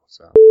Russell Crowe.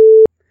 So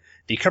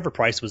the cover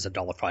price was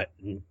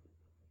 $1.05.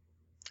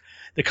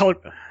 The color...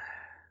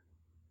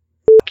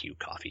 Fuck you,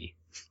 coffee.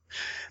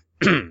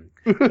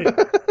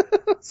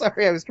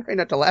 Sorry, I was trying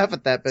not to laugh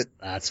at that, but...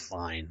 That's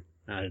fine.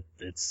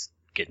 It's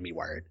getting me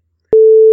wired.